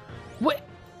zenny. What?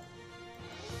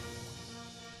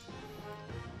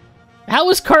 How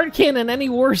is Card Cannon any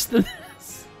worse than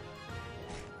this?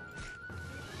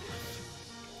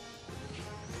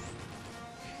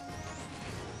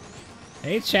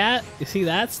 Hey chat, you see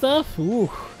that stuff?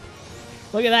 Ooh.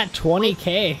 Look at that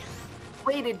 20k.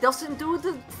 Wait, it doesn't do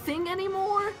the thing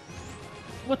anymore?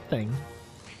 What thing?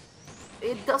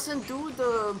 It doesn't do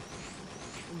the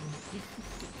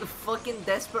fucking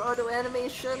Desperado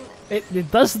animation? It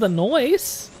does the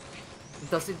noise.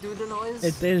 Does it do the noise?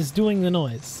 It is doing the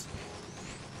noise.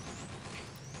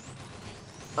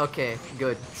 Okay,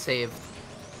 good. Saved.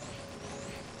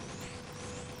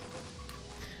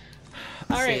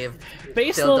 Alright, Saved.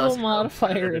 base Still level does count.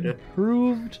 modifier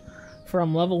improved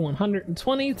from level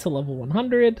 120 to level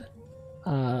 100.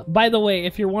 By the way,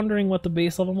 if you're wondering what the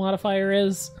base level modifier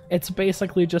is, it's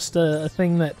basically just a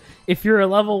thing that if you're a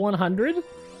level 100,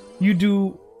 you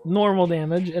do normal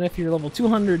damage, and if you're level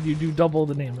 200, you do double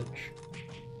the damage.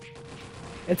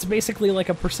 It's basically like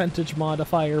a percentage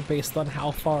modifier based on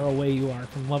how far away you are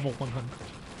from level 100.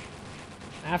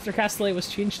 After cast delay was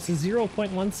changed to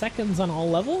 0.1 seconds on all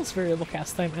levels, variable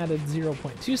cast time added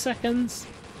 0.2 seconds.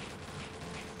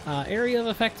 Area of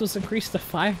effect was increased to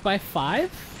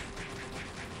 5x5.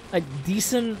 Like,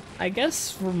 decent, I guess,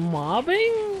 for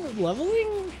mobbing?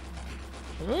 Leveling?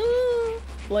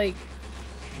 Like...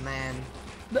 Man.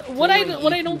 What I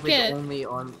don't get...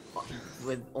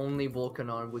 With only Vulcan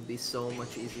Arm would be so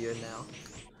much easier now.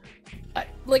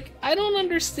 I don't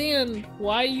understand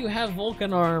why you have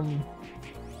Vulcan Arm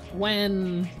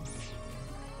when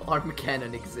Arm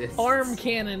cannon exists. Arm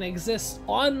cannon exists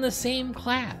on the same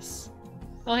class.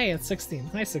 Oh hey, it's 16.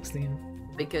 Hi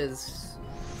 16. Because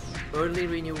early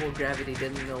Renewal Gravity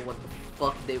didn't know what the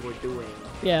fuck they were doing.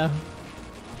 Yeah.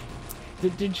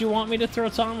 Did you want me to throw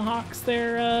tomahawks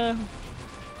there?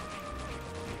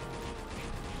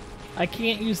 I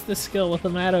can't use this skill with the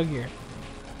Matto Gear.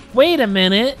 Wait a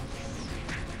minute.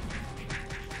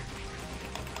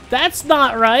 That's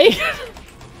not right.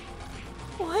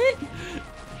 What?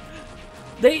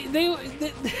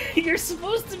 You're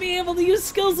supposed to be able to use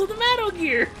skills with the Matto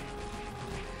Gear,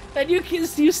 and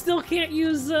you still can't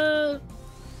use throw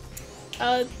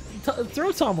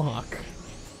tomahawk.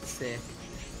 Sick.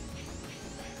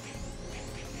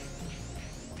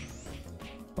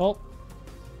 Well,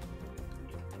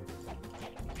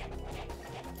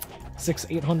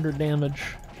 800 damage.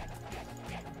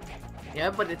 Yeah,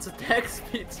 but it's attack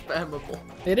speed spammable.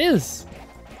 It is.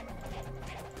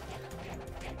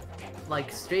 Like,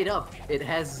 straight up, it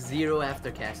has 0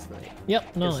 aftercast rate.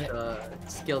 Yep, no.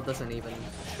 Skill doesn't even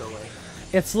show it.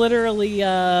 It's literally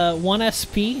 1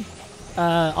 SP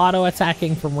auto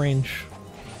attacking from range.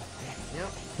 Yep.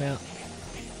 Yeah.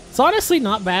 It's honestly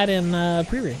not bad in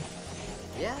pre-raid.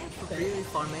 Yeah, for pre-raid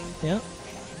farming. Yeah.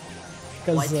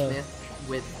 Whitesmith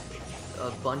with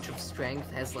a bunch of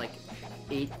strength has like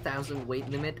 8,000 weight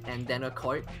limit and then a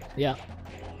cart. Yeah.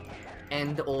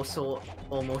 And also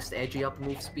almost edgy up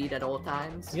move speed at all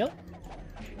times. Yep.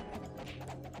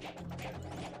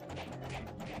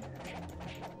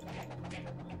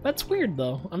 That's weird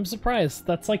though. I'm surprised.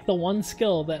 That's like the one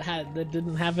skill that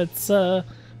didn't have its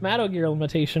Matto Gear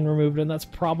limitation removed, and that's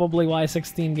probably why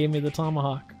 16 gave me the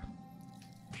tomahawk.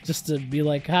 Just to be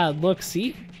like, look,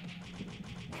 see?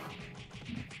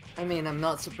 I mean, I'm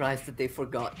not surprised that they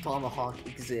forgot tomahawk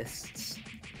exists.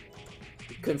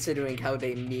 Considering how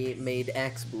they made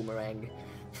X Boomerang.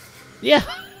 Yeah!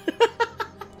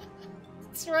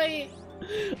 That's right!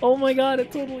 Oh my god,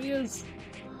 it totally is.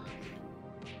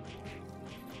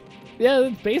 Yeah,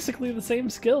 it's basically the same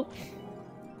skill.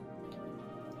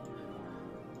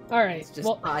 Alright, it's just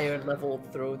higher level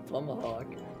throw tomahawk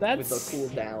with a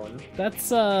cooldown.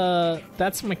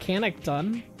 That's mechanic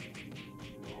done.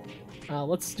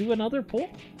 Let's do another pull.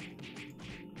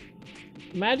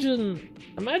 Imagine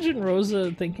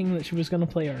Rosa thinking that she was gonna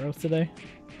play RO today.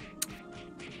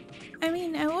 I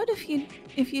mean, I would if you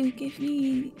gave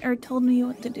me or told me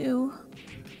what to do.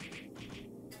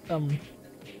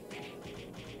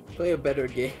 Play a better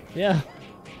game. Yeah.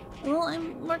 Well,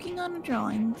 I'm working on a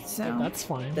drawing, so that's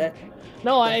fine.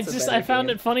 I found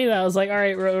it funny that I was like, all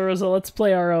right, Rosa, let's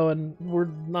play RO, and we're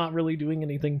not really doing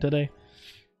anything today.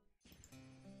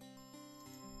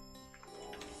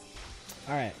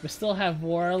 All right, we still have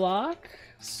Warlock,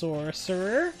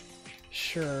 Sorcerer,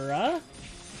 Shura,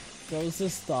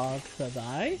 Rosa's dog to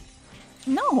die.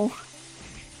 No.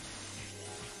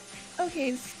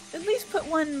 Okay, at least put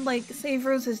one, like, save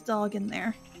Rose's dog in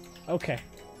there. Okay.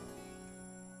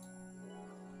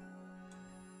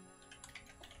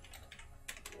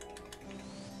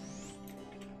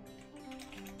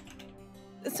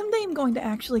 Someday I'm going to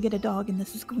actually get a dog and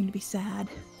this is going to be sad.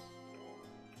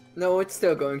 No, it's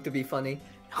still going to be funny.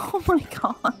 Oh my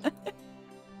god.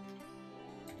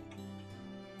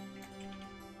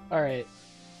 Alright.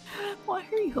 Why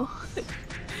are you...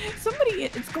 Somebody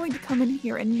is going to come in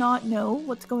here and not know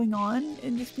what's going on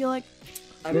and just be like,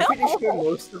 I'm pretty sure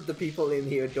most of the people in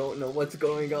here don't know what's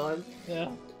going on.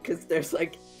 Yeah. Because there's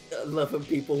like 11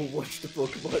 people who watch the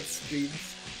Pokemon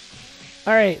streams.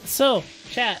 Alright, so,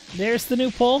 chat, there's the new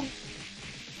poll.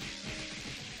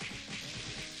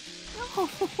 No.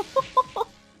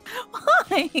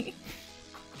 Why?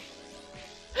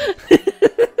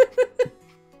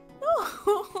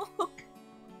 No.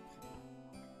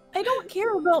 I don't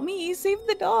care about me. Save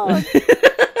the dog.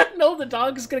 No, the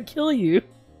dog is gonna kill you.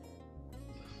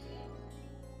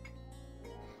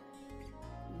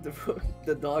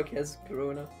 The dog has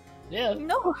corona. Yeah.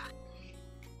 No.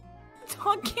 The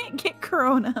dog can't get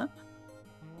corona.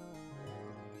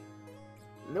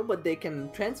 No, but they can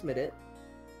transmit it.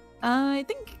 I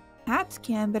think cats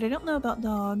can, but I don't know about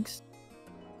dogs.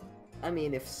 I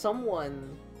mean, if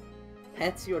someone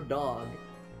pets your dog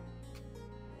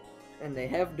and they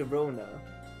have the Rona,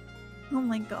 Oh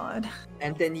my god.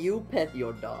 and then you pet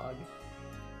your dog,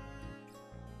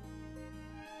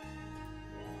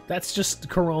 That's just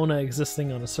Corona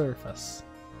existing on a surface.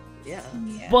 yeah.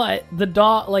 Yeah. But the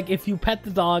dog, like, if you pet the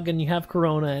dog and you have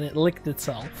Corona and it licked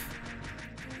itself,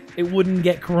 it wouldn't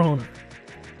get Corona.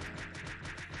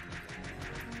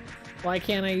 Why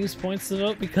can't I use points to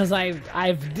vote? Because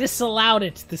I've disallowed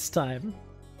it this time.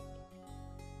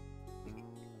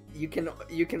 you can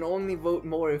only vote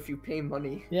more if you pay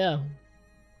money. Yeah.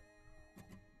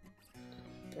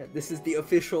 This is the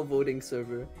official voting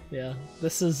server. Yeah.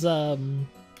 This is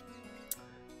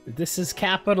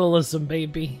capitalism,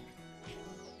 baby.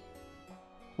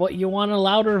 What, you want a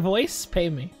louder voice? Pay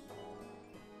me.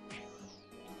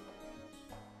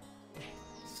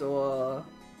 So,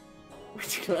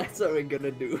 which class are we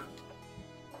gonna do?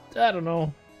 I don't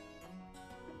know.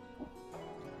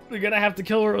 We're gonna have to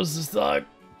kill Rose's dog.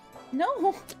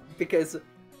 No. Because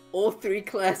all 3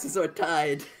 classes are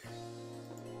tied.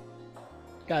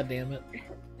 God damn it.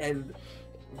 And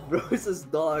Rose's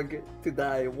dog to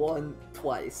die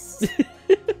twice.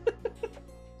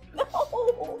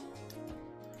 No.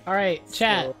 Alright,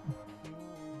 chat. So...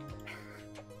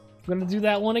 I'm gonna do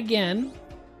that one again.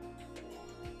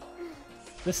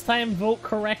 This time vote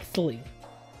correctly.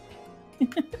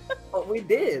 Oh, we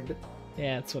did.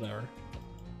 Yeah, it's whatever.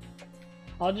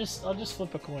 I'll just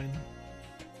flip a coin.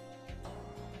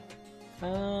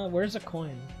 Where's a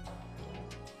coin?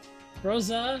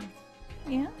 Rosa,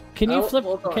 Yeah. can you flip?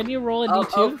 hold on. Can you roll a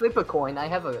d2? I'll flip a coin. I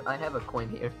have a coin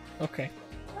here. Okay.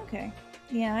 Okay.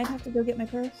 Yeah, I'd have to go get my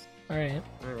purse. All right.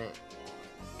 All right.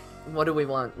 What do we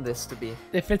want this to be?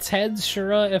 If it's heads,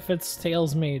 Shura. If it's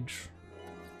tails, mage.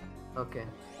 Okay.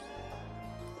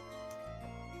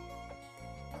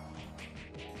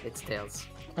 It's tails.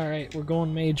 All right, we're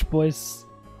going mage, boys.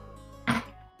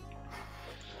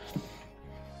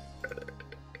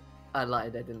 I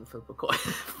lied. I didn't flip a coin.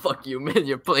 Fuck you, man.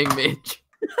 You're playing mage.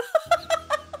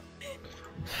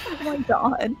 Oh my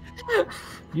god.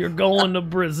 You're going to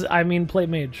Brazil. I mean, play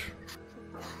mage.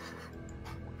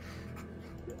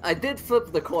 I did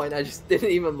flip the coin. I just didn't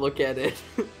even look at it.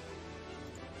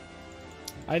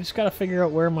 I just gotta figure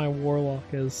out where my warlock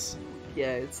is.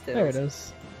 Yeah, it's tails. There it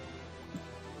is.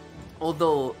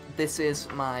 Although this is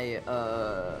my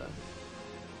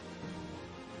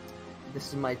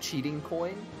cheating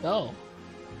coin. Oh.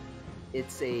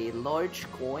 It's a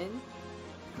large coin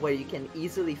where you can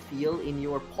easily feel in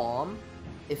your palm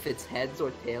if it's heads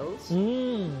or tails.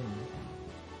 Mmm.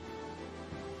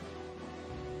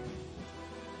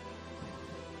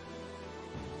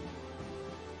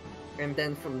 And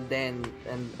then from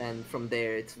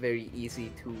there it's very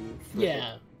easy to flip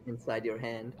Yeah. it inside your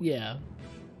hand. Yeah.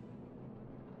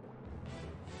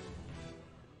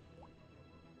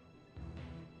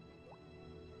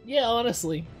 Yeah,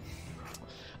 honestly.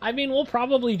 I mean, we'll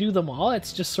probably do them all.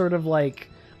 It's just sort of like,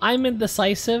 I'm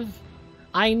indecisive.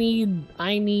 I need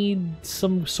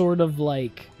some sort of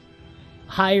like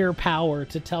higher power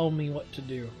to tell me what to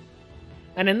do.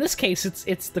 And in this case,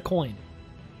 it's the coin.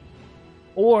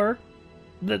 Or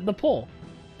the poll.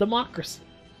 Democracy.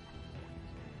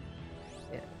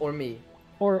 Yeah, or me.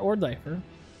 Or Difer.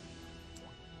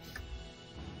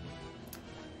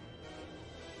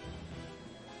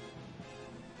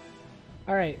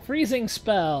 Alright, freezing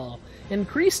spell.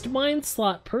 Increased mind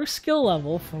slot per skill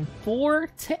level from 4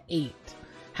 to 8.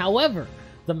 However,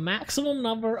 the maximum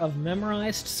number of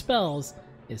memorized spells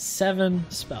is 7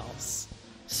 spells.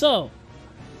 So,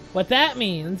 what that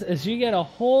means is you get a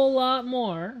whole lot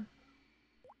more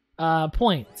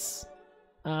points.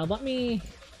 Let me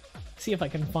see if I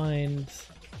can find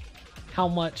how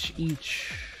much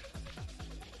each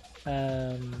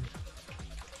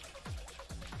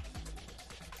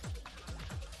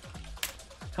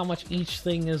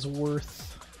thing is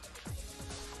worth.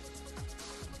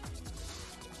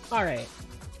 Alright.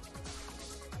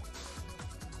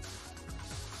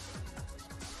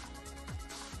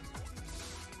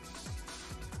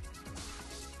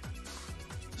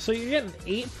 So you're getting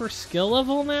 8 per skill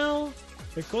level now?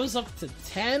 It goes up to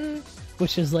 10,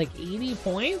 which is like 80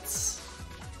 points?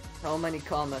 How many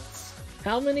comets?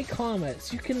 How many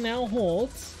comets? You can now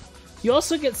hold. You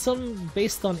also get some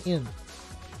based on int.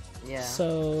 Yeah.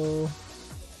 So,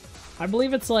 I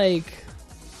believe it's like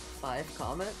 5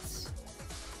 comets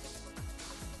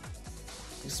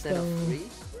instead of 3.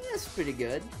 That's pretty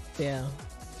good. Yeah,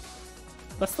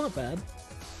 that's not bad.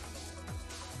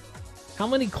 How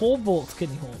many cold bolts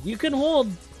can you hold? You can hold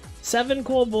 7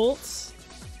 cold bolts.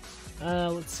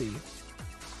 Let's see.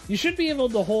 You should be able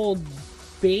to hold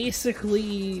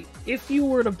basically, if you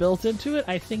were to build into it,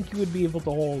 I think you would be able to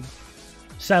hold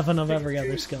 7 of every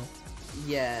other skill.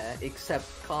 Yeah, except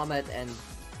Comet and...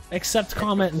 Except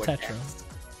Comet and Tetra.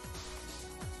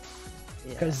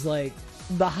 Because, like,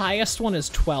 the highest one is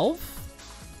 12,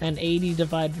 and 80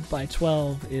 divided by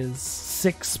 12 is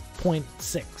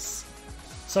 6.6.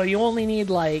 So you only need,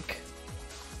 like,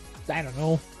 I don't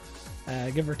know,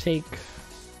 give or take...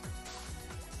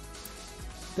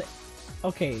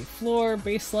 Okay, floor,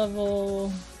 base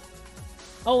level...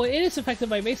 Oh, it is affected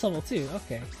by base level, too.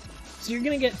 Okay. So you're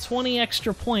gonna get 20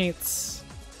 extra points.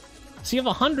 So you have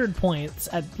 100 points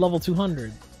at level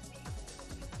 200.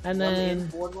 And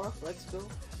then... Let's go.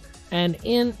 And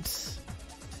int...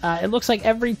 it looks like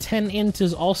every 10 int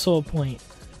is also a point.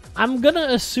 I'm gonna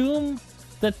assume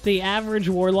that the average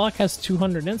warlock has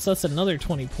 200 int, so that's another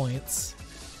 20 points.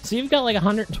 So you've got like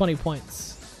 120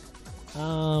 points.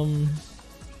 Divide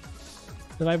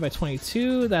by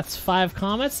 22, that's 5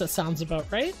 comets, that sounds about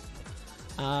right.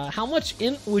 How much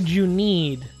int would you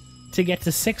need to get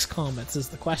to 6 comets is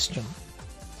the question.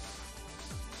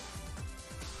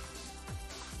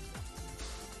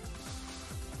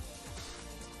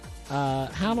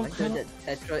 How do that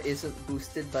Tetra isn't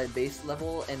boosted by base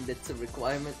level and it's a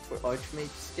requirement for Archmage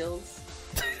skills?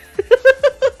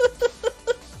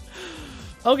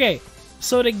 Okay,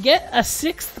 so to get a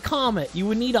 6th comet, you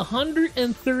would need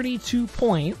 132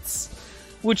 points,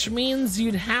 which means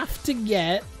you'd have to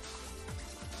get...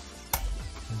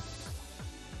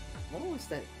 What was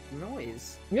that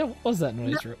noise? Yeah, what was that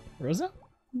noise, Rosa?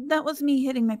 That was me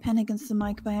hitting my pen against the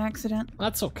mic by accident.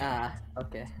 That's okay. Ah,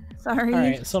 okay. Sorry.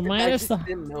 Alright, so minus the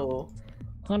didn't know.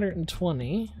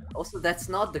 120. Also, that's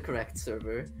not the correct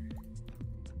server.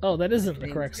 Oh, that isn't the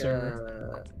correct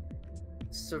server.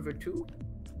 Server 2?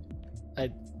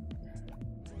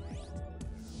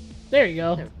 There you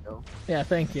go. There we go. Yeah,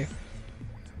 thank you.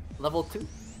 Level 2?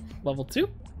 Level 2?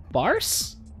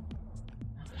 Bars?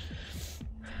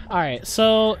 Alright,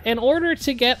 so in order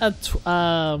to get a...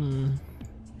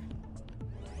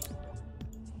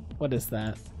 what is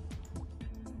that?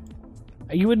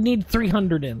 You would need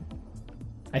 300 in,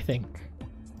 I think.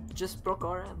 Just broke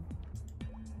RM.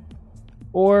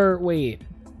 Or, wait.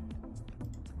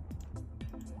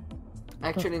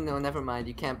 Actually, no, never mind.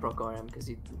 You can't proc RM because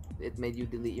it made you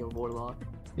delete your warlock.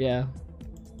 Yeah.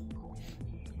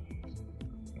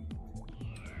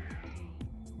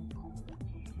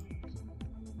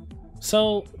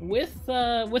 So with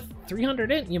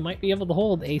 300 int, you might be able to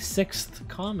hold a 6th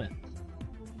comet.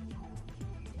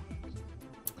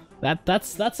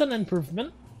 That's an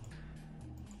improvement.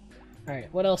 All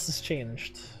right, what else has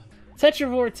changed? Tetra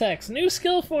Vortex, new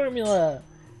skill formula.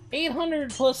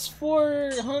 800 plus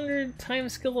 400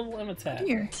 times skill level M attack.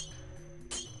 Here.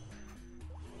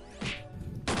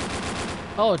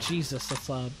 Oh Jesus, that's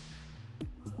loud.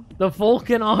 The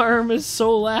Vulcan arm is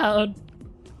so loud.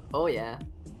 Oh yeah.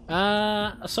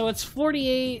 So it's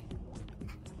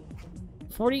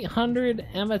 4,800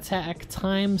 M attack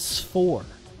times 4.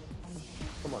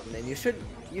 Come on, man. You should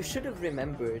have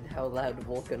remembered how loud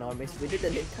Vulcan Arm is. We did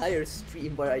an entire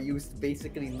stream where I used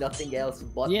basically nothing else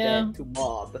but that to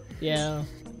mob. Yeah.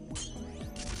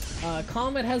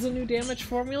 Comet has a new damage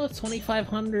formula,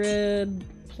 2,500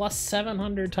 plus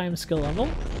 700 times skill level.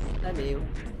 I mean...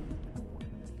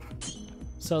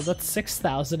 So that's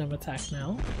 6,000 M attack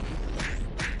now.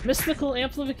 Mystical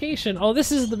Amplification. Oh,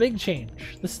 this is the big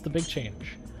change. This is the big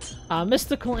change.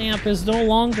 Mystical Amp is no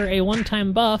longer a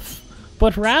one-time buff,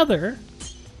 but rather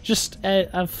just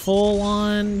a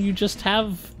full-on, you just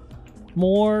have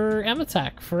more M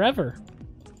attack forever.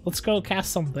 Let's go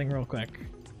cast something real quick.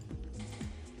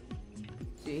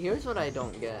 See, here's what I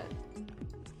don't get.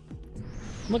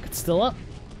 Look, it's still up.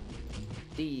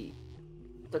 The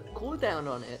cooldown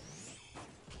on it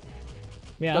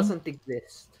Yeah. doesn't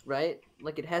exist, right?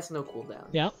 Like, it has no cooldown.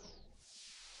 Yep.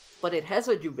 But it has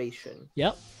a duration.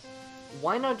 Yep.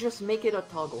 Why not just make it a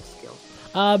toggle skill?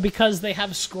 Because they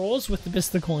have scrolls with the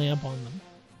mystical amp on them.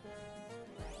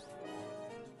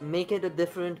 Make it a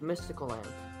different mystical amp.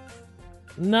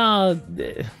 No,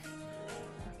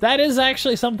 that is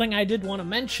actually something I did want to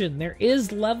mention. There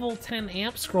is level 10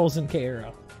 amp scrolls in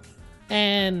Kairo.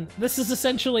 And this is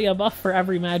essentially a buff for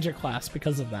every magic class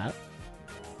because of that.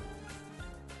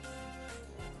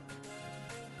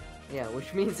 Yeah,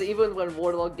 which means even when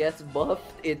Warlock gets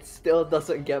buffed, it still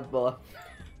doesn't get buffed.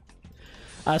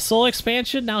 Soul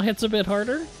Expansion now hits a bit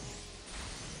harder.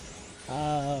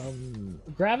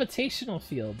 Gravitational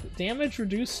Field. Damage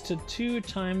reduced to 2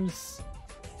 times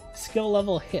skill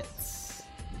level hits.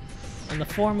 And the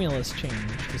formula's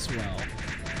changed as well.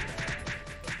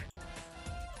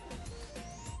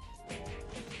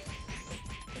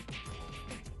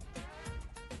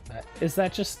 Is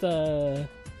that just the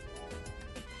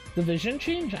vision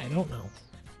change? I don't know.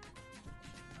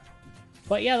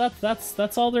 But yeah,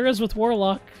 that's all there is with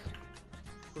Warlock.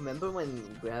 Remember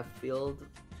when Grav Field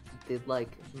did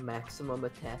like maximum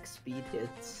attack speed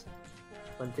hits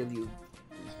until you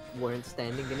weren't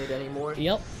standing in it anymore?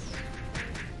 Yep.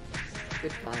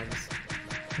 Good times.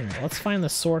 Alright, let's find the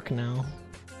Sork now.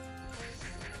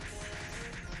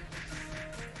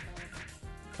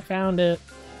 I found it.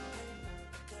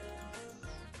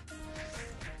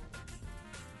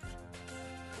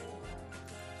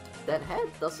 That head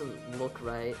doesn't look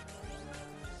right.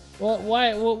 Well,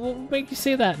 why? What make you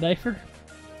say that, Knifer?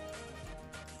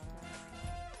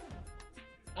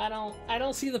 I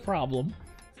don't see the problem.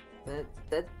 That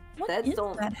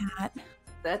don't that hat?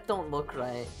 That don't look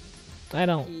right. I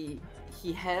don't.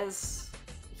 He has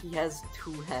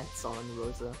two hats on,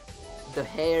 Rosa. The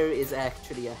hair is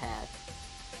actually a hat.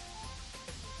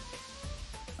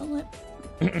 Oh,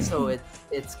 So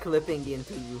it's clipping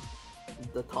into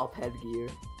the top headgear.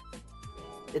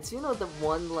 It's the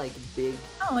one like big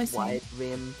wide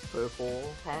rimmed purple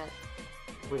hat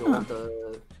with all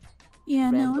the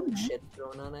random shit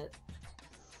thrown on it.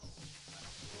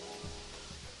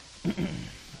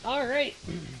 Alright,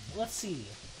 let's see.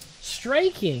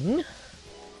 Striking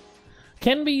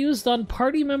can be used on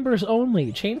party members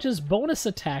only. Changes bonus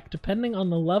attack depending on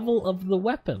the level of the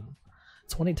weapon.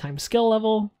 20 times skill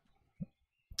level.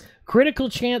 Critical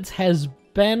chance has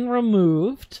been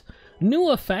removed.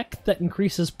 New effect that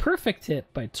increases perfect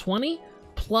hit by 20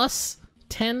 plus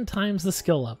 10 times the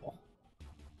skill level.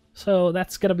 So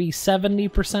that's gonna be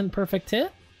 70% perfect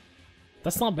hit?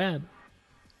 That's not bad.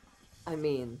 I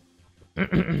mean,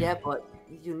 yeah, but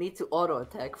you need to auto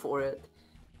attack for it.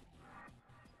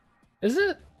 Is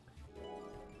it?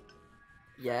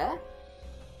 Yeah?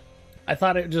 I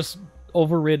thought it just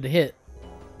overrid hit.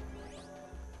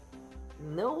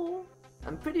 No,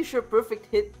 I'm pretty sure perfect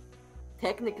hit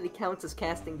technically counts as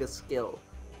casting the skill.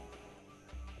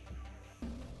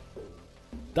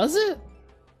 Does it?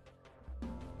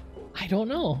 I don't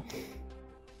know.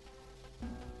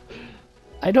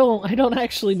 I don't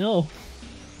actually know.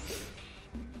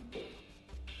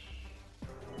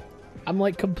 I'm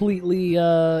like completely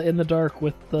in the dark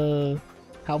with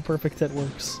how perfect hit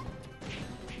works.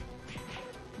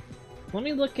 Let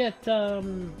me look at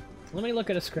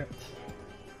a script.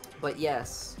 But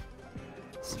yes,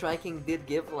 striking did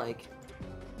give like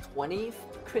 20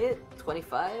 crit,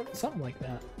 25, something like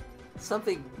that.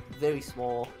 Something very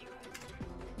small.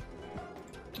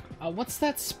 What's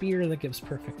that spear that gives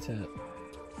perfect hit?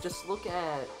 Just look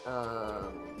at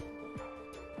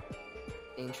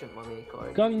Ancient Mummy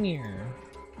card. Gungnir.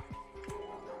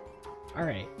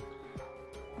 Alright.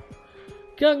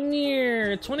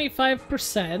 Gungnir,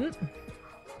 25%.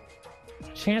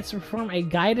 Chance to perform a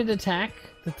guided attack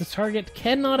that the target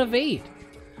cannot evade.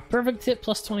 Perfect hit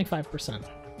plus 25%.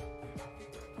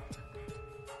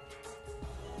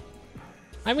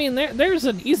 I mean, there's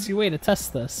an easy way to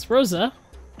test this. Rosa,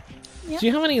 yep. Do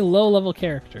you have any low-level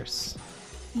characters?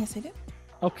 Yes, I do.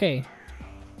 Okay.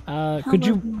 Could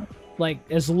you, like,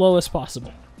 as low as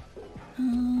possible?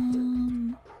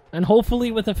 And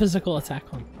hopefully with a physical attack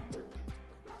on.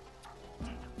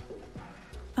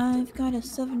 I've got a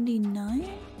 79.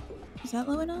 Is that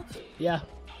low enough? Yeah.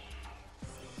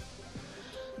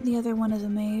 The other one is a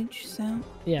mage, so...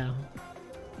 Yeah.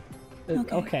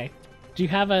 Okay. Okay. Do you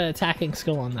have an attacking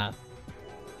skill on that?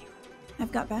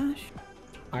 I've got bash.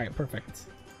 Alright, perfect.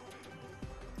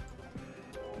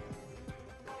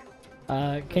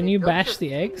 Can you bash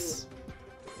the eggs?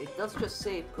 It does just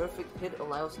say perfect hit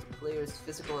allows the player's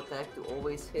physical attack to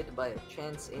always hit by a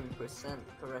chance in percent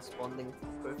corresponding to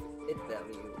perfect hit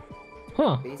value.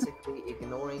 Huh. Basically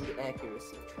ignoring the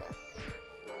accuracy track.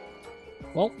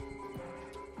 Well.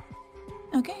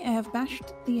 Okay, I have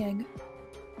bashed the egg.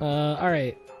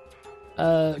 Alright.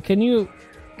 Can you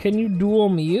duel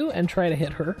Miyu and try to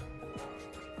hit her?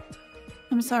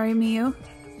 I'm sorry, Miyu.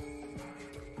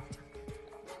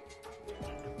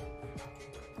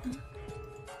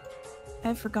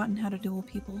 I've forgotten how to duel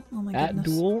people. Oh my goodness. At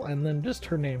duel and then just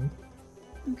her name.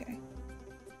 Okay.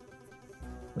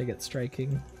 They get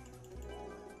striking.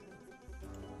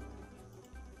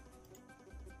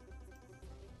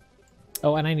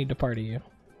 Oh, and I need to party you.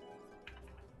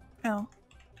 Oh.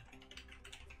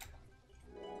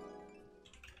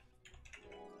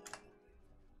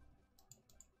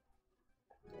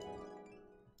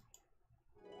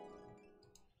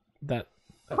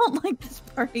 I don't like this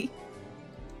party.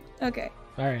 Okay.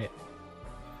 Alright.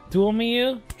 Duel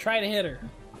Miyu, try to hit her.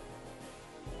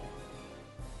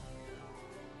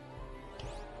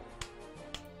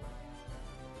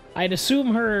 I'd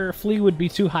assume her flee would be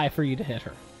too high for you to hit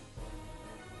her.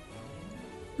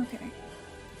 Okay.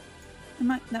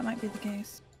 That might be the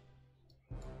case.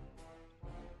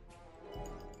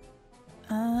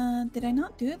 Did I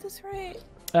not do this right?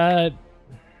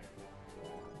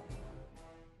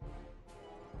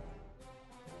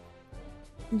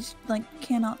 Just, like,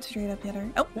 cannot straight up hit her.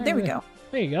 Oh, there we go.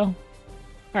 There you go.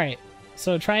 Alright,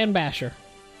 so try and bash her.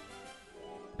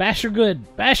 Bash her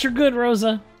good. Bash her good,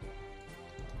 Rosa.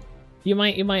 You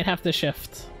might have to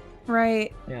shift.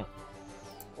 Right. Yeah.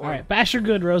 Alright, bash her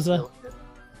good, Rosa.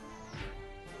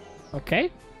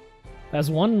 Okay. That was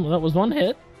one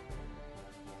hit.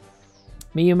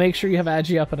 You make sure you have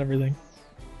Agi up and everything.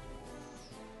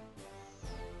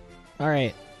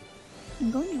 Alright.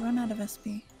 I'm going to run out of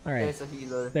SP. Alright. There's a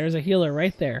healer. There's a healer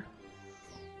right there.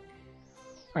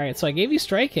 Alright, so I gave you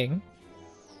striking.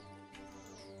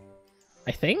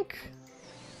 I think?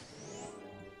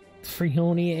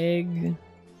 Frioni egg.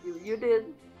 You did.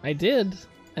 I did.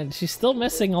 And she's still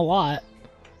missing a lot.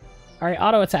 Alright,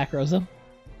 auto attack, Rosa.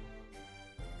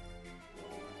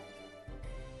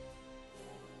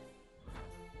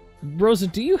 Rosa,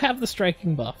 do you have the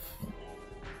striking buff?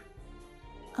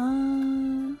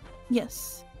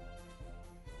 Yes.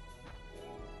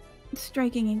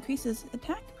 Striking increases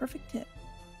attack, perfect hit.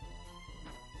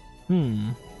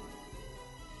 Hmm.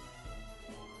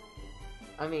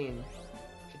 I mean,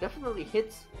 she definitely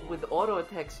hits with auto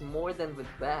attacks more than with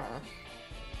bash.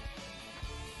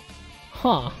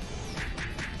 Huh.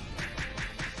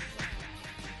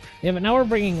 Yeah, but now we're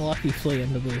bringing Lucky Flea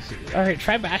into this. Alright,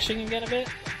 try bashing again a bit.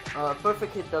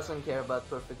 Perfect hit doesn't care about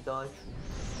perfect dodge.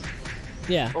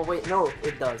 Yeah. Oh wait, no,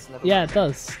 it does. Never Yeah, mind. it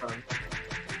does.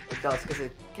 It does, because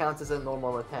it counts as a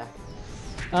normal attack.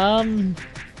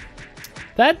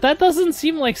 That doesn't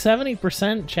seem like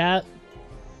 70%, chat.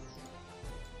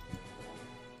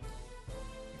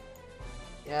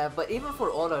 Yeah, but even for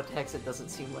auto attacks, it doesn't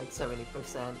seem like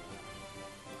 70%.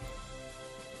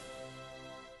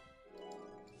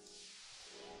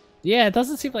 Yeah, it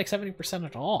doesn't seem like 70%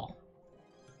 at all.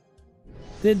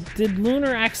 Did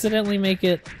Lunar accidentally make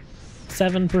it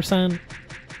 7%?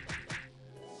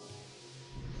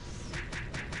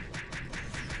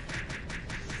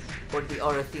 Or the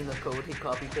Arathena code he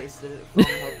copy pasted it from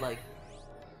had like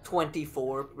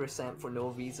 24% for no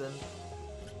reason.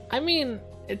 I mean,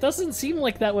 it doesn't seem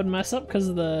like that would mess up because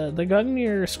the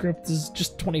Gungnir script is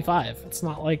just 25. It's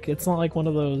not like one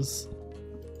of those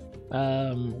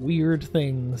weird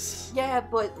things. Yeah,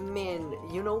 but man,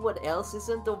 you know what else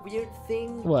isn't a weird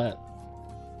thing? What?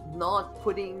 Not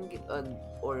putting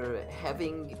or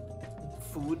having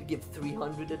food give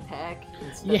 300 attack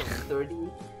instead of 30.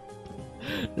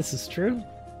 This is true.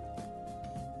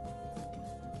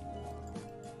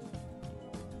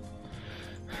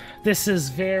 This is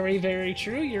very, very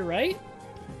true, you're right.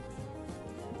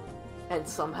 And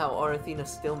somehow Arathena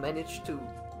still managed to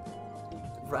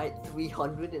write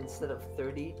 300 instead of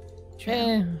 30.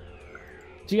 Eh.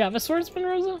 Do you have a swordsman,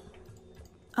 Rosa?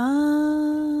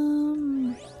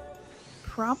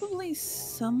 Probably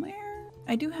somewhere.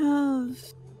 I do have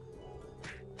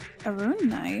a rune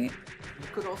knight. You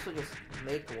could also just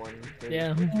make one.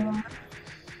 Yeah.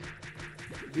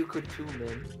 You could too,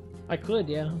 man. I could,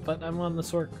 yeah, but I'm on the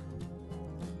sword.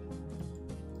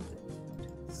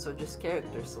 So just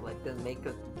character select and make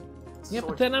a Yeah,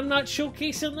 but then I'm not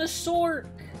showcasing the sword.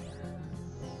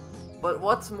 But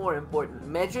what's more important,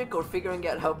 magic or figuring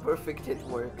out how perfect hit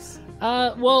works?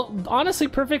 Well, honestly,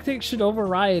 perfect hit should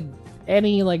override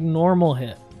any, like, normal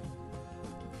hit.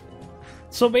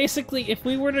 So basically, if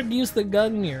we were to use the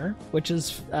Gungnir, which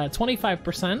is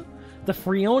 25%, the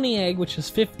Frioni egg, which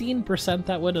is 15%,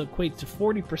 that would equate to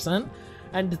 40%,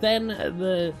 and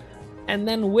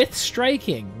then with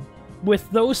striking, with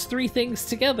those three things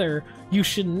together, you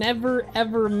should never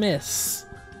ever miss,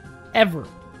 ever.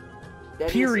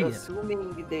 That Period. Is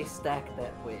assuming they stack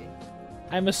that way.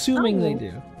 I'm assuming they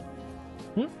do.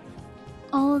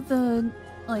 All of the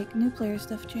new player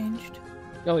stuff changed.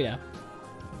 Oh yeah.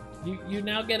 You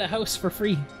now get a house for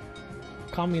free.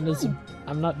 Communism.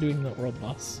 I'm not doing that world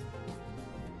boss.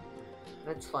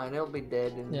 That's fine, it'll be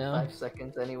dead in 5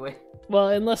 seconds anyway. Well,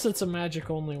 unless it's a magic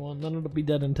only one, then it'll be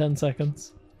dead in 10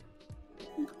 seconds.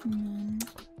 And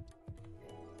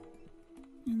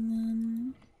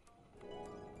then...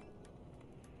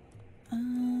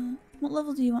 what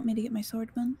level do you want me to get my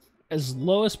swordman? As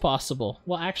low as possible.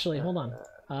 Well, actually, hold on.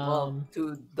 Well,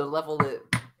 to the level it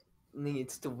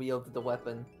needs to wield the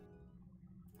weapon.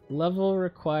 Level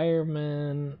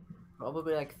requirement...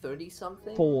 Probably like 30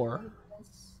 something? 4.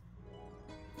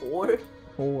 4?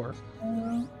 4.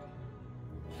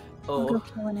 I'll go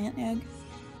kill an ant egg.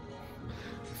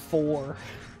 4.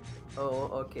 Oh,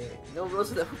 okay. No,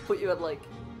 Rosa, that would put you at like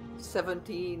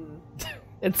 17.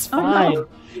 It's fine. no.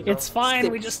 It's fine.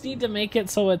 6. We just need to make it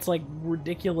so it's like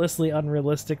ridiculously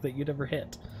unrealistic that you'd ever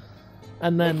hit.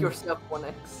 And then Make yourself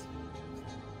 1x.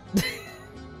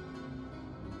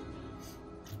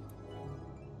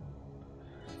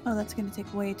 Oh, that's gonna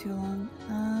take way too long.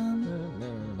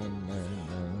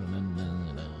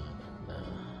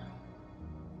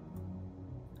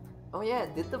 Oh yeah,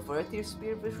 did the Vertier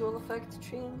Spear visual effect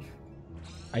change?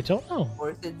 I don't know.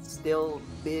 Or is it still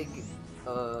big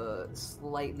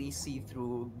slightly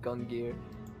see-through gun gear.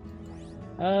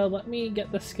 Let me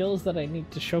get the skills that I need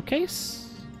to showcase.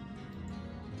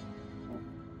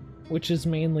 Which is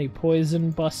mainly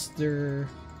Poison Buster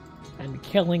and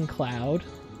Killing Cloud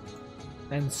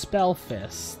and Spell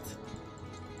Fist.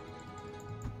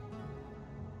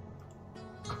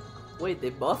 Wait,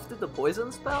 they buffed the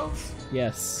poison spells?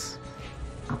 Yes.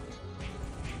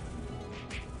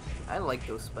 I like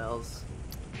those spells.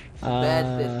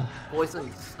 Bad that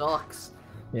poison sucks.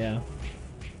 Yeah.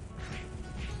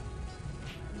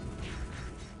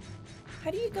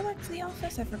 How do you go back to the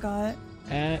office? I forgot.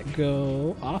 At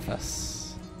Go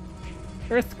Office.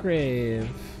 Earthgrave.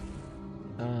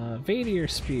 Vadier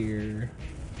Spear.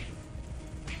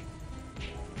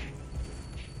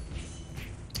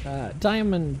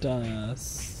 Diamond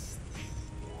Dust.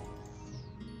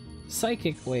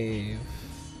 Psychic Wave.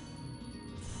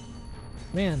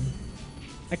 Man,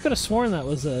 I could have sworn that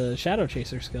was a Shadow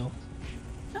Chaser skill.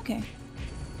 Okay.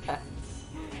 I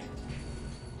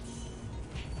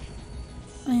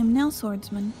am now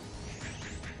swordsman.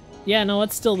 Yeah, no,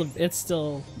 it's still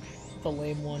the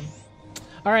lame one.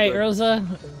 All right, Rosa.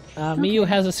 Miyu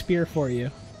has a spear for you.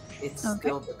 It's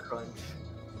still the crunch.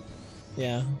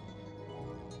 Yeah.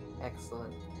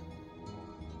 Excellent.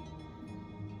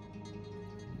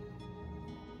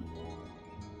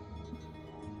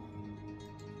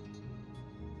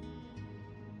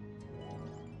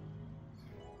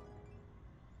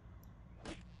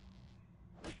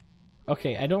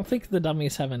 Okay, I don't think the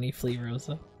dummies have any flea,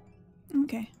 Rosa.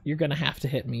 Okay. You're gonna have to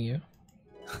hit Miyu.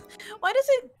 Why does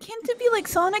it... Can't it be like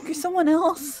Sonic or someone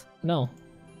else? No.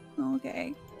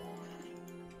 Okay.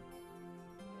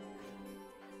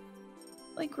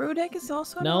 Like Rodek is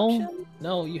also an option?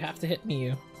 No, you have to hit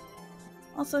Miyu.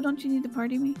 Also, don't you need to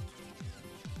party me?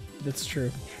 That's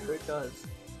true. Sure it does.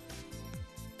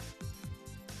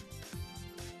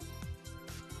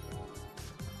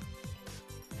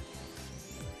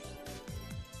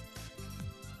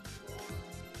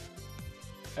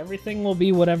 Everything will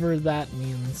be whatever that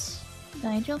means.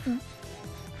 Daijoubu.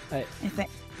 I think.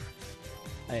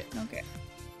 Okay.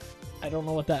 I don't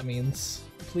know what that means.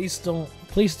 Please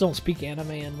don't speak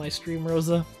anime in my stream,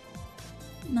 Rosa.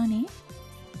 Nani?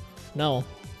 No.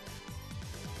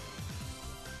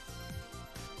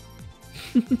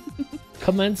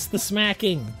 Commence the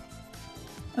smacking.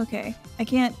 Okay. I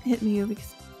can't hit Miyu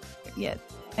because yet.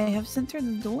 I have sent her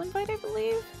the duel invite, I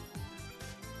believe.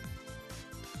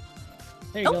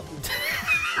 There you go.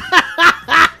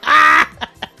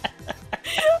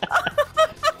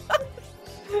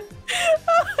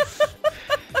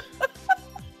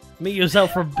 Miyu's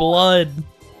out for blood.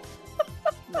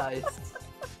 Nice.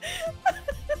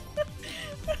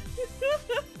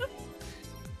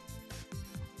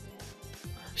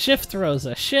 Shift,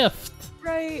 Rosa, shift.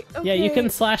 Right. Okay. Yeah, you can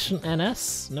slash an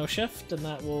NS, no shift, and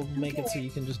that will make it so you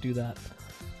can just do that.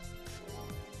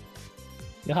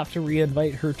 You'll have to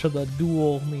re-invite her to the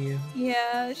duel, Miyu.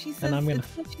 Yeah, she says I'm gonna...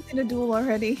 she's in a duel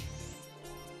already.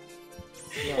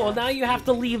 Yeah. Well, now you have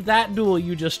to leave that duel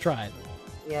you just tried.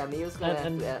 Yeah, Miyu's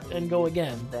gonna and go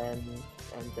again. And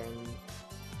then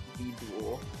the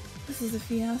duel. This is a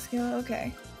fiasco.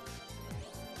 Okay.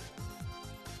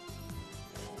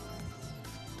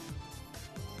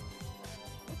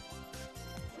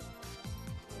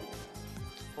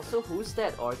 Also, who's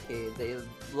that arcade? They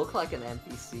look like an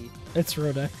NPC. It's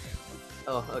Rodek.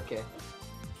 Oh, okay.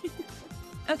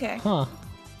 Okay. Huh.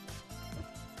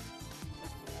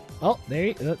 Oh,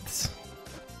 that's...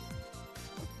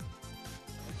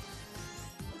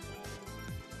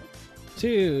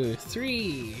 2,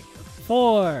 3,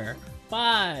 4,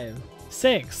 5,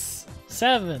 6,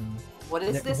 7. What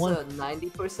is this? A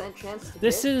 90% chance to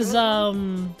This hit? is a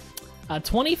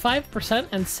 25%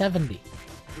 and 70.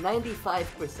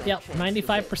 95%. Yep,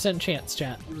 95% chance,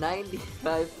 chat.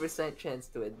 95% chance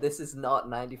to hit. This is not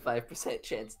 95%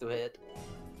 chance to hit.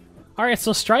 Alright,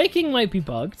 so striking might be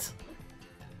bugged.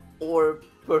 Or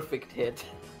perfect hit.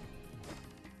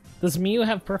 Does Miyu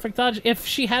have perfect dodge? If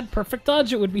she had perfect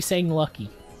dodge, it would be saying lucky.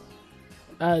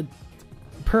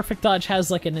 Perfect dodge has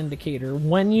like an indicator.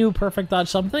 When you perfect dodge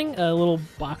something, a little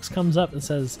box comes up and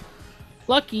says,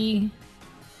 lucky.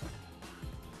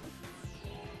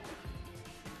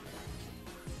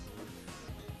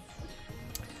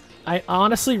 I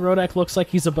honestly, Rodek looks like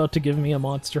he's about to give me a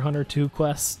Monster Hunter 2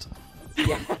 quest.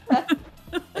 Yeah.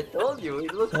 I told you, he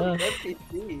looks like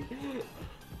NPC.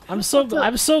 I'm so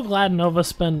glad Nova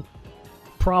spent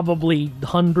probably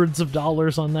hundreds of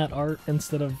dollars on that art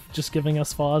instead of just giving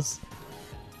us Foz.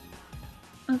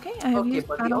 Okay, I have used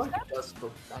but the battle art step. does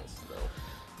look nice though.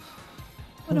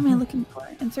 What am I looking for?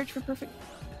 And search for perfect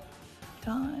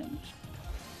dodge.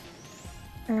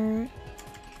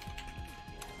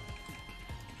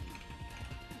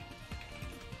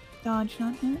 Dodge,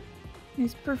 not hit.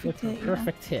 There's perfect hit.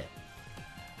 Perfect hit.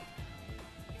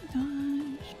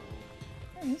 Dodge.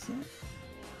 Where is it?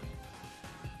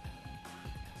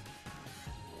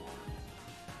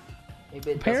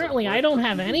 Maybe Apparently, I don't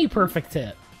have any perfect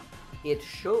hit. It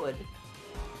should.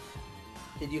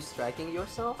 Did you striking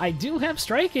yourself? I do have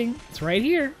striking. It's right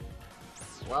here.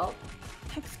 Well,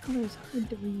 Text color is hard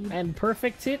to read. And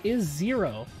perfect hit is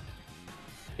 0.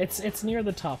 It's near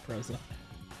the top, Rosa.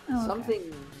 Oh, okay.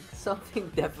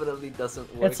 something definitely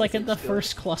doesn't work. It's like in the should.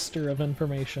 first cluster of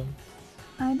information.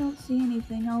 I don't see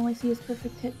anything. All I see is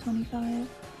perfect hit 25.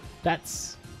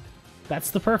 That's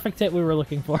the perfect hit we were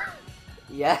looking for.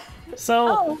 Yeah.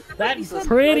 So that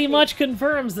pretty much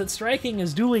confirms that striking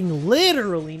is doing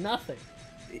literally nothing.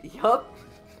 Yup.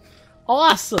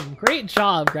 Awesome! Great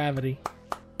job, Gravity.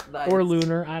 Nice. Or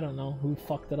Lunar, I don't know who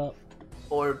fucked it up.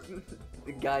 Or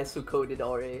the guys who coded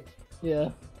RA. Yeah.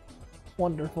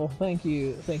 Wonderful. Thank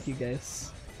you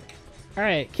guys.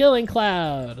 Alright, Killing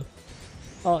Cloud!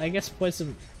 Oh, I guess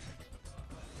Poison...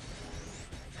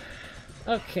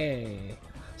 Okay.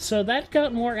 So that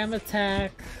got more M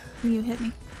attack. You hit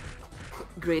me.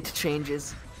 Great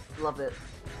changes. Love it.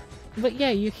 But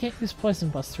yeah, you can't use Poison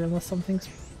Buster unless something's...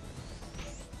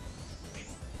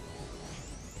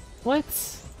 What?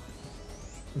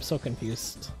 I'm so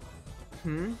confused.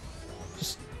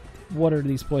 Just, what are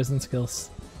these poison skills?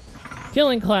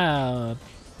 Killing Cloud!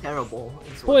 Terrible.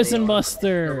 is what Poison they are.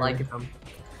 Buster! I like them.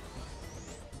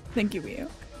 Thank you, Ryu.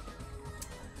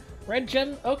 Red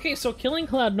gem. Okay, so Killing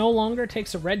Cloud no longer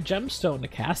takes a red gemstone to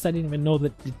cast. I didn't even know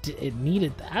that it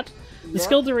needed that. The Yeah.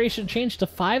 skill duration changed to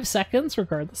 5 seconds,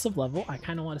 regardless of level. I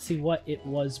kind of want to see what it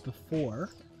was before.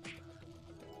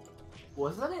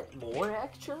 Wasn't it more,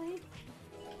 actually?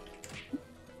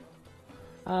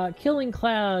 Killing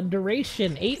Cloud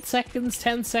duration 8 seconds,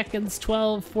 10 seconds,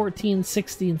 12, 14,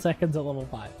 16 seconds at level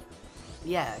 5.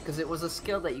 Yeah, because it was a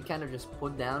skill that you kind of just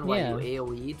put down while you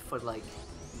AoE'd for, like,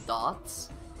 dots.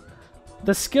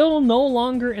 The skill no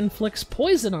longer inflicts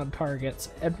poison on targets,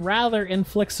 and rather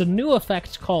inflicts a new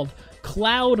effect called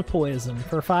Cloud Poison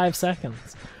for 5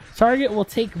 seconds. Target will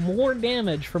take more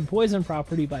damage from poison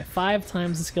property by 5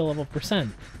 times the skill level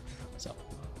percent. So.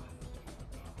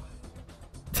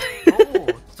 Oh,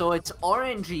 so it's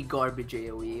orangey garbage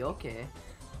AoE, okay.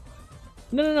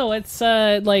 No, it's,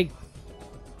 like,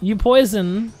 you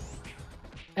poison,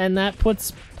 and that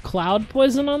puts cloud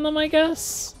poison on them, I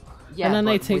guess? Yeah, and then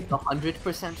but they take with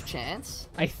 100% chance?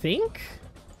 I think?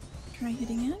 Try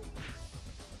hitting it.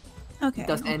 Okay.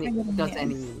 Does I'll try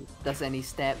hitting it. any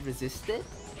stat resist it?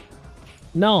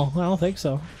 No, I don't think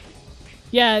so.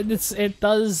 Yeah, it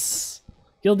does.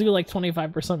 You'll do like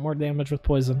 25% more damage with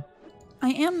poison.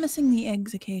 I am missing the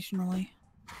eggs occasionally.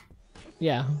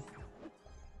 Yeah.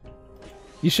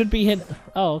 You should be hit.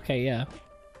 Oh, okay, yeah.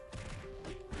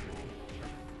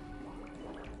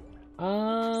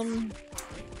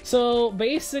 So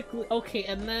basically, okay,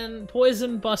 and then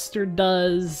Poison Buster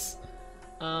does,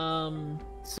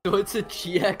 So it's a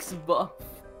GX buff.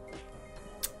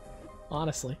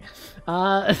 honestly.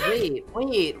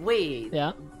 Wait.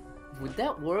 Yeah. Would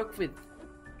that work with,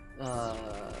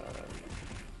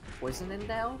 Poison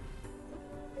Endow?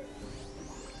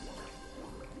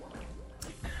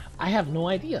 I have no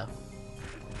idea.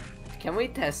 Can we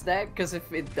test that? Because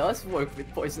if it does work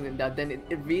with Poison Endow, then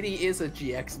it really is a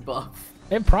GX buff.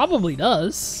 It probably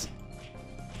does.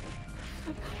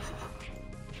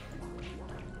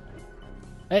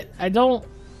 I don't...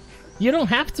 You don't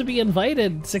have to be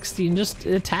invited, 16. Just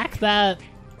attack that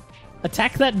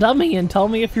dummy and tell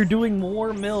me if you're doing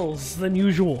more mills than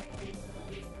usual.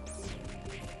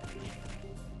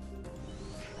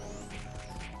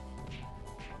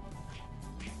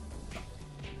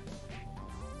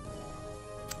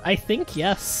 I think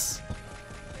yes.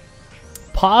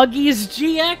 Poggy's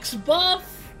GX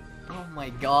buff? Oh my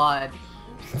god.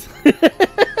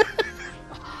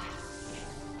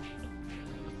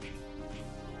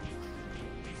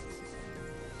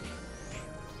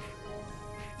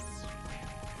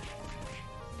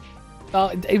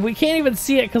 We can't even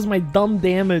see it because my dumb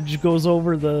damage goes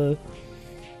over the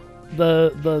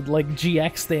like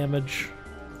GX damage.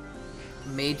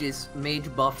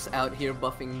 Mage buffs out here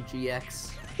buffing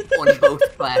GX on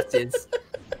both classes.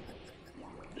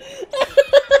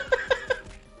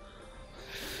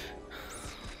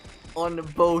 On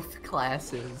both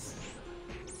classes.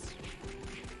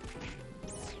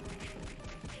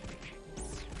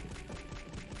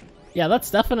 Yeah,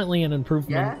 that's definitely an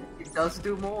improvement. Yeah, it does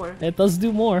do more. It does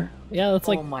do more. Yeah, that's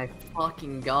like... Oh my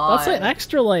fucking god. That's an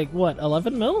extra, like, what,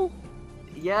 11 mil?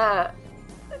 Yeah.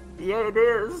 Yeah, it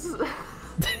is.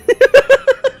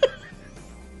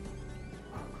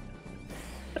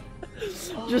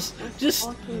 just.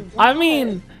 I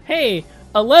mean, hey,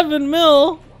 11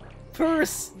 mil per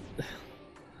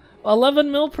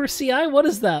 11 mil per CI. What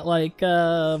is that like?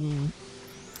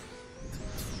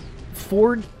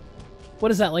 40.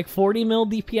 What is that like? 40 mil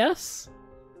DPS?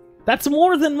 That's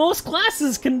more than most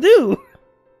classes can do.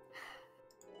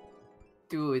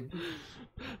 Dude.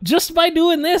 Just by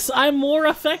doing this, I'm more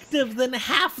effective than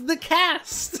half the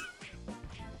cast.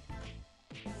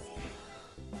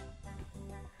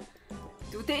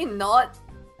 Do they not,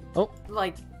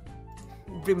 like,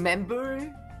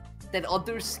 remember that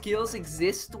other skills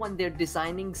exist when they're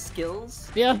designing skills?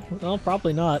 Yeah, well,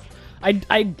 probably not.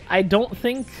 I don't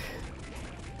think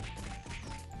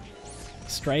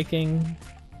striking.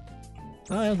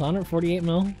 Oh, yeah, 148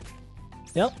 mil.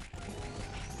 Yep.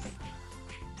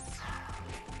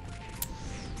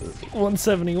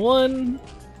 171.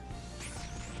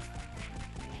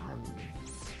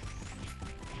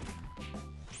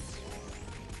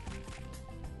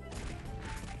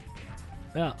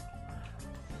 Yeah.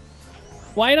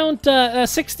 Why don't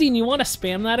 16? You want to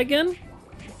spam that again?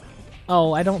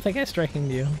 Oh, I don't think I striking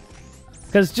you.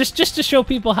 Because just to show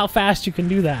people how fast you can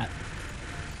do that.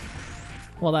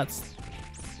 Well, that's.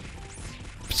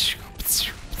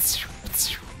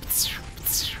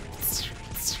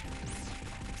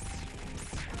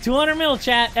 200 mil,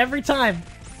 chat, every time.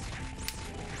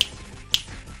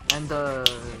 And the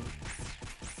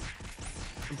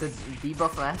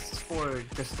debuff lasts for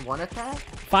just one attack?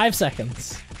 5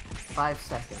 seconds. 5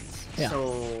 seconds. Yeah.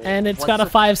 So and it's got a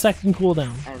 5-second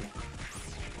cooldown. And...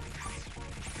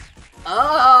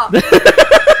 Ah!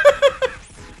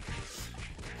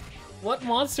 What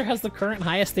monster has the current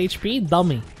highest HP?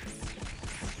 Dummy.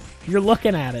 You're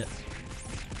looking at it.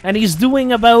 And he's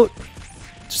doing about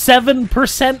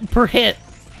 7% per hit.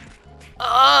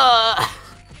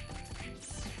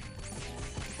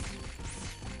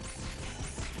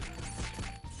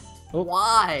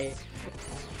 Why?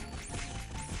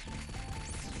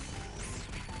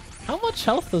 How much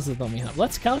health does the dummy have?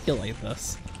 Let's calculate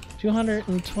this.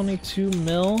 222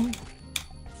 mil.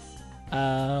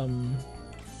 I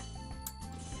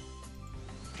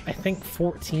think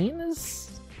 14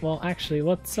 is. Well, actually,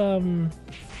 let's The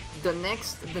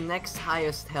next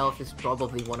highest health is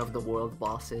probably one of the world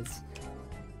bosses.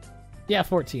 Yeah,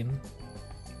 14.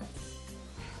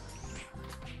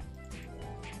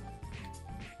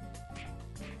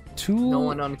 No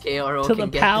one on KRO to can the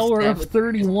get power this of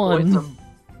 31.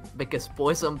 Because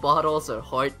poison bottles are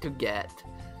hard to get.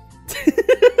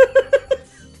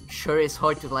 Sure, it's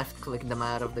hard to left-click them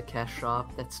out of the cash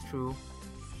shop. That's true.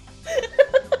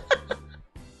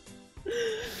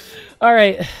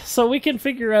 Alright, so we can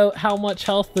figure out how much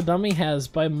health the dummy has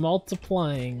by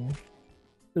multiplying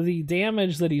the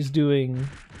damage that he's doing.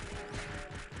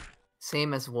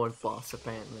 Same as World Boss,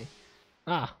 apparently.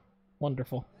 Ah,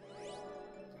 wonderful.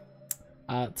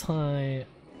 Time...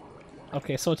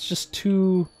 Okay, so it's just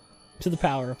 2 to the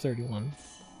power of 31.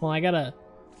 Well, I gotta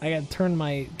turn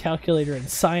my calculator in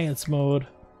science mode.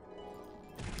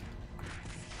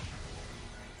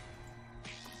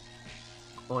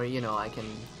 Or, you know, I can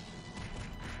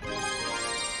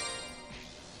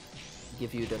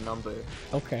give you the number.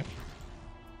 Okay.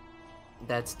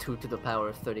 That's 2 to the power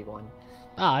of 31.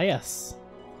 Ah, yes.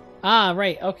 Ah,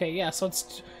 right. Okay, yeah. So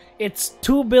it's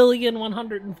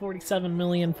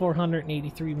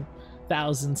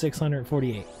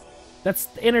 2,147,483,648. That's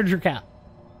the integer cap.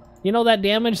 You know that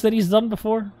damage that he's done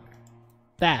before?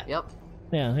 That. Yep.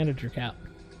 Yeah, integer cap.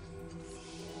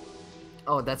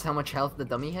 Oh, that's how much health the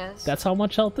dummy has? That's how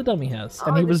much health the dummy has.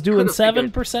 And he was doing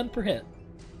 7% per hit.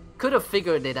 Could have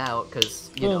figured it out,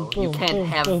 because, you know, you can't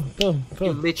have...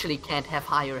 You literally can't have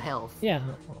higher health. Yeah.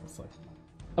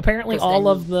 Apparently all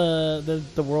of the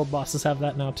world bosses have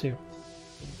that now, too.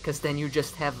 Because then you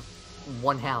just have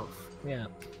 1 health. Yeah.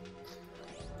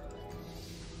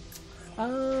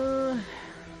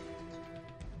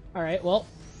 Alright, well.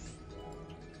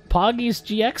 Poggy's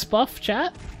GX buff,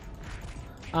 chat.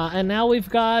 And now we've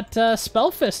got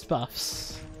Spellfist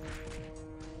buffs.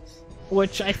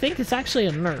 Which I think is actually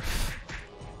a nerf.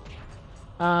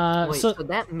 Wait, so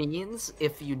that means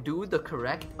if you do the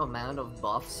correct amount of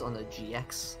buffs on a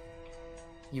GX,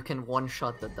 you can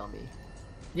one-shot the dummy.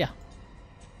 Yeah.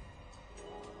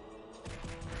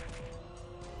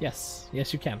 Yes.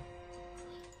 Yes, you can.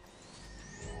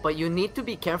 But you need to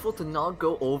be careful to not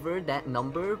go over that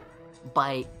number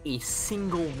by a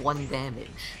single 1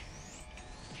 damage.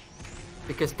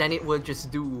 Because then it will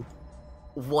just do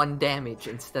 1 damage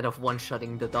instead of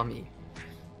one-shotting the dummy.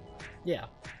 Yeah.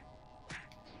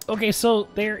 Okay, so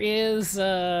there is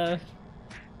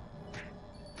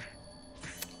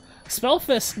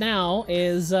Spellfist now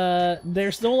is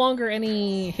there's no longer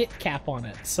any hit cap on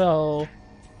it, so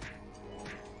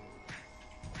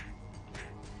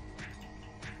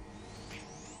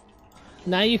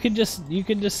now you could just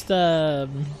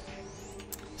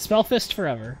Spellfist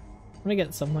forever. Let me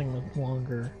get something with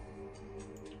longer.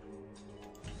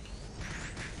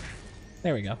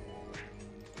 There we go.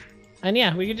 And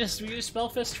yeah, we could just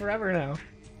Spellfist forever now.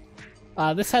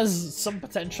 This has some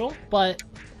potential, but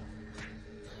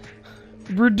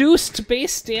reduced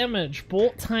base damage,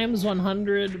 bolt times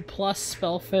 100 plus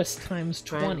Spellfist times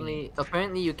 20.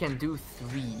 Apparently you can do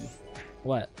 3.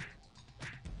 What?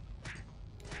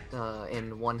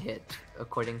 In one hit,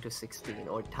 according to 16,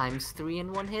 or times 3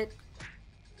 in one hit.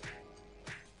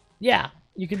 Yeah,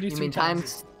 you can do 3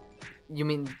 times. You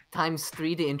mean times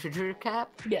 3 the integer cap?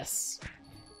 Yes.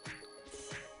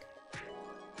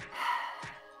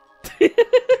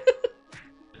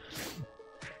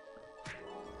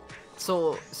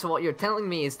 So what you're telling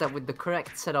me is that with the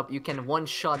correct setup, you can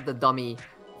one-shot the dummy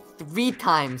 3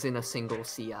 times in a single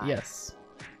CI. Yes.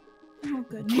 Oh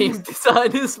goodness. Game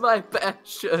design is my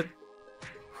passion.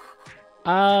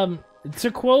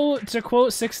 To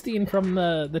quote 16 from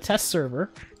the test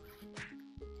server,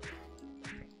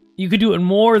 you could do it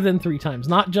more than 3 times,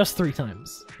 not just 3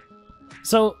 times.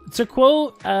 So to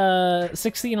quote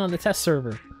 16 on the test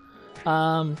server,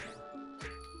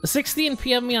 16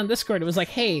 PM'd me on Discord. It was like,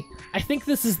 hey, I think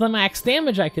this is the max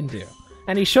damage I can do.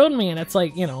 And he showed me, and it's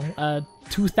like, you know,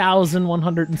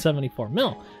 2,174 mil.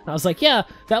 And I was like, yeah,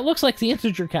 that looks like the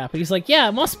integer cap. And he's like, yeah,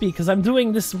 it must be, because I'm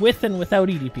doing this with and without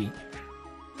EDP.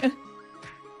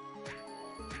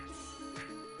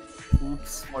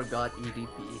 Oops, forgot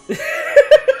EDP.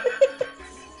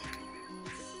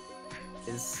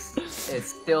 It's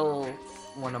still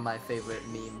one of my favorite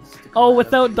memes. Oh,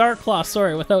 without Darklaw.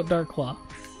 Sorry, without Darklaw.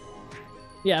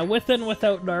 Yeah, with and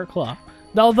without Darklaw.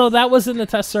 Although that was in the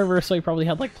test server, so he probably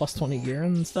had like plus 20 gear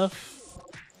and stuff.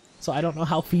 So I don't know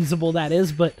how feasible that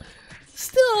is, but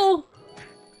still,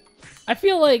 I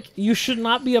feel like you should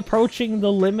not be approaching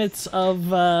the limits of,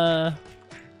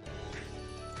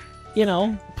 you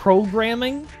know,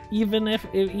 programming, even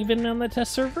on the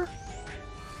test server.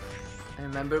 I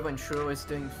remember when Shuro was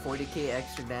doing 40k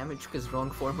extra damage because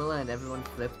wrong formula and everyone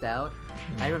flipped out.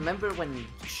 I remember when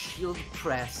Shield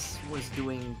Press was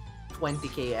doing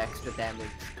 20k extra damage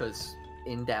because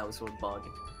Indows were bugged.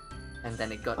 And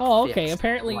then it got fixed, okay,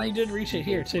 apparently like, you did reach it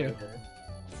here too. later.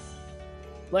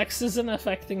 Lex isn't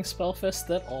affecting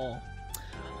Spellfist at all.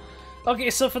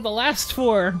 Okay, so for the last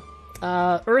 4,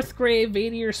 Earthgrave,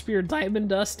 Meteor Spear, Diamond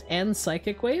Dust, and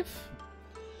Psychic Wave.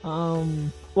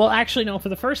 Well, actually, no, for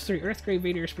the first 3, Earthgrave,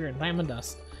 Meteor Spear, and Diamond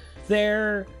Dust,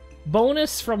 their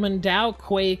bonus from Endow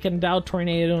Quake, Endow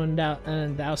Tornado, and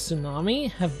Endow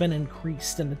Tsunami have been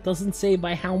increased, and it doesn't say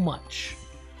by how much.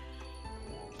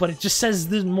 But it just says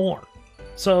there's more.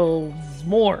 So,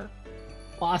 more.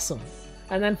 Awesome.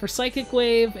 And then for Psychic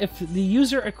Wave, if the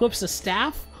user equips a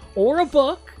staff or a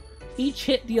book, each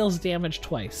hit deals damage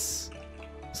twice.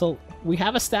 So, we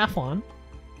have a staff on.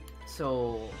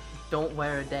 So, don't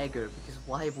wear a dagger, because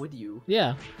why would you?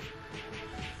 Yeah.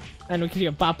 And we can do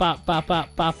a bop, bop, bop,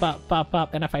 bop, bop, bop, bop,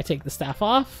 bop. And if I take the staff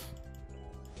off,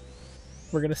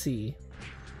 we're gonna see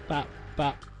bop,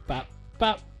 bop, bop,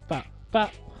 bop, bop,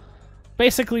 bop.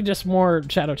 Basically just more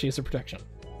Shadow Chaser protection.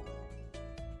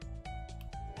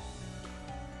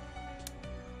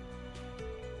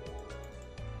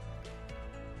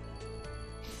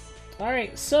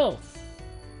 Alright, so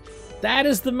that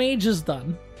is the mages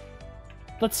done.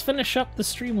 Let's finish up the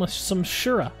stream with some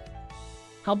Shura.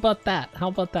 How about that? How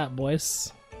about that,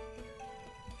 boys?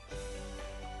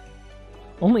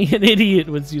 Only an idiot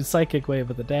would use Psychic Wave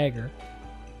with a dagger.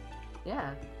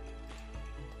 Yeah.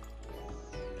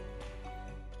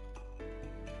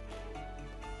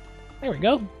 There we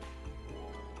go.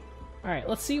 Alright,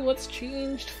 let's see what's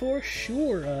changed for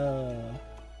Shura.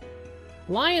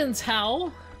 Lion's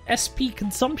Howl. SP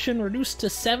consumption reduced to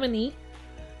 70.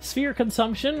 Sphere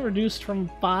consumption reduced from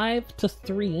 5 to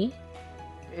 3.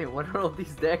 Hey, what are all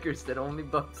these daggers that only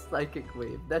buff Psychic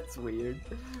Wave? That's weird.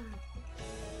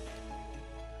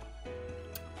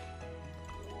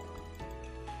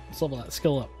 Let's level that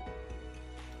skill up.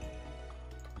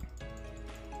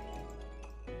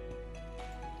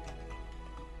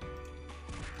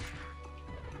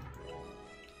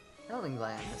 Howling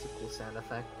Lion has a cool sound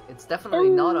effect. It's definitely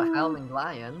not a Howling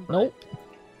Lion, but... Nope.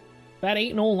 That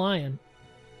ain't no lion.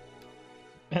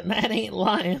 And that ain't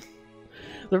lion.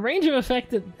 The range of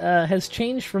effect has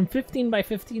changed from 15 by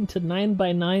 15 to 9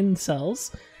 by 9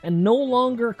 cells, and no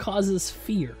longer causes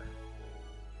fear.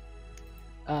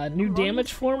 New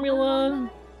damage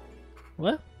formula.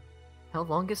 What? How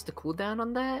long is the cooldown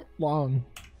on that? Long.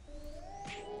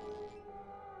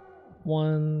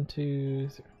 1, 2,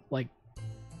 3, like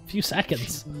a few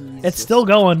seconds. Jesus. It's still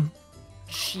going.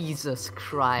 Jesus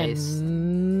Christ.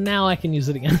 And now I can use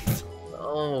it again.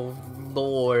 Oh,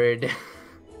 Lord.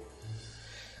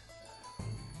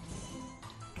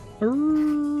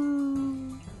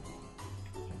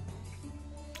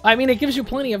 I mean, it gives you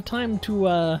plenty of time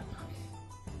to,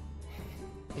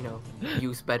 you know,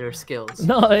 use better skills.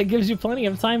 No, it gives you plenty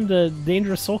of time to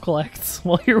dangerous soul collects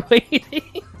while you're waiting.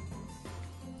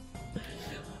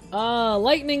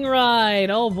 Lightning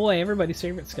Ride! Oh boy, everybody's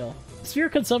favorite skill. Sphere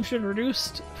consumption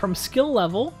reduced from skill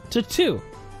level to 2.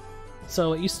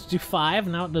 So it used to do 5,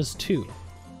 now it does 2.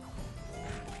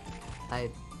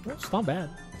 It's not bad.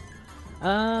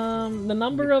 The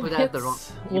number of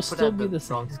hits will still be the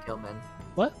same. Wrong skill, man.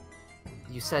 What?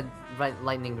 You said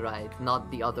Lightning Ride, not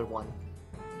the other one.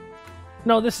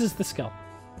 No, this is the skill.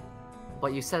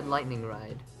 But you said Lightning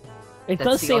Ride. It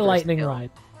does say Lightning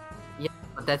Ride. Yeah,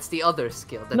 but that's the other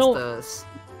skill. That's the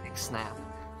snap.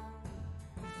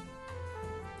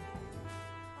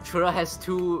 Shura has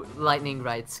 2 Lightning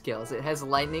Ride skills. It has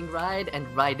Lightning Ride and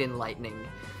Ride in Lightning.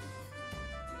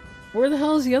 Where the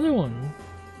hell is the other one?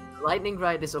 Lightning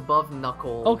Ride is above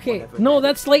Knuckle. Okay, no,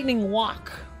 that's Lightning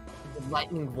Walk.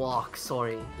 Lightning Walk,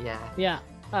 sorry, yeah. Yeah,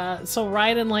 so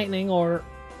Ride in Lightning, or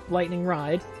Lightning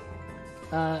Ride,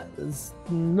 has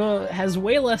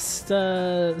way less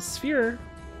sphere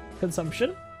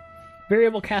consumption.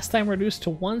 Variable cast time reduced to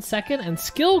 1 second, and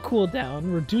skill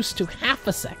cooldown reduced to half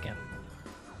a second.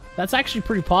 That's actually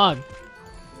pretty pog.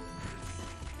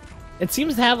 It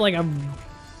seems to have like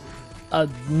a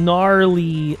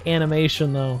gnarly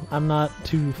animation though. I'm not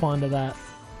too fond of that.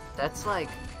 That's like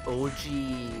OG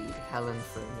Hell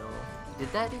Inferno.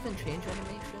 Did that even change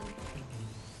animation?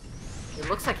 It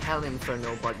looks like Hell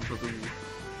Inferno but blue.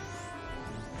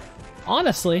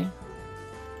 Honestly.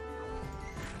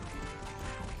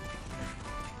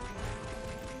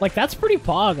 Like, that's pretty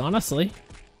pog, honestly.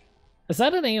 Is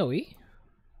that an AoE?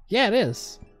 Yeah, it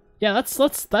is. Yeah,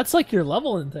 that's like your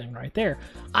leveling thing right there.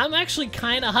 I'm actually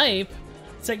kind of hype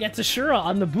to get to Shura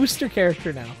on the booster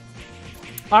character now.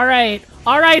 Alright,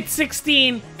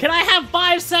 16. Can I have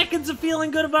 5 seconds of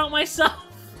feeling good about myself?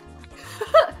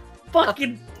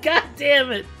 Fucking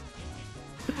goddamn it.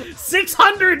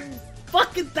 600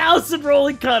 fucking thousand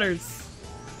rolling cutters.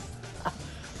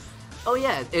 Oh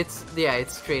yeah, it's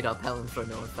straight up Hell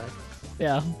Inferno effect.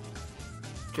 Yeah.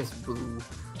 Just blue.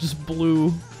 Just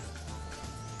blue.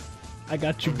 I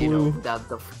got you, and, blue. You know, without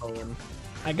the flame.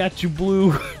 I got you,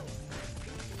 blue.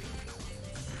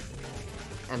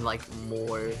 And like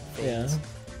more things. Yeah.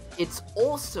 It's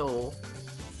also,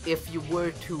 if you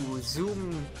were to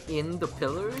zoom in the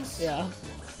pillars. Yeah.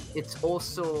 It's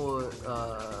also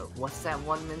what's that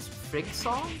one man's Frig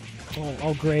song?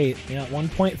 Oh great. Yeah,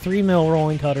 1.3 mil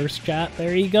rolling cutters, chat.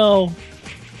 There you go.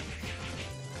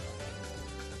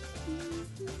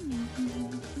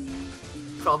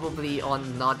 Probably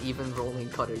on not even rolling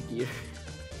cutter gear.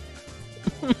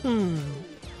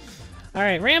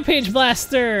 Alright, Rampage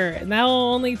Blaster now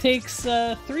only takes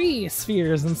 3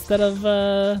 spheres instead of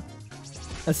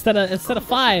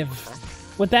 5.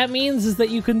 What that means is that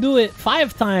you can do it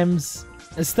 5 times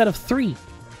instead of 3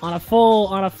 on a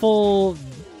full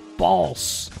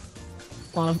balls.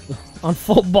 On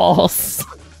full balls.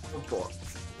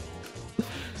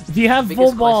 If you have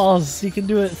full balls, you can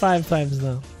do it 5 times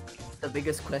now. The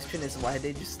biggest question is why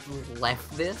they just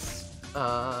left this.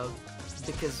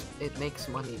 Because it makes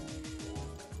money.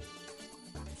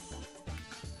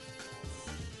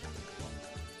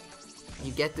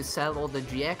 You get to sell all the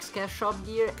GX cash shop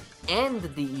gear and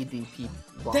the EDP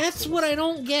boxes. That's what I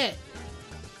don't get.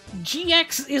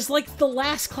 GX is like the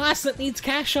last class that needs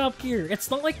cash shop gear. It's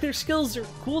not like their skills are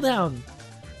cooldown.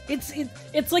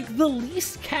 It's like the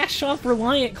least cash shop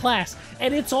reliant class,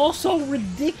 and it's also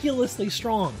ridiculously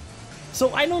strong.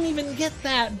 So I don't even get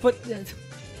that, but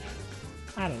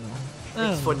I don't know.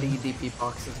 It's for the EDP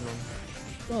boxes, man.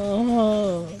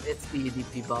 It's the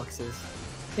EDP boxes.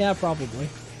 Yeah, probably.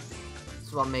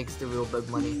 It's what makes the real big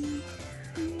money.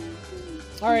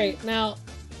 Alright, now,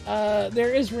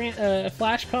 there is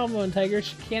Flash Combo and Tiger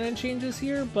Cannon changes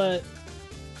here, but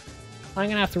I'm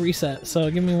gonna have to reset, so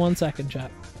give me 1 second,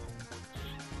 chat.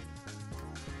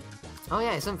 Oh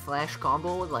yeah, isn't Flash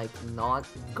Combo, like, not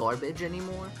garbage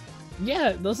anymore? Yeah,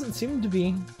 it doesn't seem to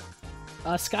be.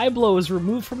 Skyblow is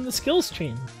removed from the skills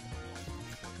chain.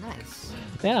 Nice.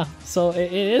 Yeah, so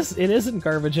it isn't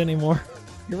garbage anymore.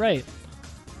 You're right.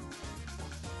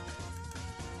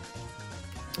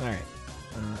 Alright,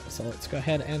 so let's go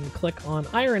ahead and click on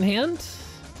Iron Hand,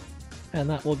 and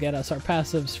that will get us our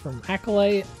passives from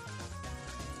Acolyte.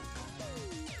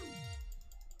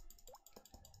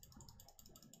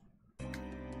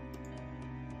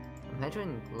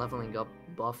 Imagine leveling up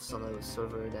buffs on a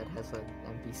server that has an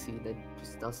NPC that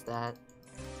just does that.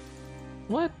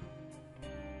 What?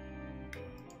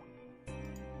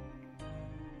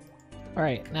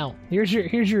 Alright, now, here's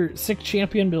your 6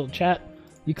 champion build, chat.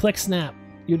 You click snap.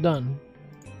 You're done.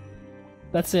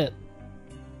 That's it.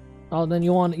 Oh, then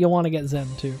you want to get Zen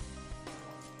too.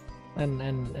 And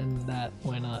that,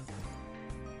 why not?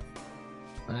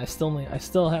 I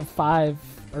still have 5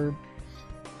 or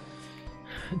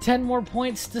 10 more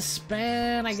points to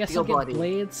spend. I guess I'll get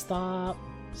Blade Stop,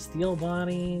 Steel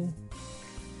Body,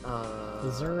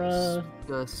 Azura,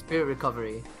 the Spirit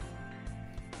Recovery.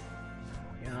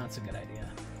 Yeah, that's a good idea.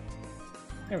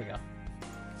 There we go.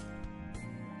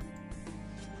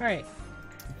 Alright.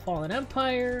 Fallen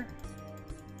Empire.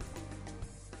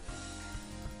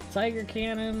 Tiger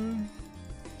Cannon.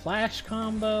 Flash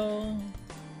combo.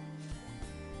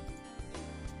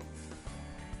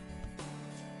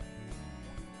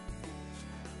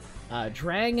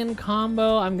 Dragon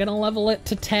combo. I'm gonna level it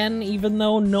to 10, even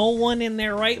though no one in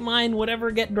their right mind would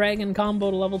ever get Dragon combo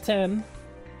to level 10.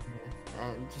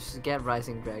 And just get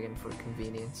Rising Dragon for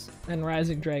convenience. And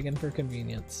Rising Dragon for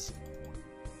convenience.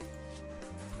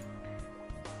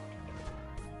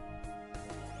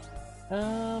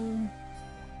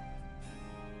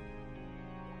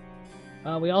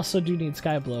 We also do need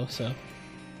Skyblow, so.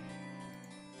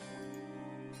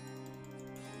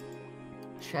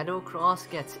 Shadowcross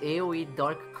gets AoE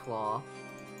Dark Claw,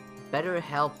 better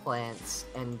health plants,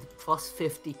 and plus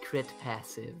 50 crit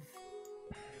passive.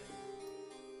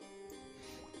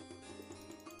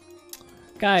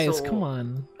 Guys, come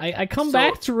on. I come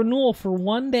back to Renewal for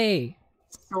 1 day.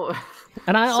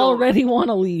 And I so, already want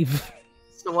to leave.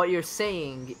 So what you're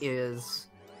saying is,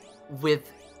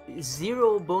 with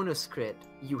 0 bonus crit,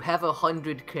 you have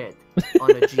 100 crit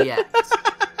on a GX.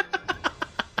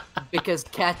 Because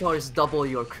Katars double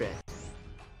your crit.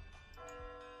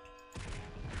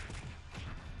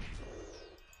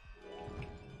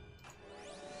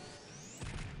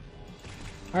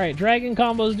 Alright, Dragon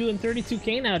combo's doing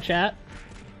 32k now, chat.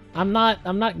 I'm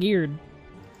not geared.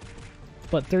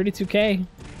 But 32k.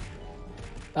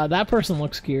 That person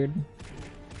looks geared.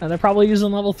 And they're probably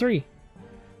using level 3.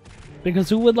 Because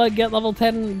who would like get level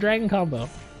 10 Dragon combo?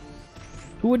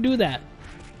 Who would do that?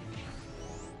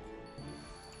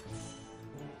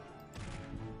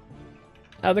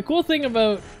 The cool thing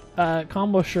about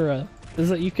Combo Shura is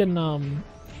that you can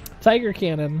Tiger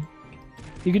Cannon.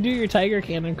 You can do your Tiger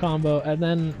Cannon combo and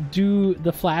then do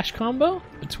the Flash combo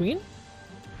between.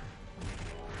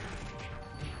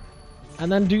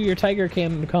 And then do your Tiger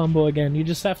Cannon combo again. You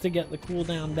just have to get the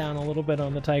cooldown down a little bit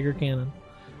on the Tiger Cannon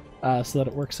so that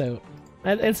it works out.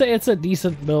 And it's a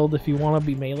decent build if you want to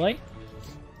be melee.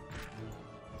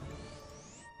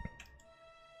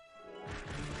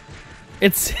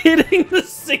 It's hitting the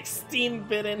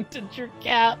 16-bit integer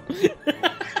cap.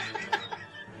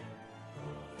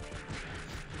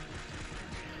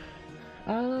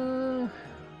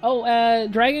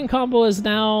 Dragon combo is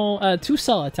now a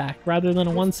 2-cell attack rather than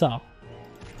a 1-cell.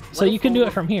 So you can do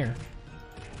it from here.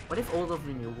 What if all of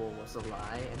Renewal was a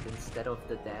lie, and instead of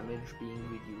the damage being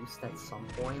reduced at some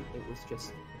point, it was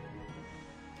just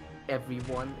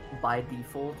everyone by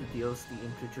default deals the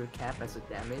integer cap as a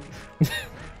damage?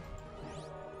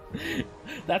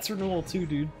 That's Renewal too,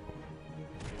 dude.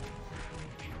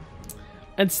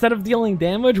 Instead of dealing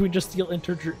damage, we just deal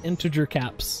integer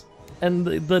caps. And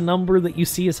the number that you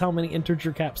see is how many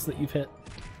integer caps that you've hit.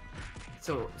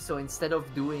 So instead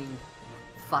of doing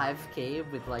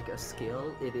 5k with like a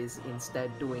skill, it is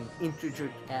instead doing integer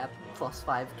cap plus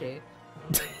 5k.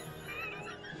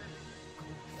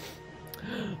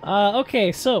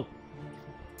 Okay, so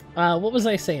what was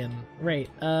I saying? Right.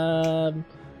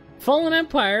 Fallen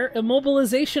Empire,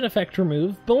 immobilization effect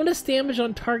removed, bonus damage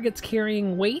on targets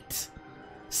carrying weight,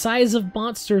 size of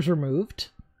monsters removed,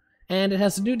 and it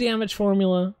has a new damage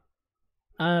formula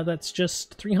that's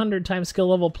just 300 times skill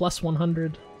level plus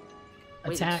 100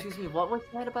 attack. Wait, excuse me, what was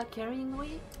that about carrying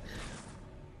weight?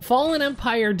 Fallen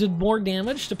Empire did more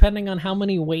damage depending on how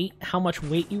much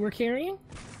weight you were carrying,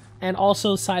 and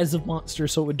also size of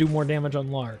monsters, so it would do more damage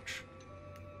on large.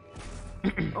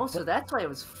 Oh, so that's why it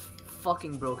was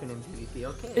fucking broken in PvP,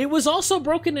 okay. It was also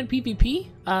broken in PvP.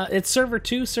 It's server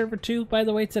 2, by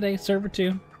the way, today, server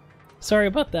 2. Sorry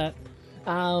about that.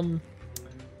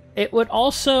 it would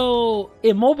also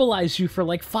immobilize you for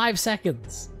like 5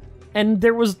 seconds. And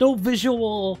there was no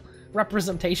visual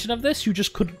representation of this, you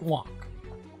just couldn't walk.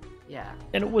 Yeah.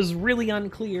 And it was really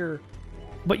unclear,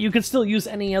 but you could still use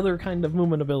any other kind of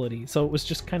movement ability, so it was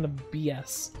just kind of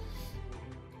BS.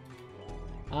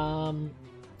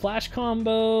 Flash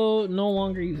combo no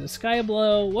longer uses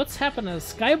Skyblow. What's happened is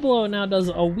Skyblow now does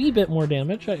a wee bit more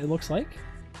damage, it looks like.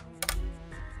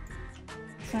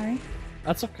 Sorry.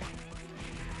 That's okay.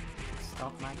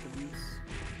 Stop my abuse.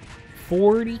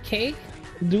 40k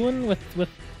doing with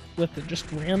the just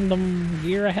random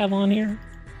gear I have on here.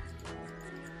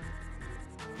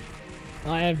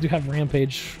 I do have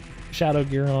Rampage Shadow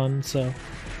gear on, so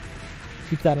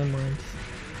keep that in mind.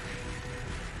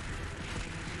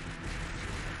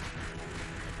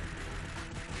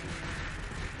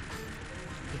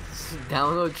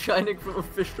 Download Shining from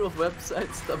official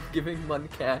website. Stop giving Mun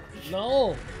cash.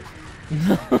 No.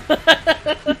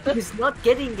 He's not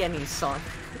getting any son.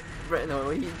 No,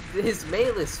 his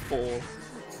mail is full.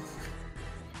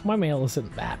 My mail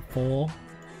isn't that full.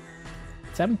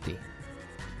 It's empty.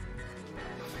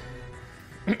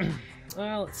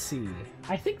 Let's see.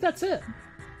 I think that's it.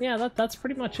 Yeah, that's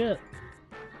pretty much it.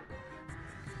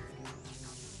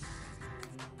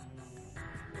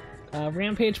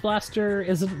 Rampage Blaster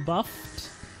isn't buffed.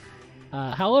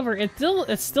 However, it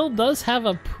still does have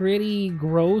a pretty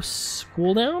gross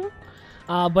cooldown.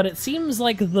 But it seems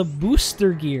like the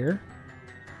booster gear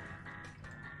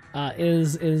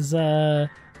is gonna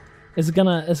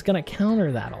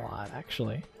counter that a lot,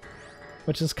 actually,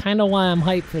 which is kind of why I'm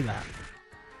hyped for that.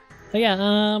 But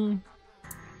yeah,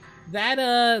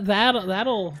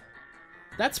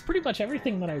 that's pretty much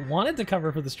everything that I wanted to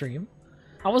cover for the stream.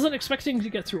 I wasn't expecting to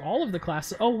get through all of the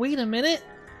classes. Oh, wait a minute,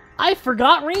 I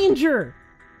forgot Ranger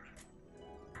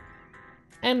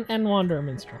and Wanderer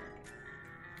Minstrel.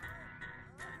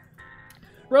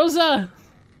 Rosa!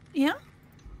 Yeah?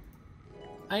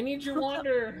 I need your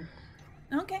Wanderer.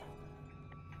 Okay.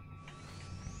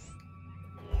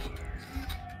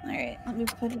 Alright, let me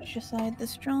put aside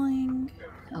this drawing.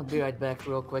 I'll be right back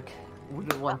real quick.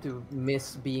 Wouldn't want to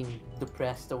miss being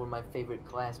depressed over my favorite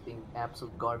class being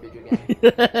absolute garbage again.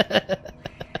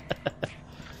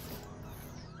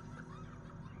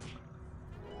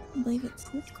 I believe it's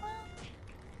this class?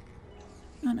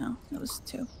 Oh no, that was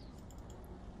 2.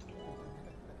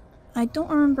 I don't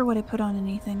remember what I put on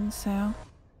anything, so...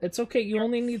 It's okay, you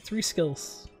only need 3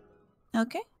 skills.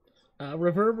 Okay.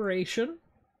 Reverberation,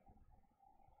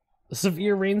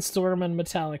 Severe Rainstorm, and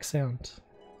Metallic Sound.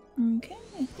 Okay,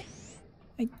 I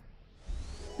think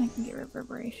I can get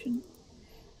Reverberation.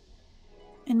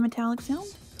 And Metallic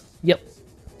Sound? Yep.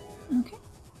 Okay.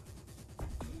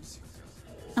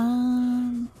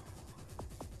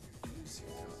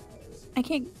 I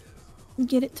can't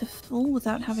get it to full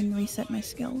without having reset my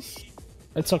skills.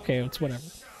 It's okay, it's whatever.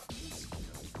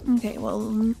 Okay,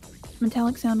 well,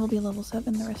 Metallic Sound will be level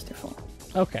 7, the rest are full.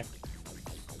 Okay.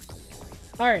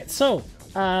 Alright, so,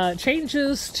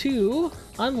 changes to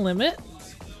Unlimit.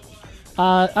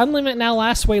 Unlimit now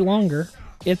lasts way longer.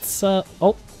 It's,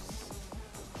 oh.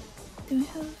 Do I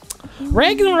have...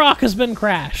 Ragnarok has been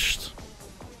crashed.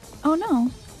 Oh no.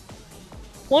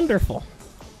 Wonderful.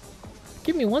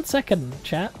 Give me 1 second,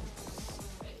 chat.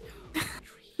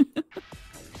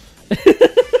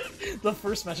 The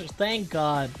first message, thank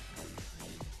God.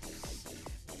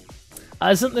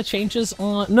 Isn't the changes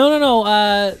on...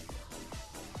 No.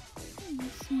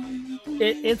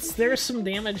 There's some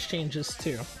damage changes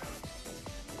too.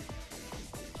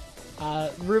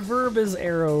 Reverb is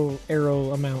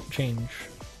arrow amount change.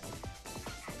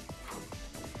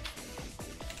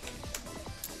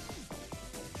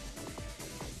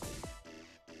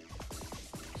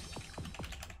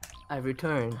 I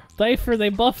return. Cypher, they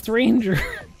buffed Ranger.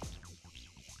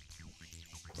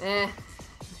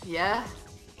 Yeah?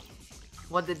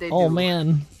 What did they do? Oh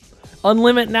man.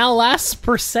 Unlimit now lasts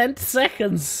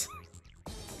seconds.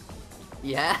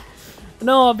 Yeah?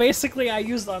 No, basically I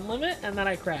used Unlimit and then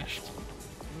I crashed.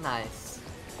 Nice.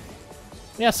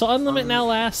 Yeah, so Unlimit now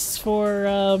lasts for,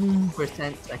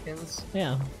 seconds?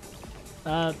 Yeah.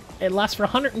 It lasts for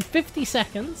 150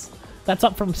 seconds. That's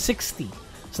up from 60.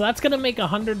 So that's going to make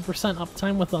 100%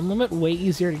 uptime with Unlimit way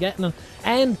easier to get.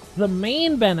 And the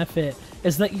main benefit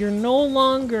is that you're no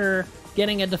longer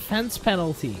getting a defense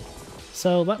penalty.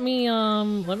 So let me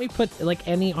put like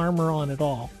any armor on at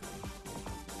all.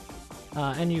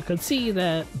 And you can see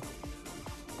that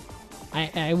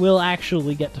I will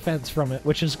actually get defense from it,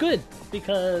 which is good,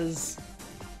 because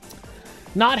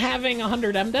not having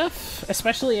 100 MDef,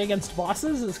 especially against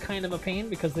bosses, is kind of a pain,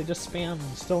 because they just spam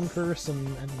Stone Curse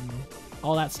and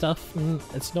all that stuff, and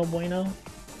it's no bueno.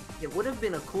 It would have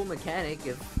been a cool mechanic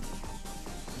if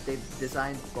they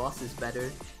designed bosses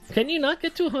better. Can you not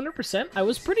get to 100%? I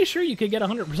was pretty sure you could get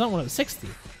 100% when it was 60.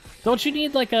 Don't you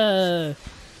need like a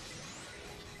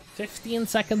 15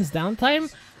 seconds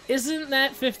downtime? Isn't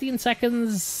that 15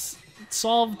 seconds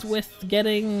solved with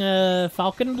getting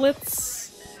Falcon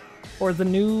Blitz? Or the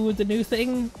new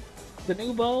thing? The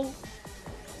new bow?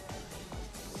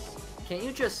 Can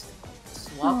you just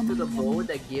swap to the bow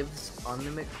that gives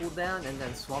unlimited cooldown and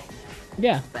then swap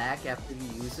back after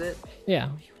you use it? Yeah.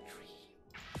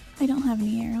 I don't have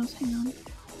any arrows, hang on.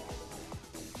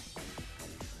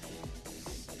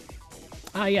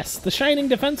 Ah yes, the Shining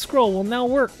Defense Scroll will now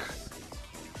work.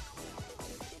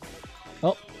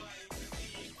 Oh.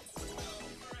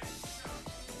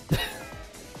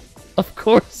 Of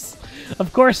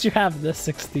course you have this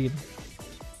 16.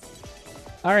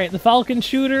 Alright, the Falcon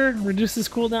Shooter reduces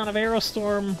cooldown of Arrow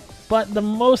Storm, but the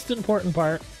most important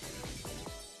part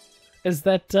is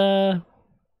that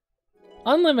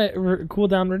Unlimited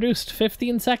cooldown reduced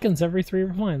 15 seconds every 3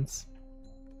 refines.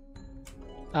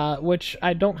 Which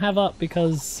I don't have up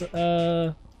because,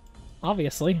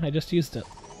 obviously, I just used it.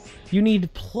 You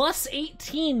need plus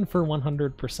 18 for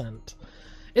 100%.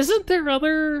 Isn't there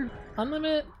other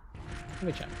Unlimited? Let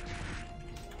me check.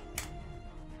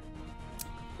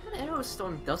 That Arrow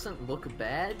Storm doesn't look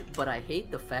bad, but I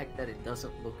hate the fact that it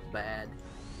doesn't look bad.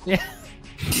 Yeah.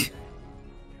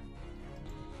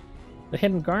 The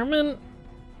Hidden Garment?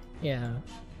 Yeah.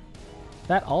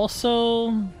 That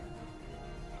also...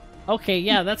 Okay,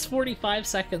 yeah, that's 45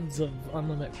 seconds of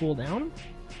unlimited cooldown.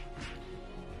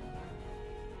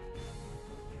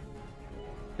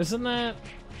 Isn't that...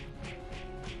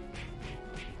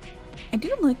 I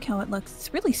do like how it looks.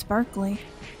 It's really sparkly.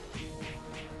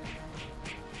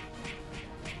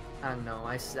 I don't know,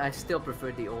 I still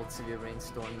prefer the old Severe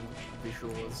Rainstorm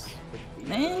visuals with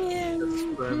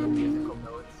the sperm and musical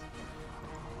notes.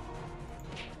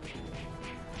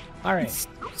 Alright. It's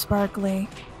so sparkly.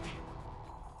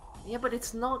 Yeah, but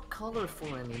it's not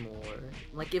colorful anymore.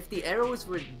 Like, if the arrows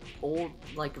were old,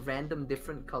 like, random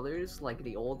different colors, like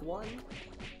the old one,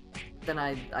 then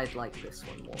I'd like this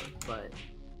one more, but...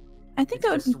 I think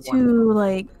that would be too,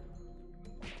 like,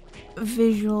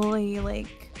 visually,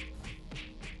 like,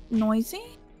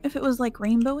 noisy, if it was, like,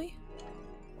 rainbowy.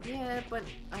 Yeah, but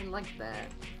I like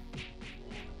that.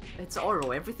 It's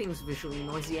Oro, everything's visually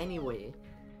noisy anyway.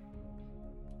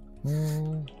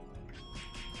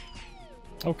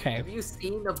 Okay. Have you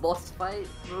seen a boss fight,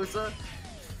 Rosa?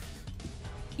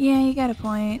 Yeah, you got a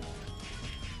point.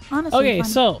 Honestly, okay, fun.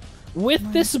 So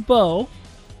with this bow,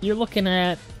 you're looking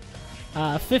at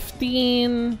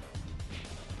 15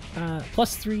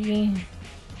 plus 3,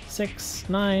 6,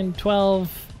 9, 12,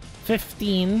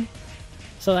 15.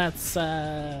 So that's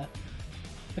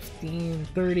 15,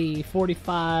 30,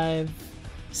 45,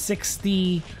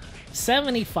 60,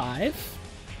 75.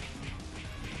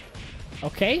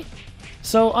 Okay?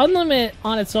 So Unlimit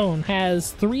on its own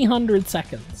has 300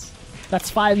 seconds. That's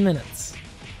 5 minutes.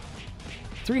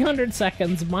 300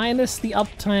 seconds minus the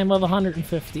uptime of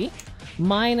 150,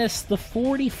 minus the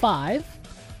 45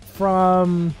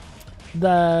 from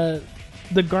the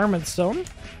Garment Stone,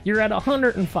 you're at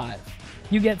 105.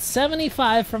 You get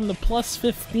 75 from the plus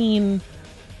 15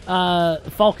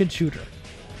 Falcon Shooter.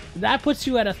 That puts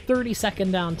you at a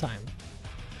 30-second downtime.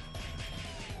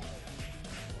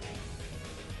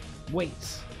 Wait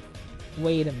a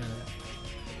minute.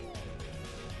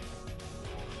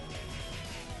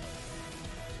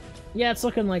 Yeah, it's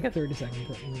looking like a 30-second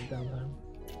downtime.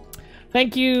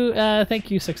 Thank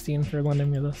you, 16, for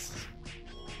lending me this.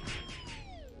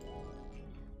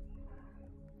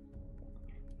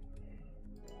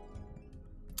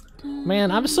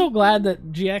 Man, I'm so glad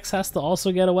that GX has to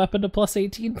also get a weapon to plus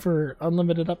 18 for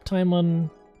unlimited uptime on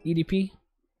EDP.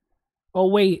 Oh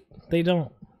wait, they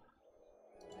don't.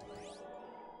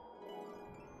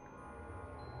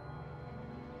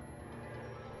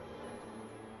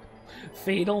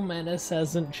 Fatal Menace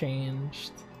hasn't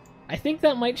changed. I think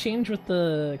that might change with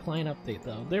the client update,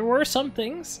 though. There were some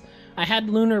things. I had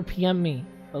Lunar PM me,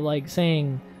 like,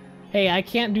 saying, hey, I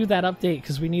can't do that update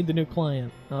because we need the new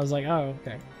client. And I was like, oh,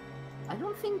 okay. I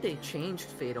don't think they changed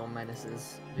Fatal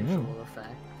Menace's visual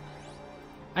effect.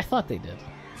 I thought they did.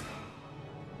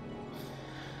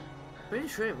 Pretty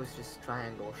sure it was just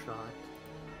triangle shot.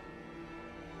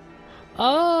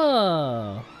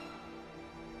 Oh!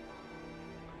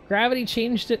 Gravity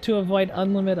changed it to avoid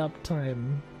unlimited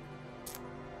uptime.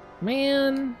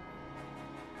 Man.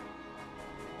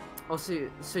 Oh,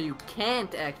 so you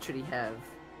can't actually have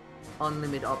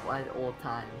unlimited up at all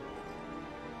time.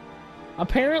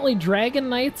 Apparently Dragon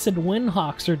Knights and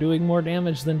Windhawks are doing more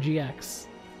damage than GX.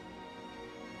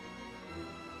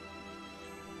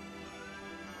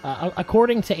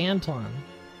 according to Anton.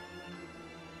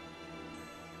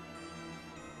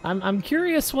 I'm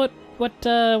curious what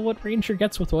Ranger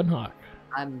gets with Windhawk.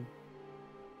 I'm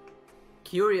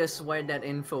curious where that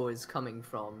info is coming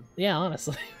from. Yeah,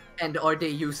 honestly. And are they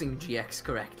using GX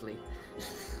correctly?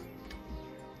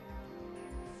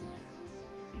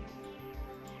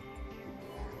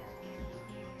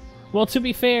 Well, to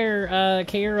be fair,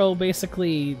 Kairo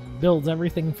basically builds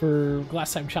everything for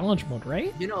Glass Time Challenge mode,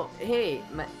 right? You know, hey,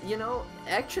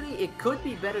 actually it could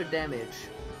be better damage,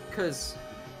 because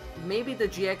maybe the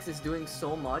GX is doing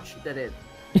so much that it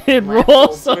it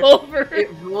rolls over. It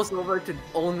rolls over to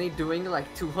only doing like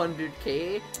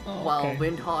 200k, while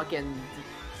Windhawk and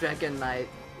Dragon Knight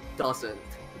doesn't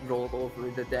roll over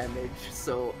the damage,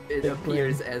 so it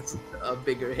appears as a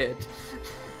bigger hit.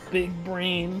 Big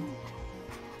brain.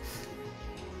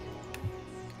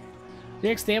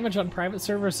 GX damage on private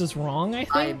servers is wrong, I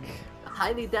think? I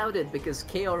highly doubt it, because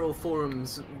KRO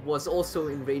Forums was also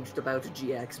enraged about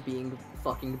GX being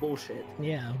fucking bullshit.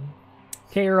 Yeah.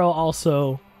 KRO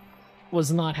also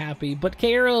was not happy, but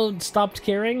KRO stopped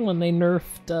caring when they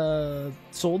nerfed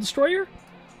Soul Destroyer,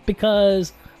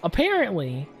 because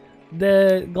apparently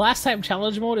the Glass Type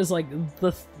Challenge mode is like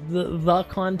the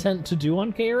content to do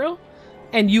on KRO,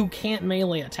 and you can't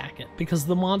melee attack it, because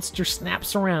the monster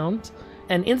snaps around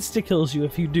and insta-kills you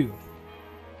if you do.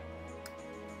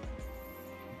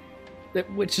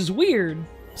 Which is weird,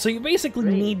 so you basically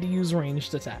need to use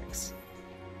ranged attacks.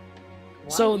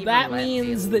 So that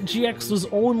means that GX was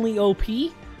only OP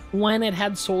when it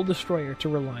had Soul Destroyer to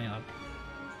rely on.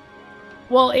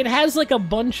 Well, it has like a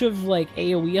bunch of like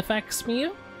AoE effects,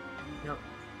 Miyu. Yep.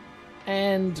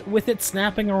 And with it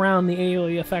snapping around, the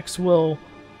AoE effects will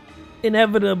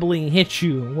inevitably hit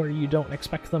you where you don't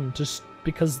expect them to,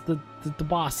 because the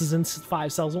boss is in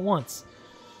 5 cells at once.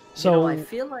 So I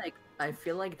feel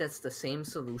like that's the same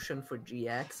solution for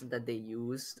GX that they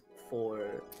used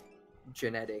for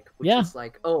Genetic, which is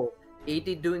like, oh,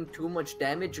 AD doing too much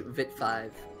damage, Vit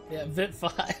 5. Yeah, Vit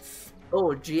 5.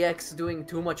 Oh, GX doing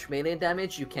too much melee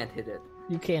damage, you can't hit it.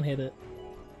 You can't hit it.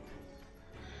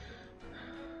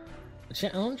 The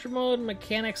challenge mode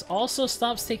mechanics also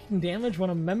stops taking damage when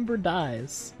a member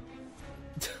dies.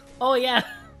 Oh yeah.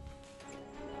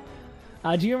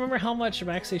 Do you remember how much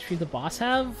max HP the boss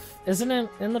have? Isn't it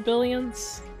in the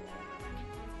billions?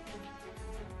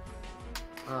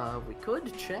 We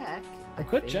could check. We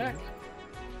could check.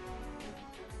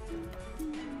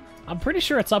 I'm pretty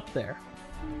sure it's up there.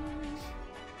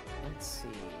 Let's see.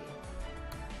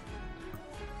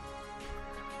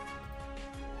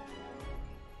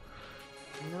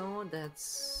 No,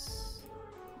 that's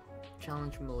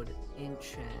challenge mode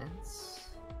enchants.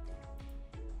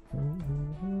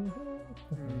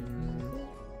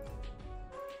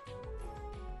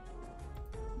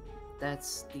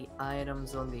 That's the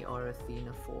items on the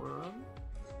Arathena forum.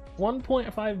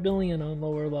 1.5 billion on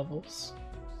lower levels.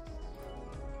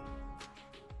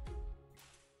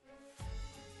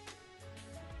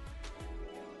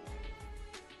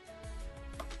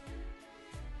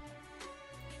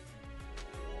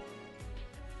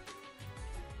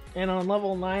 And on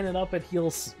level 9 and up, it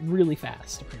heals really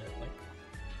fast, apparently.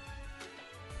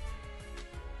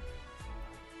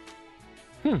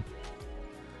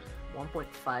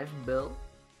 1.5 bill?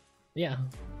 Yeah.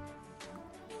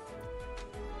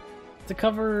 To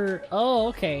cover... Oh,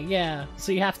 okay, yeah.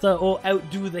 So you have to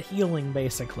outdo the healing,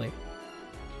 basically.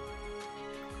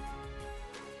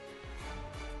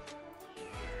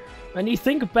 And you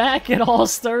think back, it all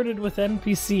started with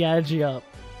NPC Agi up.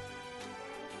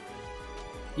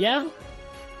 Yeah,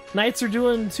 Knights are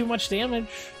doing too much damage.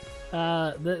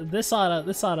 This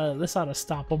oughta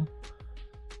stop them.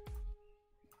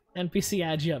 NPC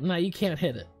Agi up. No, you can't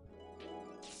hit it.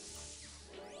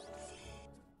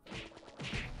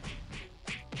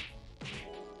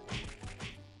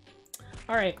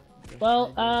 Alright,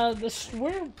 well,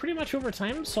 we're pretty much over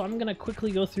time, so I'm gonna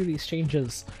quickly go through these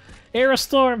changes.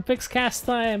 Aerostorm, fixed cast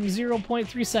time,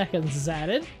 0.3 seconds is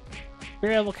added.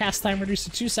 Variable cast time reduced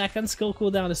to 2 seconds, skill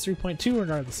cooldown is 3.2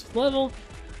 regardless of level.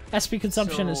 SP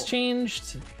consumption has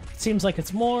changed, seems like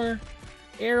it's more.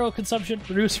 Arrow consumption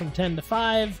reduced from 10 to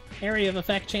 5. Area of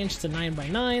effect changed to 9 by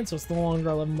 9, so it's no longer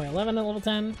 11 by 11 at level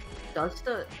 10. Does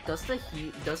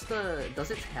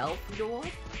its health go up?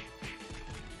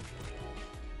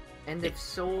 And if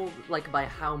so, like by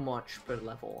how much per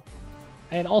level?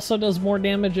 It also does more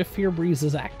damage if Fear Breeze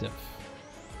is active.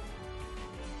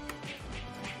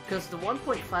 Because the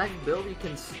 1.5 build you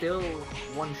can still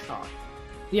one-shot.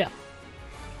 Yeah.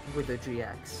 With the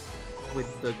GX.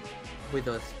 With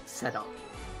the setup.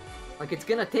 Like, it's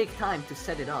gonna take time to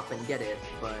set it up and get it,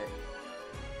 but...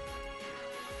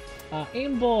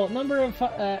 Aimball, number of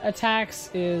attacks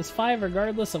is 5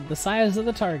 regardless of the size of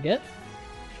the target.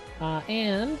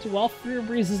 And while Fear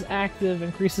Breeze is active,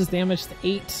 increases damage to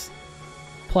 8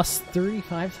 plus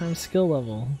 35 times skill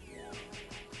level.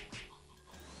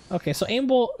 Okay, so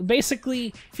Aimball,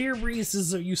 basically, Fear Breeze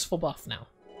is a useful buff now.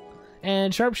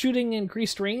 And Sharpshooting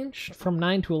increased range from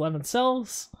 9 to 11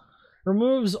 cells.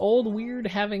 Removes old weird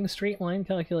having straight line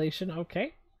calculation.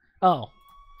 Okay. Oh.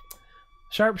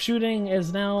 Sharpshooting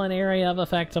is now an area of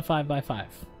effect of 5x5.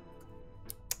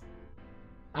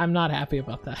 I'm not happy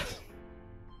about that.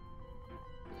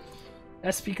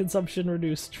 SP consumption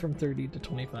reduced from 30 to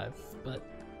 25, but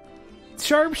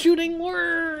sharpshooting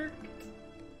worked!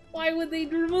 Why would they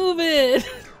remove it?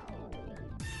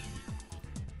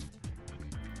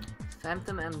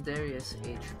 Phantom M Darius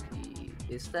HP.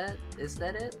 Is that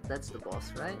it? That's the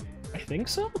boss, right? I think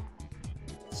so.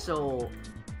 So,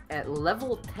 at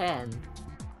level 10,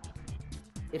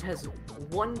 it has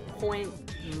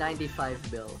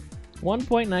 1.95 bill.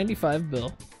 1.95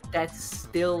 bill. That's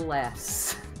still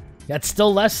less. That's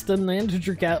still less than the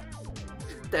integer cap.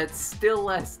 That's still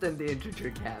less than the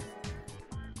integer cap.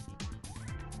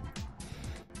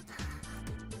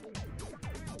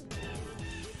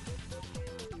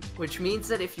 Which means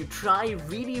that if you try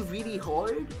really, really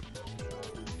hard,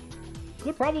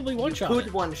 could probably one-shot it.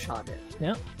 Could one-shot it.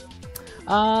 Yeah.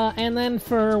 And then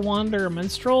for Wander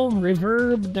Minstrel,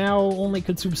 Reverb now only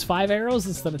consumes 5 arrows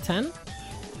instead of 10.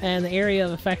 And the area of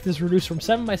effect is reduced from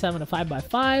 7x7 to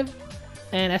 5x5.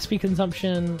 And SP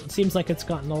consumption seems like it's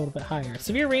gotten a little bit higher.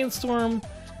 Severe Rainstorm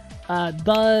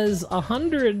does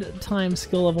 100 times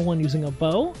skill level when using a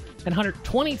bow, and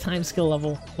 120 times skill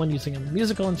level when using a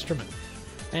musical instrument.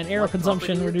 And arrow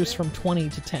consumption reduced from 20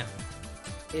 to 10.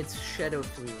 It's Shadow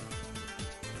 3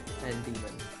 and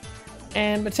Demon.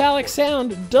 And Metallic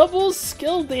Sound doubles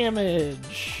skill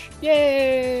damage.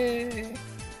 Yay!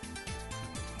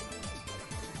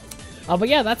 But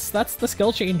yeah, that's the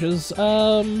skill changes.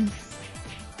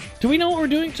 Do we know what we're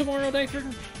doing tomorrow, Diker?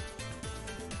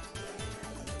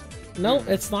 No,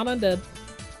 it's not undead.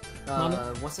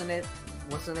 Wasn't it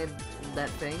that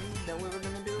thing that we were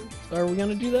gonna do? Are we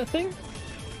gonna do that thing?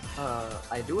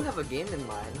 I do have a game in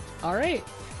mind. Alright.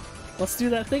 Let's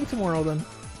do that thing tomorrow then.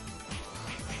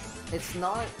 It's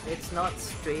not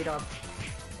straight up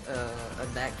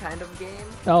that kind of game.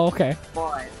 Oh, okay.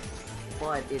 But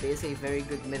it is a very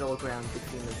good middle ground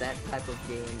between that type of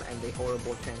game and a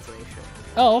horrible translation.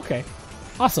 Oh, okay.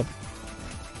 Awesome.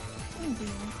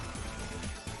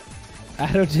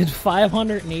 Addo did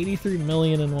 583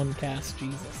 million in one cast.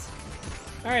 Jesus.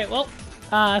 Alright, well,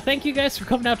 thank you guys for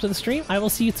coming out to the stream. I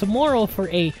will see you tomorrow for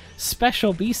a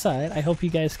special B-side. I hope you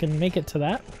guys can make it to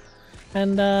that.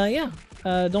 And, yeah.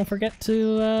 Don't forget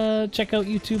to check out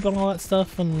YouTube and all that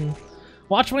stuff, and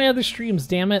watch my other streams,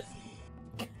 damn it.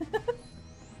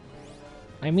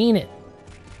 I mean it.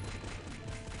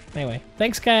 Anyway,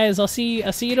 thanks guys. I'll see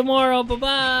you tomorrow.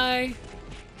 Bye-bye.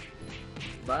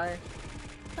 Bye.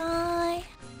 Bye.